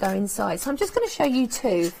plates that go inside. So I'm just going to show you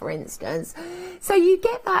 2, for instance. So you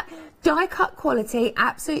get that die cut quality,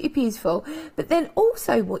 absolutely beautiful, but then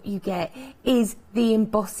also what you get is the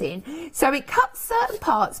embossing. So it cuts certain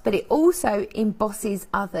parts, but it also embosses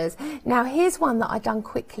others. Now here's one that I done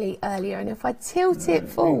quickly earlier, and if I tilt it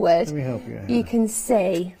forward, let me help you. You can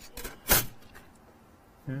see.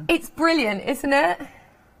 It's brilliant, isn't it?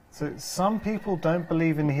 So some people don't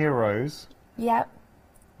believe in heroes. Yep.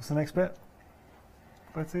 What's the next bit?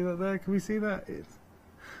 Can I see that there? Can we see that?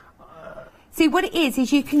 See, what it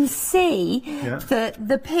is you can see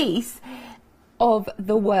the piece of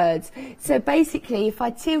the words. So basically, if I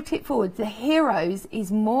tilt it forward, the heroes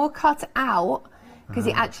is more cut out because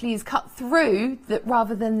it actually is cut through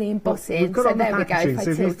rather than the embossing. So there we go.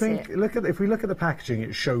 If we look at the packaging,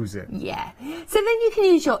 it shows it. Yeah. So then you can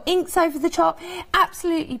use your inks over the top.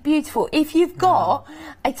 Absolutely beautiful. If you've got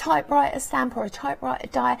a typewriter stamp or a typewriter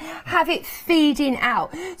die, have it feeding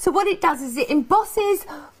out. So what it does is it embosses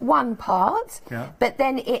one part, but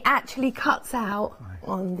then it actually cuts out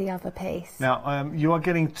on the other piece. Now, you are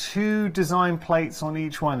getting 2 design plates on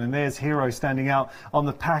each one, and there's Hero standing out on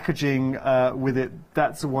the packaging with it.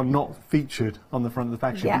 That's the one not featured on the front of the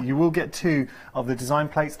packaging. But you will get 2 of the design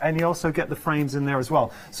plates, and you also get the frames in there as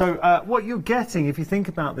well. So what you're getting, if you think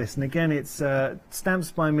about this, and again, it's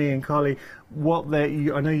stamps by me and Carly,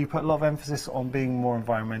 I know you put a lot of emphasis on being more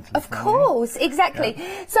environmentally friendly. Of course, exactly.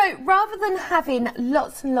 So rather than having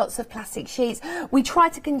lots and lots of plastic sheets, we try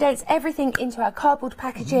to condense everything into our cardboard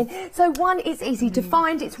packaging. So one, it's easy to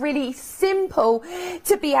find. It's really simple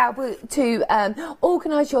to be able to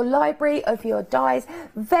organise your library of your dies.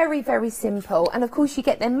 Very, very simple. And of course, you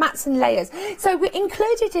get them mats and layers. So we're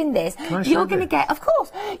included in this. You're going to get, of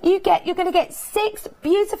course, you're going to get 6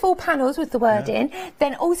 beautiful panels with the word in.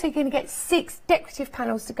 Then also you're going to get 6 decorative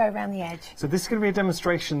panels to go around the edge. So this is going to be a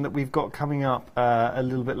demonstration that we've got coming up a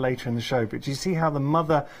little bit later in the show, but do you see how the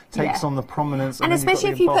mother takes on the prominence? And especially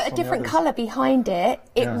if you put a different colour behind it,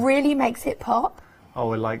 it really makes it pop.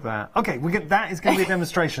 Oh, I like that. Okay, that is going to be a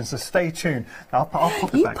demonstration, so stay tuned. I'll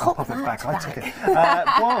pop it back. I'll pop it back. I took it.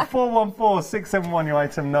 414-671, your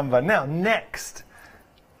item number. Now, next.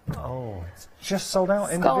 Oh, it's just sold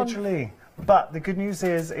out individually. But the good news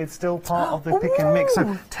is it's still part of the pick and mix.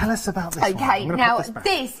 So tell us about this one. Okay, now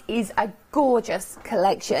this is a gorgeous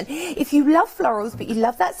collection. If you love florals but you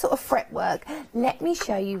love that sort of fretwork, let me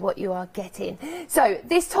show you what you are getting. So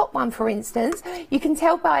this top one, for instance, you can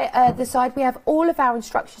tell by the side we have all of our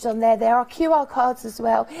instructions on there. There are QR cards as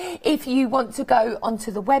well. If you want to go onto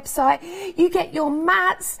the website, you get your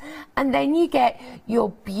mats and then you get your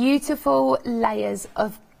beautiful layers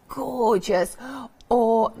of gorgeous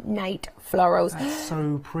ornate florals. That's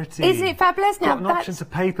so pretty. Isn't it fabulous? Now, an option to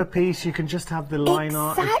paper piece. You can just have the line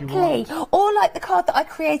art if you want. Or like the card that I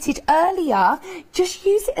created earlier, just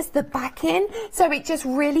use it as the backing, so it just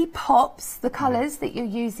really pops the colours that you're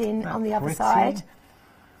using on the other side.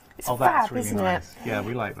 It's that's fab, really isn't nice. it? Yeah,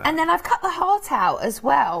 we like that. And then I've cut the heart out as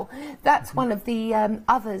well. That's one of the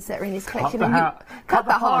others that are in his collection. Cut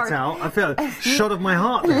the heart out. I feel a shot of my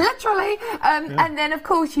heart there. Literally. And then, of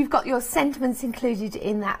course, you've got your sentiments included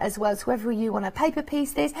in that as well. So whether you want to paper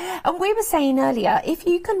piece this. And we were saying earlier, if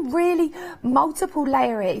you can really multiple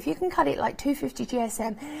layer it, if you can cut it like 250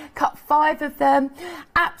 GSM, cut 5 of them,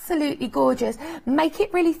 absolutely gorgeous. Make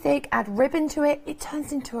it really thick, add ribbon to it, it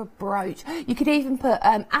turns into a brooch. You could even put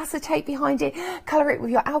acetate behind it, colour it with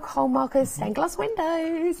your alcohol markers, stained glass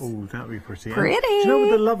windows. Oh, that would be pretty. Pretty. Do you know what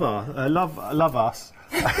the love us? I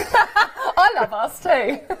love us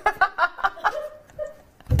too.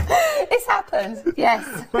 It's happened, yes.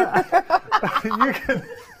 But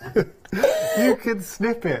you can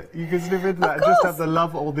snip it. You can snip into that and just have the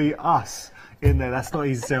love or the us in there. That's not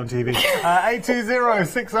easy to say on TV.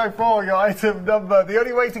 820-604, your item number. The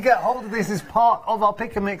only way to get hold of this is part of our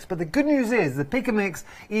pick and mix, but the good news is the pick and mix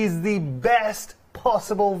is the best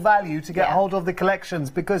possible value to get hold of the collections,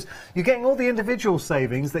 because you're getting all the individual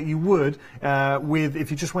savings that you would with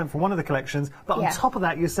if you just went for one of the collections, but on top of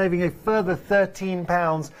that you're saving a further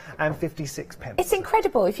 £13.56. It's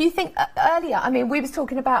incredible. If you think earlier, I mean, we was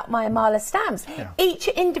talking about my Amala stamps. Each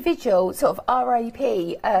individual sort of RAP,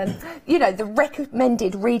 you know, the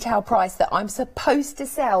recommended retail price that I'm supposed to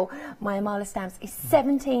sell my Amala stamps is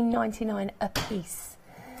 £17.99 a piece.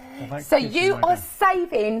 Well, so you are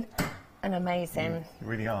saving an amazing. You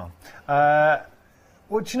really are.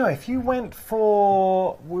 Well, do you know, if you went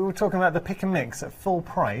for, we were talking about the pick and mix at full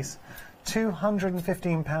price,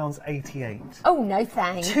 £215.88. Oh, no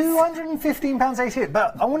thanks. £215.88,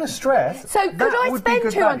 but I want to stress. So could I spend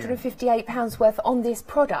 £258 worth on this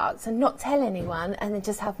product and not tell anyone and then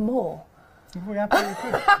just have more? We absolutely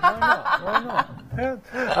could. Why not? Why not?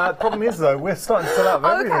 Yeah. Problem is, though, we're starting to sell out of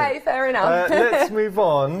everything. Okay, fair enough. Let's move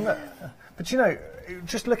on. But you know,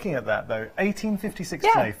 just looking at that though, £18.56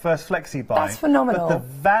 today, first flexi buy. That's phenomenal. But the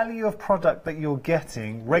value of product that you're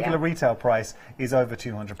getting, regular retail price, is over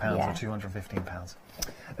 £200 or £215.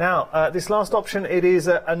 Now, this last option, it is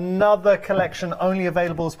another collection only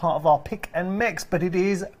available as part of our pick and mix, but it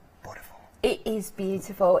is beautiful. It is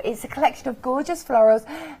beautiful. It's a collection of gorgeous florals.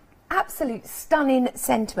 Absolute stunning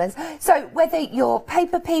sentiments. So whether you're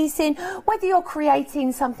paper piecing, whether you're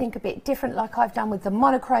creating something a bit different like I've done with the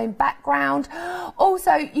monochrome background,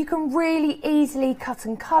 also you can really easily cut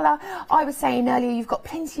and colour. I was saying earlier, you've got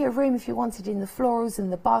plenty of room if you wanted in the florals and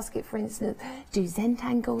the basket, for instance. Do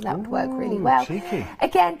Zentangle, that would work really well. Cheeky.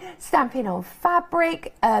 Again, stamping on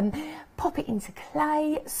fabric, pop it into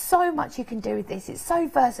clay. So much you can do with this. It's so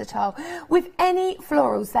versatile. With any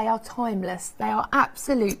florals, they are timeless. They are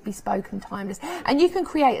absolute bespoke and timeless. And you can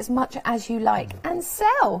create as much as you like and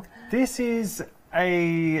sell. This is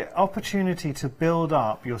a opportunity to build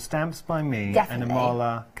up your Stamps by Me and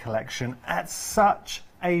Amala collection at such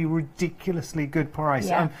a ridiculously good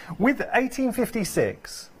price. With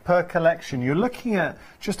 £18.56 per collection, you're looking at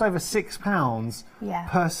just over £6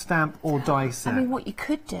 per stamp or die set. I mean, what you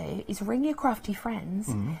could do is ring your crafty friends,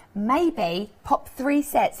 maybe pop 3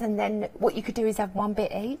 sets, and then what you could do is have 1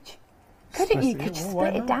 bit each. Couldn't you? Could just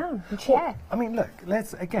split it down and share. Well, I mean, look,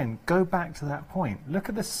 let's again go back to that point. Look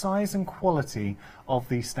at the size and quality of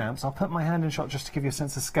these stamps. I'll put my hand in shot just to give you a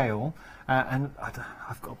sense of scale. And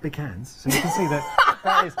I've got big hands, so you can see that.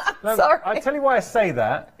 That is, Sorry. I tell you why I say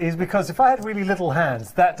that is because if I had really little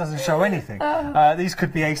hands, that doesn't show anything. These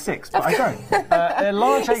could be A6, but I don't. They're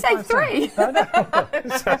large A5. Say 3.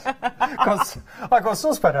 I've got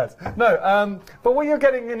saucepan hands. No, but what you're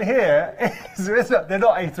getting in here is they're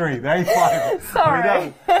not A3, they're A5.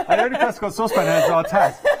 Sorry. I only just got saucepan hands are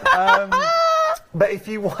Taz. But if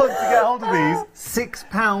you want to get hold of these,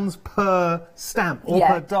 £6 per stamp or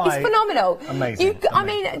per die. It's phenomenal. Amazing. I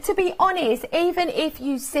mean, to be honest, even if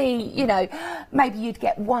you see, you know, maybe you'd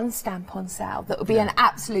get 1 stamp on sale that would be an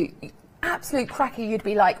absolute cracker. You'd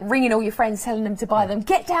be like ringing all your friends, telling them to buy them.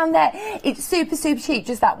 Get down there. It's super, super cheap,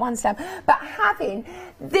 just that 1 stamp. But having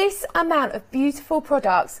this amount of beautiful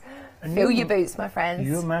products, fill your boots, my friends.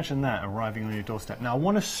 You imagine that arriving on your doorstep. Now, I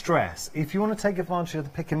want to stress, if you want to take advantage of the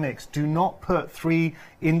pick and mix, do not put 3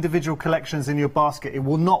 individual collections in your basket. It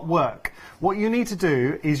will not work. What you need to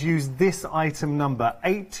do is use this item number,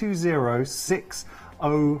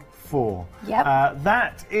 820604.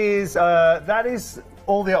 That is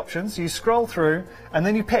all the options. You scroll through and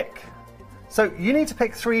then you pick. So you need to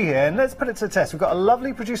pick 3 here, and let's put it to the test. We've got a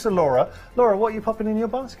lovely producer, Laura. Laura, what are you popping in your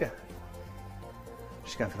basket?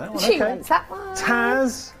 She's going for that one. She wants that one.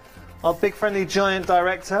 Taz, our big friendly giant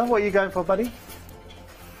director, what are you going for, buddy?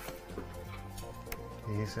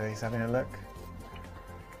 He's having a look.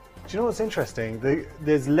 Do you know what's interesting?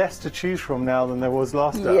 There's less to choose from now than there was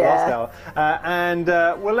last hour.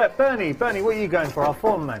 We'll let Bernie, what are you going for, our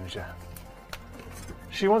form manager?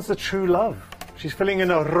 She wants the true love. She's feeling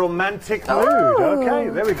in a romantic mood. Okay,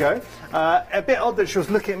 there we go. A bit odd that she was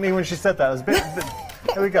looking at me when she said that. It was a bit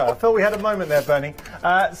there we go. I thought we had a moment there, Bernie.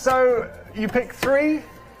 So you pick 3,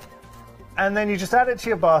 and then you just add it to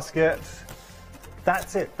your basket.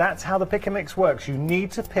 That's it. That's how the pick and mix works. You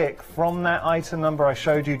need to pick from that item number I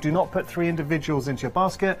showed you. Do not put 3 individuals into your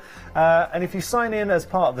basket. And if you sign in as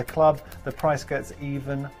part of the club, the price gets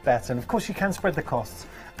even better. And of course, you can spread the costs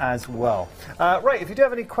as well. Right, if you do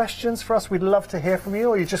have any questions for us, we'd love to hear from you,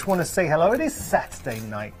 or you just want to say hello. It is Saturday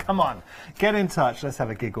night. Come on, get in touch. Let's have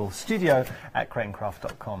a giggle.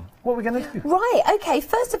 studio@createandcraft.com. What are we going to do? Right, okay,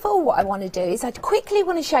 first of all, what I want to do is I quickly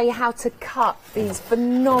want to show you how to cut these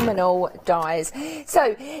phenomenal dies.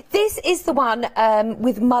 So, this is the one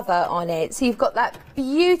with Mother on it. So, you've got that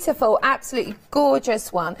beautiful, absolutely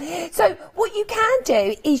gorgeous one. So, what you can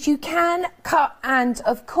do is you can cut and,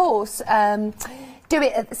 of course, do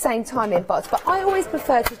it at the same time in bots, but I always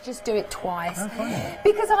prefer to just do it twice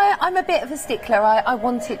because I'm a bit of a stickler. I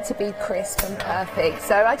want it to be crisp and perfect,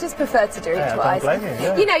 so I just prefer to do it twice. Don't blame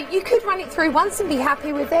you, You know, you could run it through once and be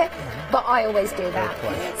happy with it, but I always do that.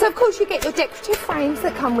 So of course you get your decorative frames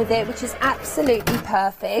that come with it, which is absolutely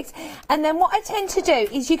perfect. And then what I tend to do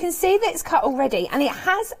is you can see that it's cut already, and it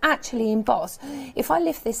has actually embossed. If I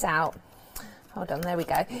lift this out, hold on, there we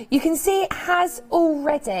go. You can see it has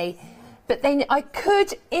already. But then I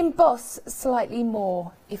could emboss slightly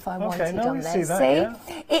more if I wanted on there. See?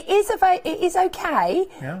 It is okay,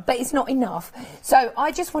 but it's not enough. So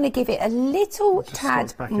I just want to give it a little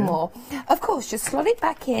tad more. Of course, just slot it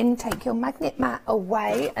back in, take your magnet mat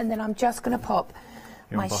away, and then I'm just going to pop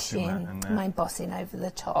my embossing over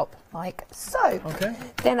the top, like so.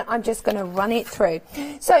 Then I'm just going to run it through.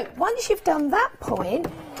 So once you've done that point,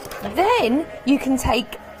 then you can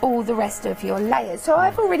take all the rest of your layers. So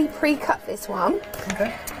I've already pre-cut this one.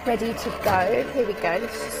 Ready to go. Here we go.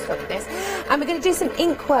 Let's just stop this. And we're going to do some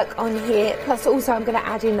ink work on here. Plus also I'm going to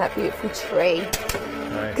add in that beautiful tree.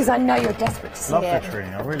 Because I know you're desperate to see it. Love the tree.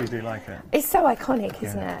 I really do like it. It's so iconic,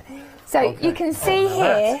 isn't it? So you can see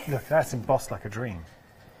here. Look, that's embossed like a dream.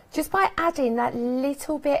 Just by adding that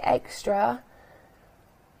little bit extra.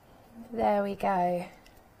 There we go.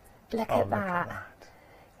 Look at that.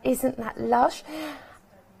 Isn't that lush?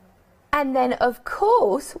 And then, of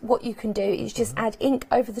course, what you can do is just add ink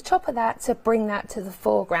over the top of that to bring that to the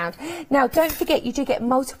foreground. Now, don't forget, you do get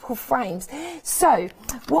multiple frames. So,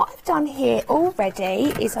 what I've done here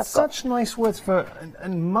already is I've got such nice words for a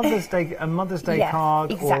Mother's Day,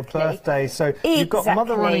 card or a birthday. So you've got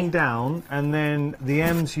Mother running down, and then the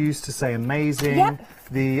M's used to say amazing.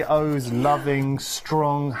 The O's loving,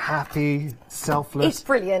 strong, happy, selfless. It's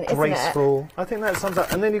brilliant, graceful. isn't it? I think that sums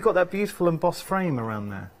up. And then you've got that beautiful embossed frame around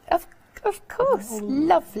there. Of course,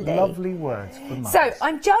 lovely. Lovely words for mothers. So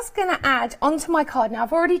I'm just going to add onto my card now.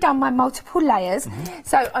 I've already done my multiple layers.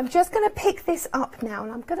 So I'm just going to pick this up now,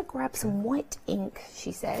 and I'm going to grab some white ink,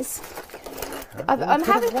 she says. I'm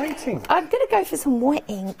going to go for some white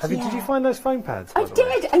ink. Did you find those foam pads? I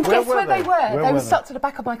did, and guess where they were? They were stuck to the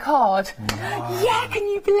back of my card. Wow. Yeah, can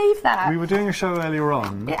you believe that? We were doing a show earlier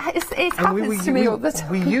on. It happens to me all the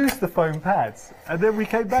time. We used the foam pads, and then we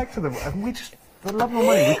came back to them, and we just... For love of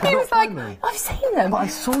money, we could not find them. I've seen them. But I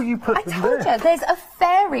saw you put them there. I told you, there's a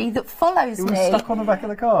fairy that follows me. It was stuck on the back of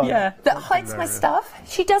the card. Yeah. That hides my stuff.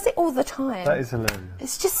 She does it all the time. That is hilarious.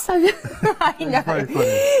 It's just so... I know. Very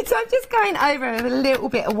funny. So I'm just going over with a little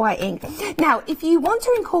bit of white ink. Now, if you want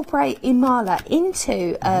to incorporate Imala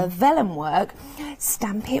into vellum work,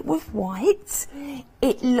 stamp it with white.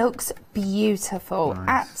 It looks beautiful. Nice.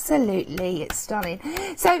 Absolutely, it's stunning.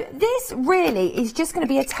 So this really is just going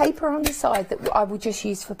to be a taper on the side that I will just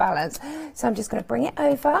use for balance. So I'm just going to bring it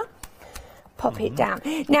over, pop it down.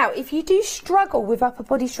 Now, if you do struggle with upper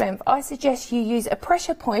body strength, I suggest you use a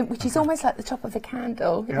pressure point, which is almost like the top of a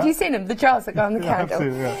candle. Have you seen them, the jars that go on the candle?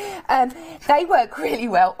 Absolutely, they work really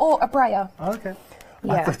well, or a brayer. Okay.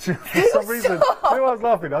 Yeah. I thought for some reason, I was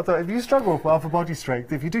laughing. I thought if you struggle with upper body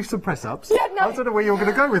strength, if you do some press-ups, I don't know where you're going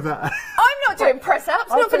to go with that. I'm not doing press-ups,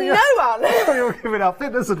 not for no one. I thought you were giving out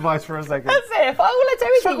fitness advice for a second. That's it. All I do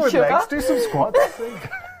is struggle eat with sugar. Legs, do some squats.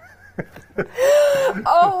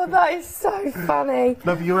 Oh, that is so funny.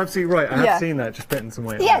 No, but you're absolutely right. I have seen that, just putting some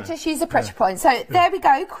weight on there. Just use a pressure point. So there we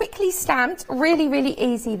go, quickly stamped, really, really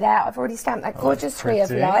easy there. I've already stamped that gorgeous tree of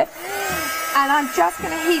life. And I'm just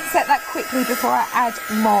going to heat set that quickly before I add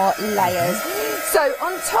more layers. So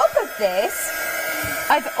on top of this,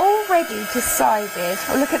 I've already decided,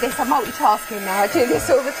 oh look at this, I'm multitasking now, I do this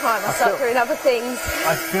all the time, I start doing other things.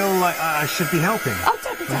 I feel like I should be helping. Oh,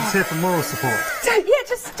 don't be I'm just here for moral support.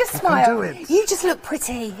 Just smile. Can do it. You just look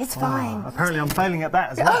pretty, it's fine. Apparently I'm failing at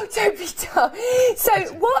that as well. Oh, don't be dumb.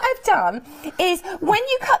 So what I've done is, when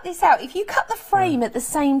you cut this out, if you cut the frame at the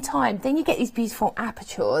same time, then you get these beautiful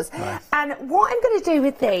apertures. Nice. And what I'm going to do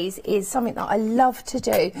with these is something that I love to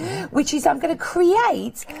do, which is I'm going to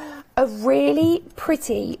create a really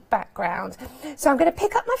pretty background. So I'm going to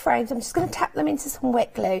pick up my frames, I'm just going to tap them into some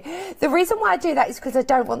wet glue. The reason why I do that is because I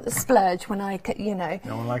don't want the splurge when I, you know.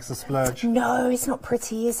 No one likes the splurge. No, it's not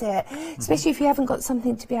pretty, is it? Especially if you haven't got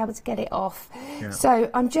something to be able to get it off. Yeah. So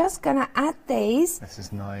I'm just going to add these. This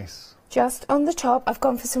is nice. Just on the top. I've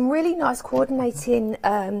gone for some really nice coordinating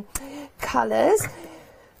colours.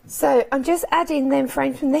 So I'm just adding them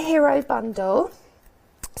frames from the Hero bundle.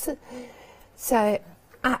 So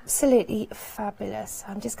absolutely fabulous.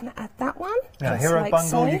 I'm just going to add that one. Now, just Hero like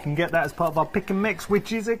bundle, so. you can get that as part of our pick and mix,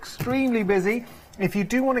 which is extremely busy. If you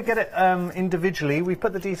do want to get it individually, we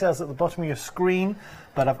put the details at the bottom of your screen,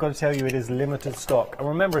 but I've got to tell you it is limited stock. And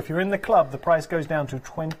remember, if you're in the club, the price goes down to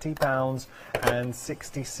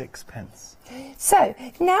 £20.66. So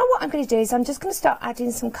now what I'm going to do is I'm just going to start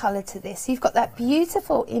adding some colour to this. You've got that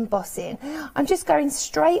beautiful embossing. I'm just going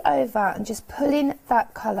straight over and just pulling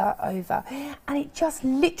that colour over, and it just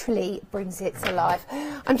literally brings it to life.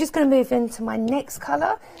 I'm just going to move into my next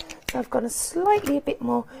colour. So I've got a slightly a bit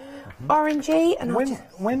more orangey. And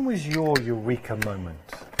when was your eureka moment?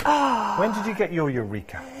 When did you get your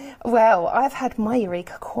eureka? Well, I've had my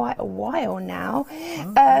eureka quite a while now.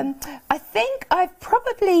 I think I've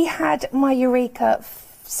probably had my eureka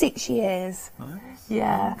 6 years. Nice.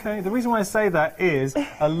 Yeah. Okay, the reason why I say that is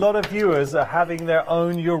a lot of viewers are having their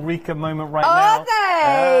own eureka moment right now. Are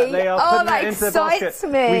they? They are putting it into the basket. Excites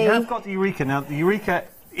me. We have got the eureka now. The eureka,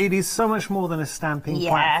 it is so much more than a stamping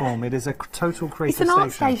platform. It is a total creative station. It's an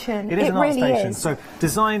art station. station. It is an art really station. is. So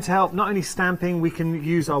designed to help not only stamping, we can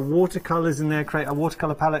use our watercolours in there, create a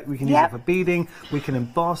watercolour palette. We can use it for beading. We can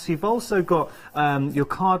emboss. You've also got your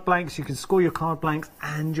card blanks. You can score your card blanks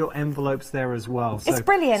and your envelopes there as well. So it's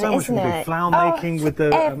brilliant, so much isn't we can do. it? Flower making with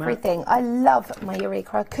the everything. I love my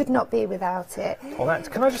eureka. I could not be without it. Well,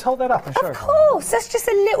 can I just hold that up and show Of course. That's just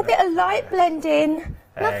a little bit of light blending.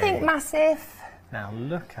 Nothing massive. Now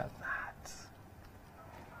look at that.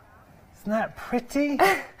 Isn't that pretty?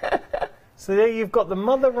 So there you've got the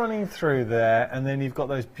mother running through there, and then you've got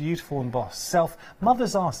those beautiful embossed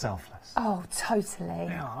mothers are selfless. Oh, totally.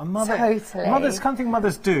 Yeah, a mother, totally. Mothers, something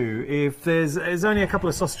mothers do, if there's only a couple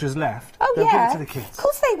of sausages left, oh, they'll give it to the kids. Of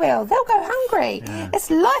course they will. They'll go hungry. Yeah. It's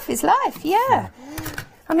life, yeah.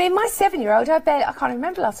 I mean, my 7-year-old, I can't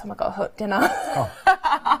remember last time I got a hot dinner.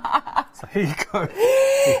 So here you go. He's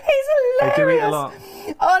hilarious. They do eat a lot.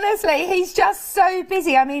 Honestly, he's just so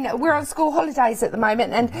busy. I mean, we're on school holidays at the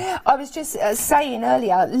moment, and I was just saying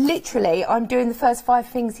earlier, literally, I'm doing the first 5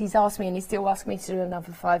 things he's asked me, and he's still asking me to do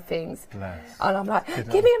another 5 things. Bless. And I'm like,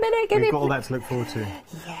 give me a minute, give me a minute. We've got all that to look forward to.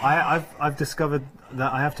 Yeah. I've discovered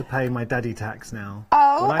that I have to pay my daddy tax now.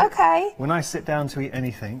 Oh, okay. When I sit down to eat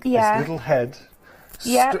anything, this little head...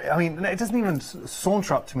 I mean, it doesn't even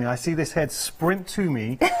saunter up to me. I see this head sprint to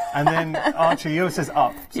me, and then Archie, he always says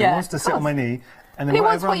up. So he wants to sit on my knee, and then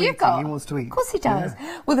whatever I'm eating, he wants to eat. Of course he does.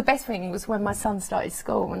 Yeah. Well, the best thing was when my son started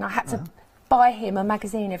school, and I had to buy him a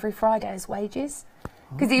magazine every Friday as wages,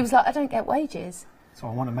 because he was like, I don't get wages. So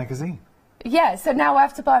I want a magazine. Yeah, so now I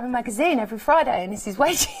have to buy him a magazine every Friday, and it's his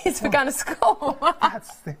wages for going to school.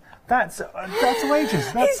 That's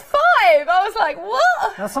wages. He's 5. I was like,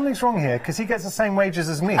 what? Now something's wrong here because he gets the same wages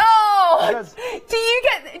as me. Oh, do you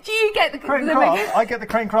get the Crane Craft? I get the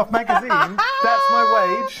Crane Craft magazine. That's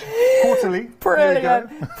my wage quarterly. Brilliant.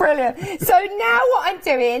 So now what I'm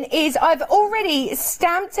doing is I've already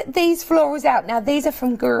stamped these florals out. Now these are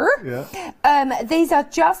from Gur. Yeah. These are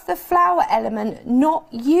just the flower element, not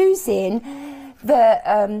using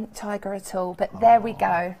the tiger at all. But there we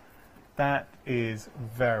go. That is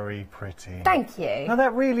very pretty. Thank you. No,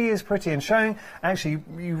 that really is pretty, and showing, actually,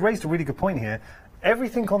 you raised a really good point here.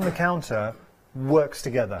 Everything on the counter works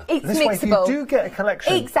together. It's this mixable. way, if you do get a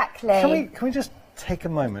collection... Exactly. Can we just take a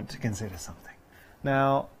moment to consider something?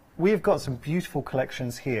 Now, we've got some beautiful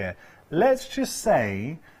collections here. Let's just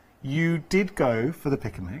say you did go for the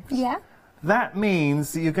pick and mix. Yeah. That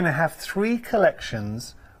means that you're going to have 3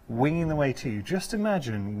 collections winging the way to you. Just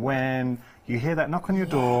imagine when you hear that knock on your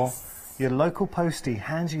door, your local postie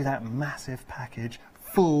hands you that massive package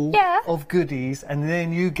full of goodies, and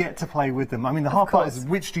then you get to play with them. I mean, the hard part is,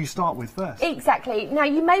 which do you start with first? Exactly. Now,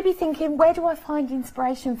 you may be thinking, where do I find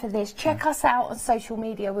inspiration for this? Check us out on social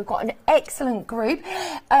media. We've got an excellent group.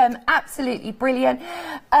 Absolutely brilliant.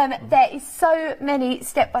 There is so many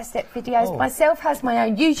step-by-step videos. Myself has my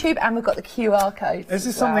own YouTube, and we've got the QR codes. This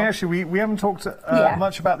is something, actually, we haven't talked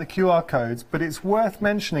much about the QR codes, but it's worth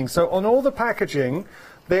mentioning. So on all the packaging,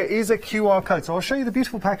 there is a QR code. So I'll show you the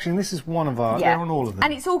beautiful packaging. This is one of our, they're on all of them.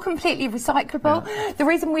 And it's all completely recyclable. Yeah. The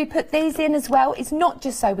reason we put these in as well is not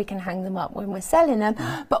just so we can hang them up when we're selling them,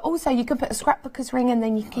 but also you can put a scrapbooker's ring and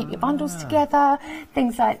then you can keep your bundles together,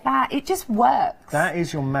 things like that. It just works. That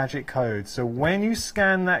is your magic code. So when you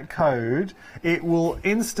scan that code, it will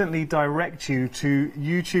instantly direct you to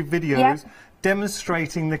YouTube videos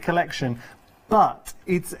demonstrating the collection. But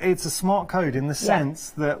it's a smart code in the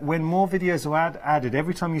sense that when more videos are added,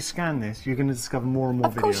 every time you scan this, you're going to discover more and more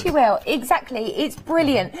videos. Of course you will, exactly. It's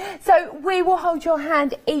brilliant. So we will hold your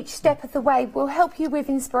hand each step of the way. We'll help you with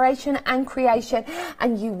inspiration and creation,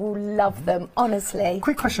 and you will love them, honestly.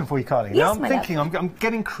 Quick question for you, Carly. Yes, now I'm thinking, I'm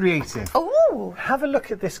getting creative. Ooh. Have a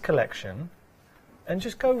look at this collection and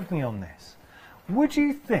just go with me on this. Would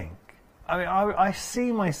you think, I mean, I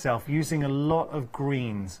see myself using a lot of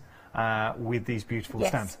greens with these beautiful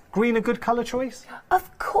stamps. Green a good colour choice?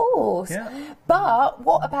 Of course. Yeah. But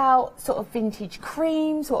what about sort of vintage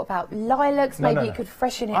creams? What about lilacs? Maybe you could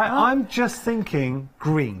freshen it up. I'm just thinking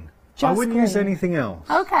green. I wouldn't use anything else.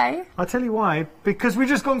 Okay. I'll tell you why. Because we've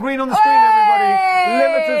just gone green on the screen, everybody.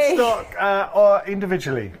 Limited stock or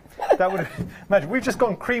individually. That would imagine we've just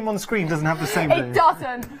gone cream on the screen. Doesn't have the same thing. It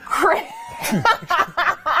doesn't. Cream.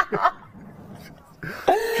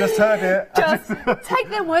 Just heard it. Just take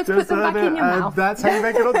their words, put them back in your mouth. That's how you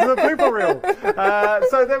make it onto the blooper reel.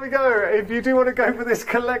 So there we go. If you do want to go for this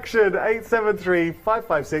collection,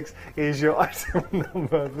 873-556 is your item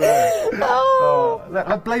number there.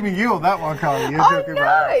 I'm blaming you on that one, Carly. You're joking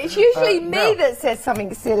about that. It's usually me that says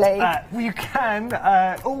something silly. Well, you can.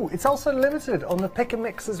 It's also limited on the pick and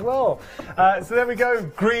mix as well. So there we go.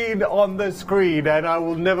 Green on the screen, and I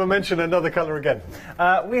will never mention another colour again.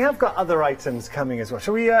 We have got other items coming as well.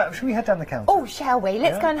 Shall we head down the counter? Oh, shall we?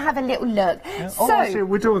 Let's go and have a little look. Yeah. So, actually,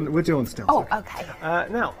 we're doing still. Oh, okay.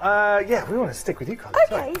 We want to stick with you, Carly.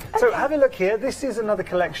 Okay. So have a look here. This is another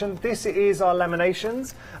collection. This is our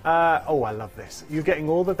laminations. I love this. You're getting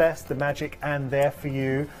all the best, the magic, and there for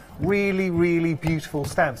you. Really, really beautiful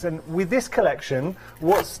stamps. And with this collection,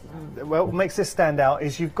 what makes this stand out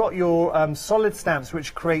is you've got your solid stamps,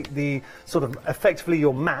 which create the sort of effectively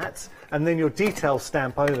your matte, and then your detail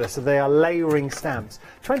stamp over. So they are layering stamps.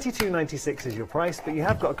 $22.96 is your price, but you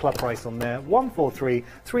have got a club price on there.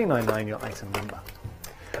 143,399 your item number.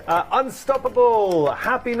 Unstoppable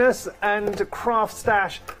Happiness and Craft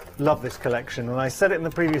Stash. Love this collection, and I said it in the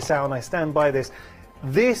previous hour, and I stand by this.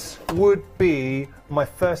 This would be my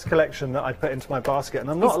first collection that I'd put into my basket, and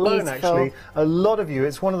I'm not alone actually. A lot of you,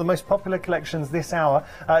 it's one of the most popular collections this hour.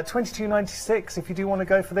 $22.96 if you do want to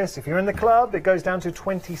go for this. If you're in the club, it goes down to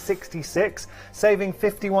 $20.66, saving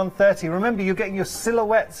 $51.30. Remember, you're getting your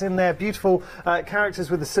silhouettes in there, beautiful characters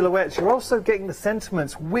with the silhouettes. You're also getting the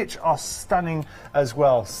sentiments, which are stunning as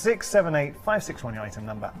well. 678-561 your item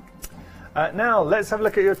number. Now, let's have a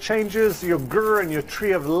look at your changes, your grr and your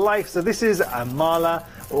tree of life. So this is a mala.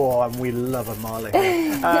 Oh, and we love a mala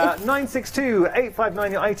here.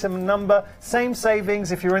 962-859 your item number. Same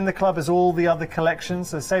savings if you're in the club as all the other collections.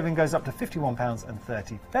 So saving goes up to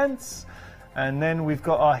 £51.30. And then we've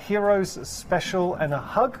got our Heroes Special and a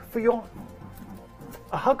hug for your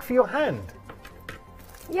hand.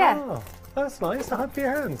 Yeah. Oh. That's nice, a hug for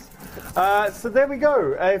your hands. So there we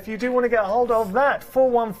go. If you do want to get a hold of that,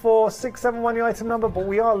 414-671 your item number, but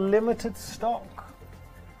we are limited stock.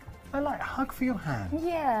 I like a hug for your hand.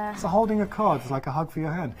 Yeah. So holding a card is like a hug for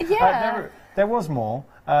your hand. Yeah. There was more.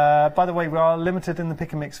 By the way, we are limited in the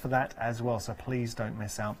pick and mix for that as well, so please don't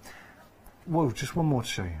miss out. Whoa, just one more to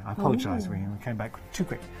show you. I apologise, we came back too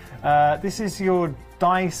quick. This is your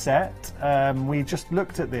die set. We just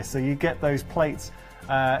looked at this, so you get those plates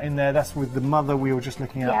in there. That's with the mother we were just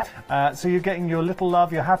looking at. Yep. So you're getting your little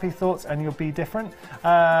love, your happy thoughts, and your be different.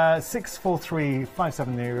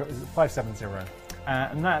 643-570.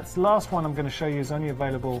 And that's last one I'm going to show you is only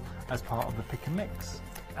available as part of the pick and mix,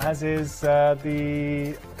 as is as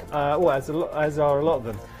are a lot of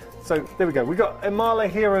them. So there we go. We've got Imala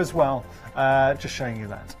here as well, just showing you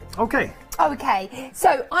that. Okay. Okay,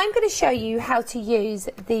 so I'm going to show you how to use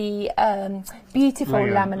the beautiful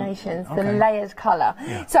laminations, the layered colour.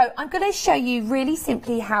 Yeah. So I'm going to show you really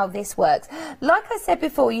simply how this works. Like I said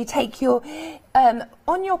before, you take your,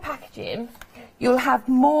 on your packaging, you'll have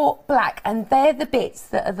more black, and they're the bits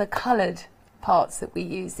that are the coloured parts that we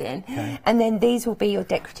use in, and then these will be your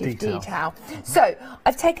decorative detail. So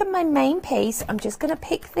I've taken my main piece, I'm just going to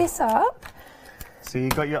pick this up. So you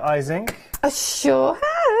got your eyes ink? I sure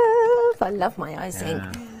have. I love my eyes ink.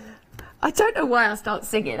 I don't know why I start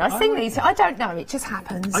singing. I sing these. I don't know. It just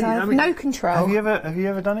happens. I have no control. Have you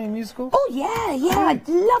ever done any musicals? Oh yeah. I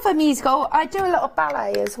love a musical. I do a lot of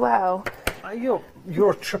ballet as well.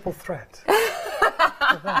 You're a triple threat.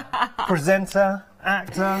 Presenter,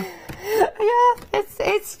 actor. Yeah,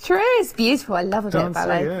 it's true. It's beautiful. I love a bit of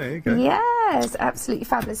ballet. Yeah, there you go. Yes, absolutely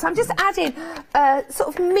fabulous. So I'm just adding a sort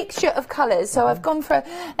of mixture of colours. So I've gone for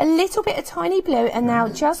a little bit of tiny blue, and now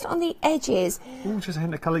just on the edges. Oh, just a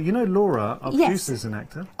hint of colour. You know Laura, our producer, is an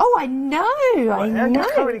actor. Oh, I know. I know.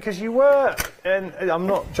 Currently, because you were, and I'm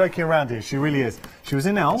not joking around here. She really is. She was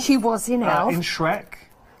in Elf. She was in Elf. In Shrek,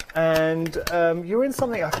 and you're in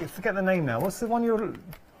something. I forget the name now. What's the one you're?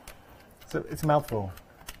 It's a mouthful.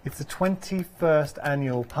 It's the 21st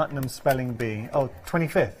annual Putnam Spelling Bee. Oh,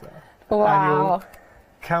 25th annual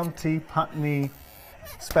County Putney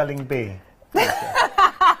Spelling Bee. You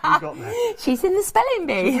got that. She's in the spelling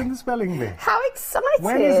bee. She's in the spelling bee. How exciting!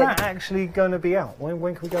 When is that actually going to be out?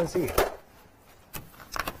 When can we go and see it?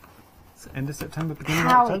 It's end of September, beginning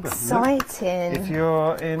of October. How exciting! Look, if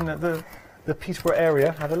you're in the Peterborough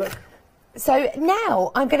area, have a look. So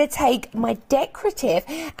now I'm going to take my decorative,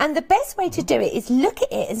 and the best way to do it is look at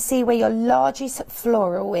it and see where your largest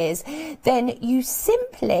floral is. Then you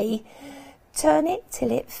simply turn it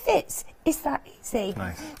till it fits. It's that easy.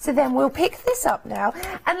 Nice. So then we'll pick this up now.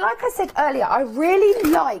 And like I said earlier, I really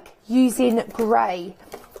like using grey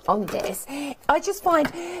on this. I just find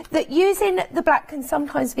that using the black can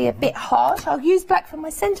sometimes be a bit harsh. I'll use black for my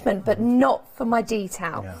sentiment, but not for my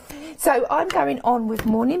detail. Yeah. So I'm going on with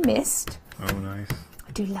Morning Mist. Oh, nice.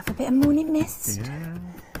 I do love a bit of Morning Mist. Yeah.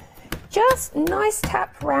 Just nice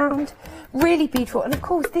tap round, really beautiful. And of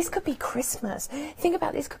course, this could be Christmas. Think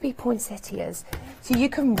about this, could be poinsettias. So you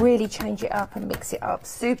can really change it up and mix it up.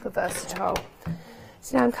 Super versatile.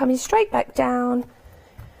 So now I'm coming straight back down.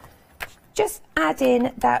 Just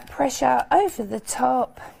adding that pressure over the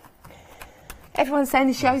top. Everyone's saying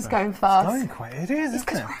the show's going fast. It's going quite, it is, It's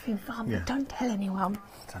because isn't we're it? having fun, Yeah. but don't tell anyone.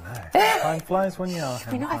 I don't know. Time flies when you are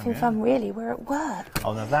We're not having fun, really. We're at work.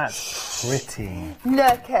 Oh, now that's pretty.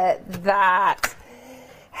 Look at that.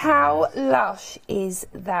 How lush is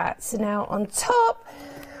that? So now on top,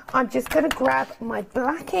 I'm just going to grab my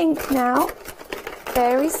black ink now.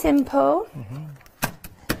 Very simple.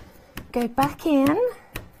 Go back in.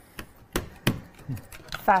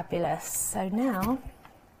 Fabulous. So now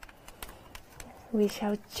we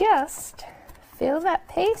shall just fill that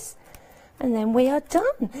piece, and then we are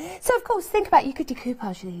done. So of course, think about, you could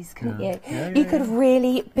decoupage these, couldn't you? You could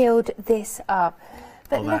really build this up.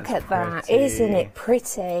 But look at that, isn't it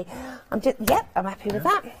pretty? I'm happy with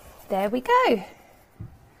that. There we go.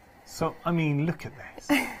 So, I mean, look at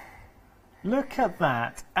this. Look at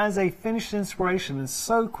that as a finished inspiration, and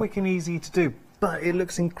so quick and easy to do. But it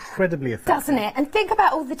looks incredibly effective. Doesn't it? And think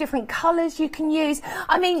about all the different colours you can use.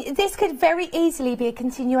 I mean, this could very easily be a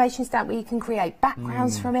continuation stamp where you can create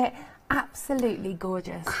backgrounds from it. Absolutely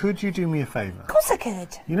gorgeous. Could you do me a favour? Of course I could.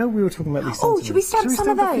 You know, we were talking about these Oh, sentiments. should we stamp some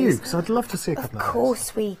of a few? those? Because I'd love to see a couple of those. Of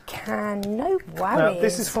course we can. No worries. Now,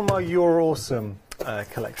 this is from our You're Awesome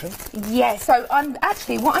collection. Yeah, so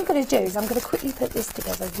what I'm going to do is I'm going to quickly put this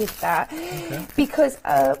together with that, because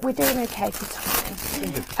we're doing okay for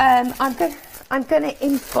time. I'm going to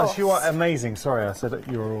emboss. Oh, you are amazing. Sorry, I said that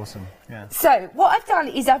you were awesome. Yeah. So what I've done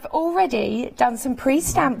is I've already done some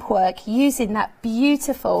pre-stamp work using that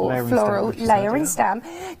beautiful floral layering stamp,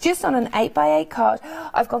 just on an 8x8 card.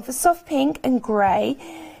 I've gone for soft pink and grey,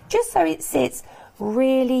 just so it sits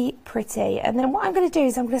really pretty. And then what I'm going to do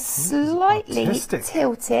is I'm going to slightly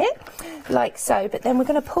tilt it like so, but then we're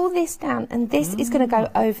going to pull this down, and this is going to go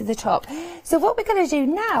over the top. So what we're going to do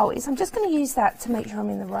now is I'm just going to use that to make sure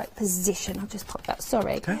I'm in the right position. I'll just pop that,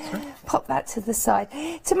 pop that to the side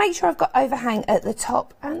to make sure I've got overhang at the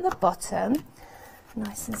top and the bottom.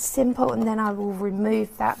 Nice and simple, and then I will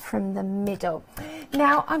remove that from the middle.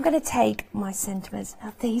 Now I'm going to take my sentiments.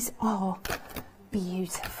 Now these are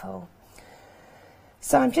beautiful.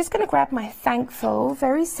 So I'm just going to grab my Thankful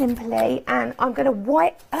very simply, and I'm going to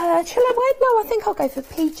white. Shall I white? No, I think I'll go for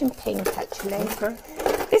peach and pink actually. Okay.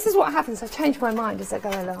 This is what happens. I change my mind as I go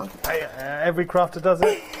along. Every crafter does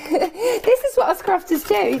it. This is what us crafters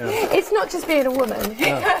do. Yeah. It's not just being a woman.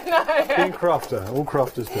 No. Being crafter, all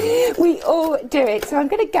crafters do it. We all do it. So I'm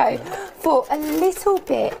going to go for a little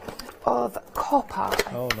bit of copper,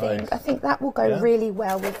 I think. Nice. I think that will go really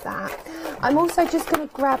well with that. I'm also just going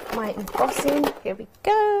to grab my embossing. Here we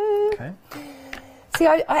go. Okay. See,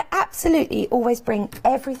 I absolutely always bring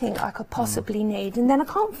everything I could possibly need, and then I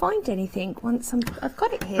can't find anything once I've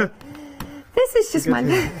got it here. This is just my...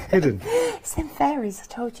 Hidden. It's them fairies, I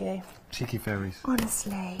told you. Cheeky fairies.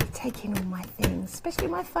 Honestly, taking all my things, especially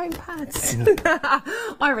my foam pads.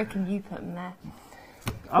 I reckon you put them there.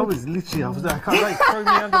 I was literally, I can't like throw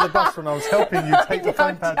me under the bus when I was helping you take the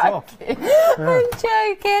foam pads off. I'm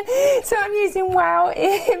joking. So I'm using Wow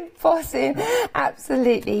embossing.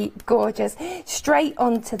 Absolutely gorgeous. Straight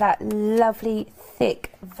onto that lovely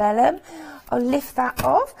thick vellum. I'll lift that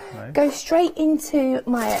off. Nice. Go straight into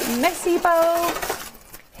my messy bowl.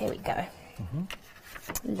 Here we go.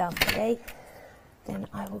 Lovely. Then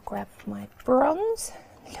I will grab my bronze.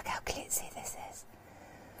 Look how glitzy this is.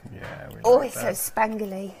 Yeah. Oh, it's so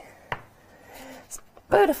spangly. It's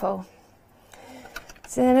beautiful.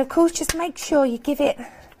 So then, of course, just make sure you give it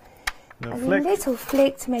a little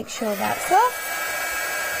flick to make sure that's off.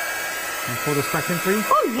 Can I pour this back in for you?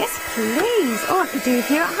 Oh, yes, please. Oh, I could do it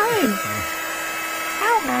here at home.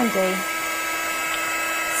 How handy.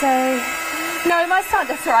 So, no, my son,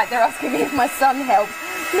 that's all right, they're asking me if my son helps.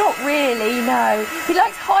 Not really, no. He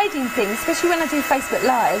likes hiding things, especially when I do Facebook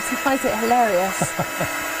Lives. He finds it hilarious.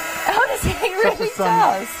 Honestly, he really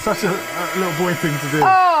does. Such a little boy thing to do.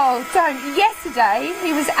 Oh, don't. Yesterday,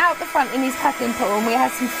 he was out the front in his paddling pool and we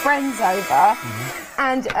had some friends over.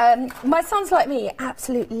 And my son's like me,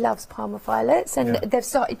 absolutely loves Parma violets, and they've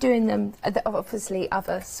started doing them. Obviously,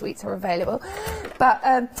 other sweets are available, but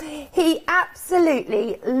he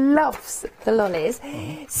absolutely loves the lollies.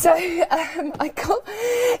 So I got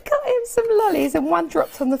him some lollies, and one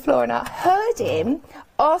dropped on the floor, and I heard him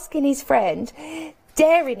asking his friend,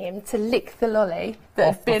 daring him to lick the lolly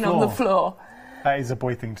that had been on the floor. That is a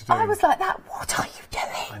boy thing to do. I was like, "What are you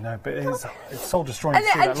doing?" I know, but it's soul destroying.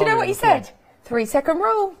 And do you know what he said? 3-second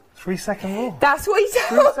rule. 3-second rule. That's what he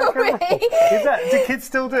told me. Is that, do kids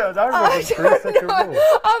still do it? I remember 3-second rule.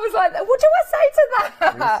 I was like, what do I say to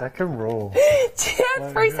that? 3-second rule.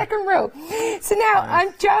 3-second rule. So now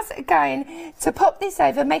I'm just going to pop this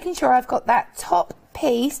over, making sure I've got that top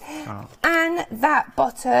piece and that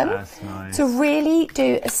bottom to really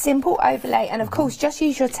do a simple overlay. And of course, just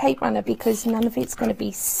use your tape runner because none of it's going to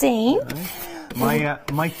be seen.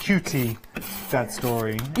 My cutie dad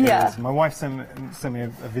story is my wife sent me a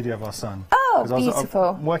video of our son. Oh,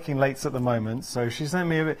 beautiful. I'm working late at the moment, so she sent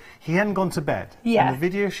me a bit. He hadn't gone to bed. Yeah. And the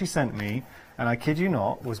video she sent me, and I kid you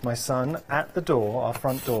not, was my son at the door, our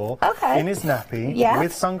front door, in his nappy,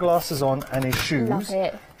 with sunglasses on and his shoes. Love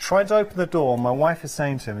it. Tried to open the door. My wife is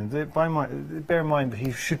saying to him, and bear in mind that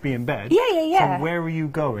he should be in bed. Yeah. So where are you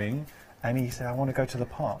going? And he said, I want to go to the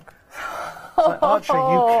park. Like, Archie, you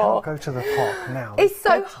can't go to the park now. It's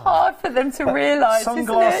so hard for them to realise,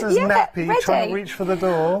 sunglasses, isn't it? nappy, trying to reach for the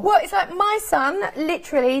door. Well, it's like my son,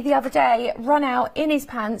 literally, the other day, run out in his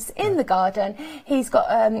pants in the garden. He's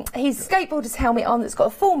got his skateboarder's helmet on that's got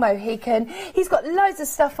a full Mohican. He's got loads of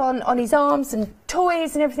stuff on his arms and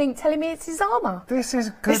toys and everything, telling me it's his armour. This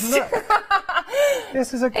is good luck.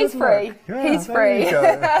 This is a good He's free. look. Yeah, He's free.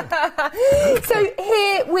 So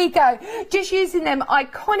here we go. Just using them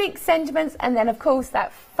iconic sentiments and then, of course,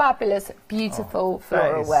 that fabulous, beautiful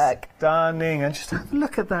floral work. Stunning. And just have a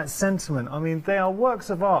look at that sentiment. I mean, they are works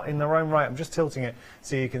of art in their own right. I'm just tilting it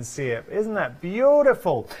so you can see it. Isn't that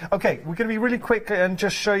beautiful? Okay, we're going to be really quick and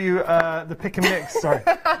just show you the pick and mix. Sorry.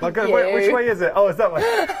 Which way is it? Oh, it's that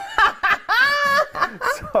way.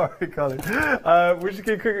 Sorry, Carly. We're just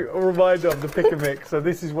going to quick reminder of the pick and mix. So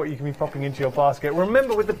this is what you can be popping into your basket.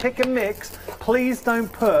 Remember, with the pick and mix, please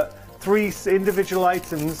don't put 3 individual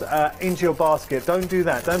items into your basket. Don't do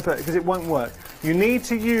that. Don't put it, because it won't work. You need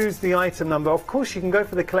to use the item number. Of course, you can go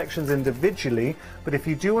for the collections individually, but if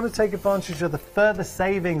you do want to take advantage of the further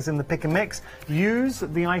savings in the pick and mix, use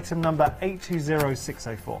the item number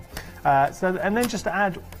 820604. And then just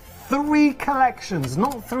add 3 collections,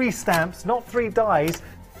 not 3 stamps, not 3 dies,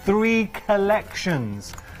 3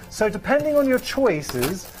 collections. So depending on your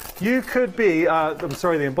choices, you could be, I'm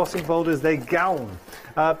sorry, the embossing folders, they're gone.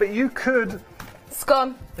 But you could... It's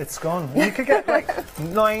gone. It's gone. You could get like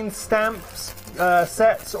 9 stamps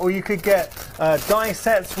sets, or you could get die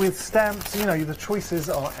sets with stamps. You know, the choices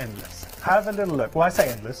are endless. Have a little look. Well, I say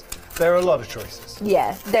endless. There are a lot of choices.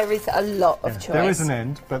 Yeah, there is a lot of choice. There is an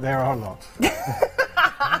end, but there are a lot.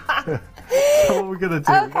 So what we're going to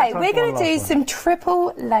do? Okay, we're going to do some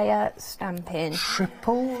triple layer stamping.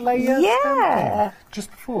 Triple layer stamping?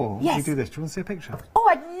 Just before we do this, do you want to see a picture? Oh,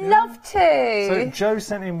 I'd love to. So Jo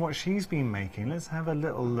sent in what she's been making. Let's have a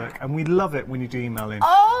little look. And we love it when you do email in.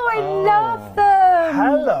 Oh, I love them.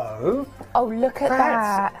 Hello. Oh, look at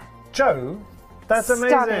that. Jo, that's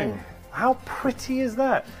Stunning. amazing. How pretty is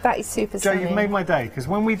that? That is super Jo, stunning. you've made my day, because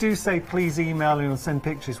when we do say please email in or send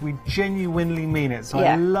pictures, we genuinely mean it. So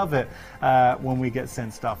I love it when we get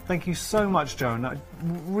sent stuff. Thank you so much, Jo. And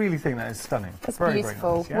really think that is stunning. That's very,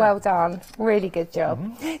 beautiful. Very nice, yeah. Well done. Really good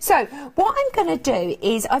job. So what I'm going to do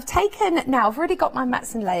is I've already got my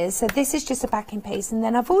mats and layers, so this is just a backing piece, and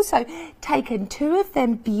then I've also taken 2 of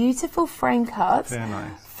them beautiful frame cards. They're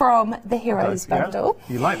nice. From the Heroes bundle.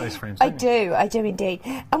 Yeah. You like those frames, I don't you? do, I do indeed.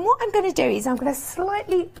 And what I'm going to do is I'm going to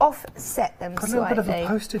slightly offset them Got a slightly. little bit of a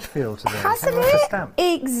postage feel to them. Hasn't Like a it? stamp.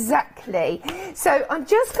 Exactly. So I'm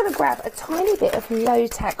just going to grab a tiny bit of low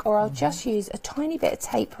tack, or I'll just use a tiny bit of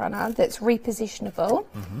tape runner that's repositionable.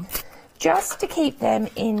 Just to keep them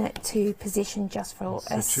into position just for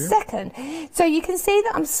a second. So you can see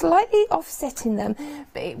that I'm slightly offsetting them,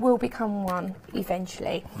 but it will become one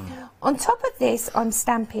eventually. On top of this, I'm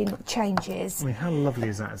stamping changes. I mean, how lovely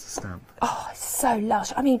is that as a stamp? Oh, it's so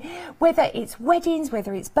lush. I mean, whether it's weddings,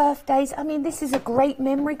 whether it's birthdays, I mean, this is a great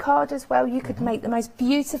memory card as well. You could make the most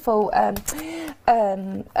beautiful, oh,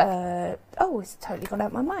 it's totally gone out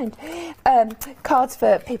of my mind. Cards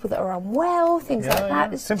for people that are unwell, things like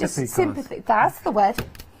that. It's sympathy just sympathy. That's the word.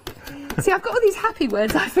 See, I've got all these happy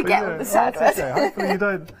words. I forget all the sad words. Okay. Hopefully you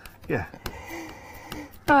don't. Yeah.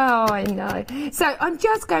 Oh, I know. So I'm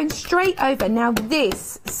just going straight over. Now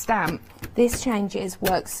this stamp, this Changes,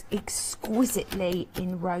 works exquisitely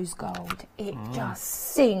in rose gold. It just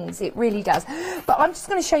sings, it really does. But I'm just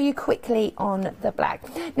going to show you quickly on the black.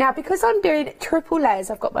 Now, because I'm doing triple layers,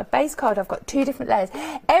 I've got my base card, I've got 2 different layers.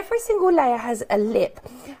 Every single layer has a lip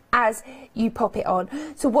as you pop it on.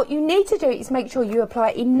 So what you need to do is make sure you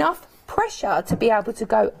apply enough pressure to be able to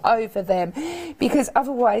go over them, because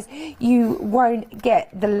otherwise you won't get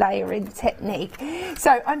the layering technique.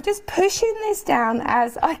 So I'm just pushing this down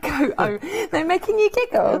as I go over. They're making you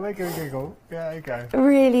giggle. Yeah, making me giggle. Yeah, you go.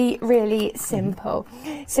 Really, really simple.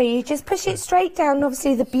 So you just push it straight down.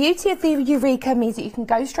 Obviously the beauty of the Eureka means that you can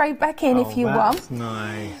go straight back in if you want.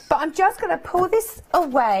 Nice. But I'm just going to pull this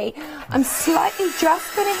away. I'm slightly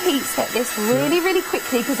just going to heat set this really, really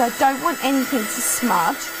quickly because I don't want anything to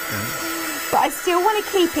smudge. But I still want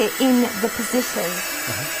to keep it in the position.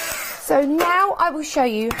 So now I will show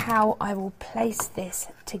you how I will place this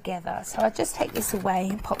together. So I'll just take this away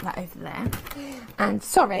and pop that over there. And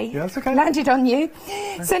sorry, that's okay. Landed on you.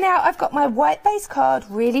 So now I've got my white base card,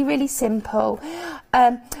 really, really simple.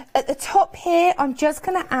 At the top here, I'm just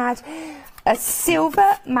going to add a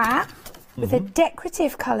silver mat with a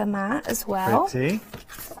decorative colour mat as well. Pretty.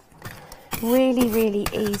 Really, really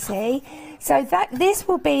easy. So this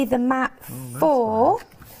will be the mat for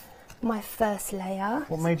my first layer.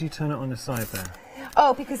 What made you turn it on the side there?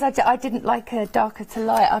 Oh, because I didn't like a darker to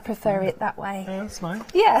light. I prefer it that way. Yeah, that's nice.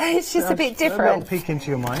 Yeah, it's just a bit different. A little peek into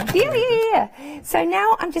your mind. Yeah. So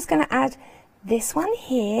now I'm just going to add this one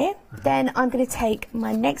here. Then I'm going to take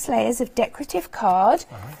my next layers of decorative card.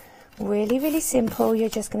 Really, really simple. You're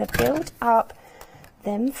just going to build up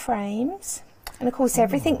them frames. And of course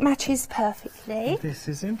everything matches perfectly. This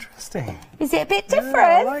is interesting. Is it a bit different?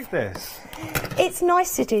 Yeah, I like this. It's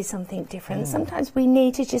nice to do something different. Sometimes we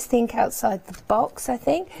need to just think outside the box, I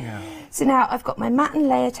think. Yeah. So now I've got my mat and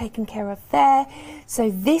layer taken care of there. So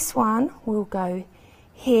this one will go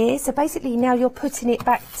here. So basically now you're putting it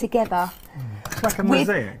back together. Like a with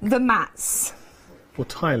mosaic. The mats. Or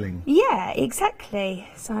tiling. Yeah, exactly.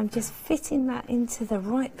 So I'm just fitting that into the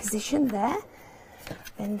right position there.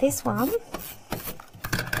 Then this one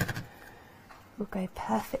will go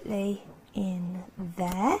perfectly in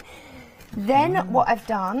there. Then what I've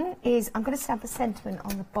done is I'm going to stamp a sentiment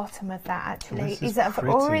on the bottom of that actually. This is that I've pretty.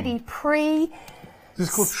 already This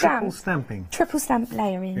is called triple stamping. Triple stamp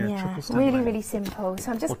layering, yeah. Triple stamp really, layering. really simple.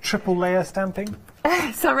 So I'm just... Or triple layer stamping.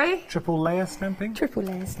 Sorry? Triple layer stamping. Triple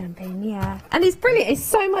layer stamping, yeah. And it's brilliant. It's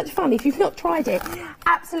so much fun. If you've not tried it,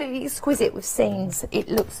 absolutely exquisite with scenes. It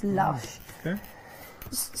looks lush. Okay.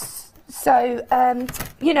 So,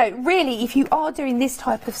 you know, really, if you are doing this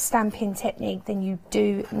type of stamping technique, then you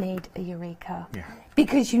do need a Eureka. Yeah.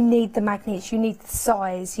 Because you need the magnets, you need the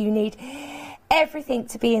size, you need everything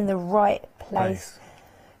to be in the right place.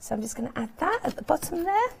 So I'm just going to add that at the bottom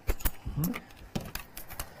there.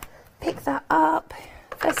 Pick that up,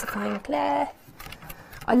 versifying glare.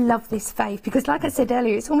 I love this fave because, like I said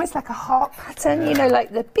earlier, it's almost like a heart pattern, you know,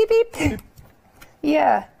 like the beep beep.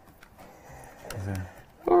 Yeah.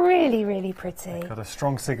 Really, really pretty. Got a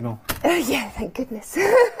strong signal. Yeah, thank goodness.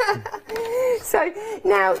 So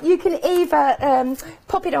now you can either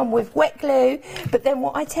pop it on with wet glue, but then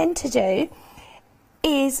what I tend to do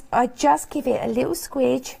is I just give it a little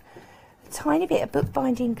squidge, a tiny bit of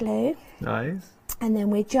bookbinding glue. Nice. And then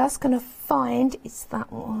we're just going to find, it's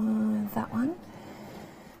that one,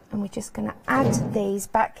 and we're just going to add these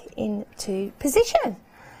back into position.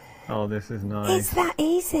 Oh, this is nice. It's that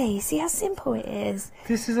easy. See how simple it is?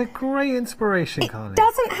 This is a great inspiration, It Carley.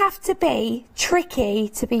 doesn't have to be tricky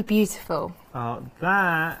to be beautiful.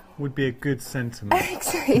 That would be a good sentiment.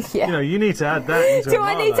 Yeah. You know, you need to add that into Do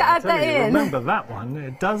I need to add that in? Remember that one.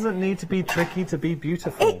 It doesn't need to be tricky to be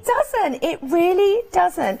beautiful. It doesn't. It really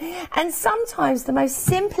doesn't. And sometimes the most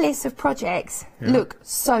simplest of projects look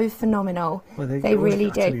so phenomenal. Well, they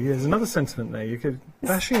really do. Actually, there's another sentiment there. You could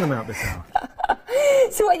bashing them out this hour.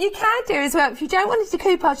 So what you can do as well, if you don't want to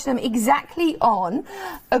decoupage them exactly on,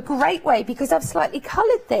 a great way, because I've slightly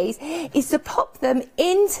coloured these, is to pop them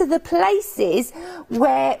into the places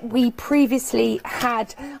where we previously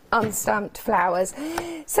had unstamped flowers.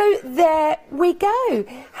 So there we go.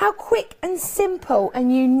 How quick and simple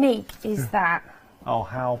and unique is that? Oh,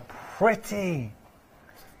 how pretty.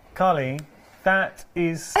 Carley, that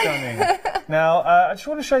is stunning. Now, I just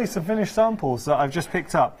want to show you some finished samples that I've just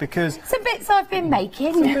picked up, because... Some bits I've been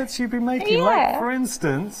making. Some bits you've been making. Yeah. Like, for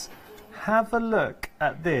instance, have a look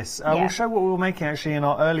at this. We'll show what we were making, actually, in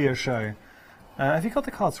our earlier show. Have you got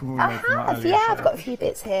the cards from what we were making in our earlier show? Yeah, I've got a few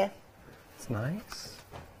bits here. It's nice.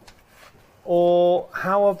 Or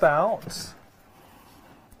how about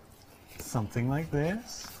something like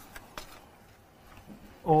this?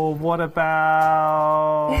 Or what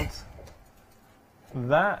about...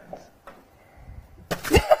 that?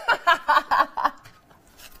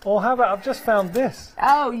 Or how about, I've just found this.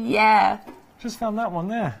 Oh, yeah. Just found that one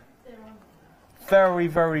there. Very,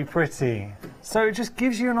 very pretty. So it just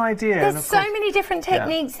gives you an idea. There's so many different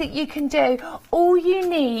techniques that you can do. All you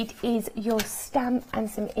need is your stamp and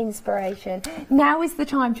some inspiration. Now is the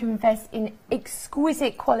time to invest in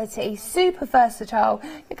exquisite quality, super versatile.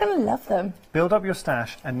 You're going to love them. Build up your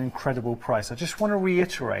stash at an incredible price. I just want to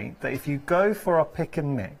reiterate that if you go for a pick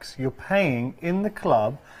and mix, you're paying in the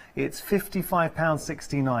club, it's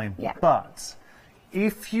 £55.69. Yeah. But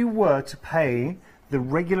if you were to pay the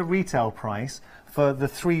regular retail price for the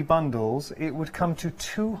 3 bundles, it would come to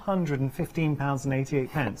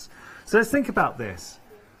 £215.88. So let's think about this.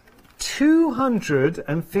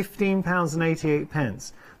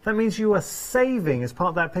 £215.88. That means you are saving, as part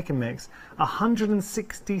of that pick and mix,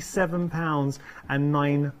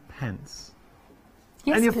 £167.09.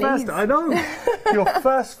 Yes, and your please. first, I know, your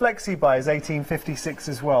first flexi buy is £18.56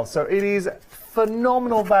 as well. So it is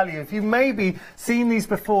phenomenal value. If you maybe seen these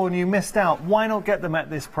before and you missed out, why not get them at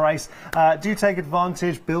this price? Do take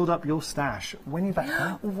advantage, build up your stash. When are you back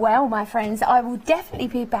home? Well, my friends, I will definitely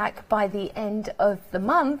be back by the end of the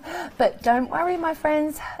month. But don't worry, my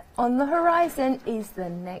friends, on the horizon is the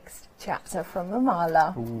next chapter from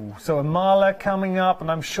Amala. Ooh, so Amala coming up, and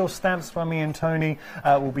I'm sure Stamps by me and Tony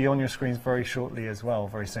will be on your screens very shortly as well,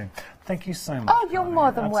 very soon. Thank you so much. Oh, you're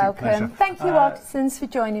more than Absolute welcome. pleasure. Thank you, artisans, for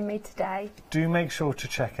joining me today. Do make sure to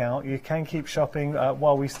check out. You can keep shopping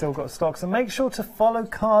while we still got stocks, and make sure to follow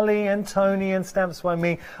Carley and Tony and Stamps by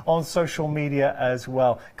me on social media as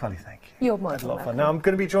well. Carley, thank you. You're more Had a than lot of fun. welcome. Now I'm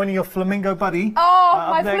going to be joining your flamingo buddy. Oh, up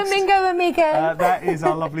my next. flamingo amigo. That is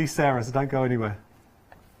our lovely Sarah, so don't go anywhere.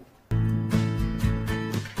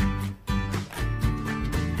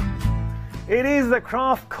 It is the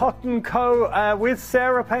Craft Cotton Co. With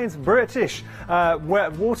Sarah Paints British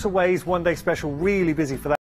Waterways One Day Special. Really busy for that.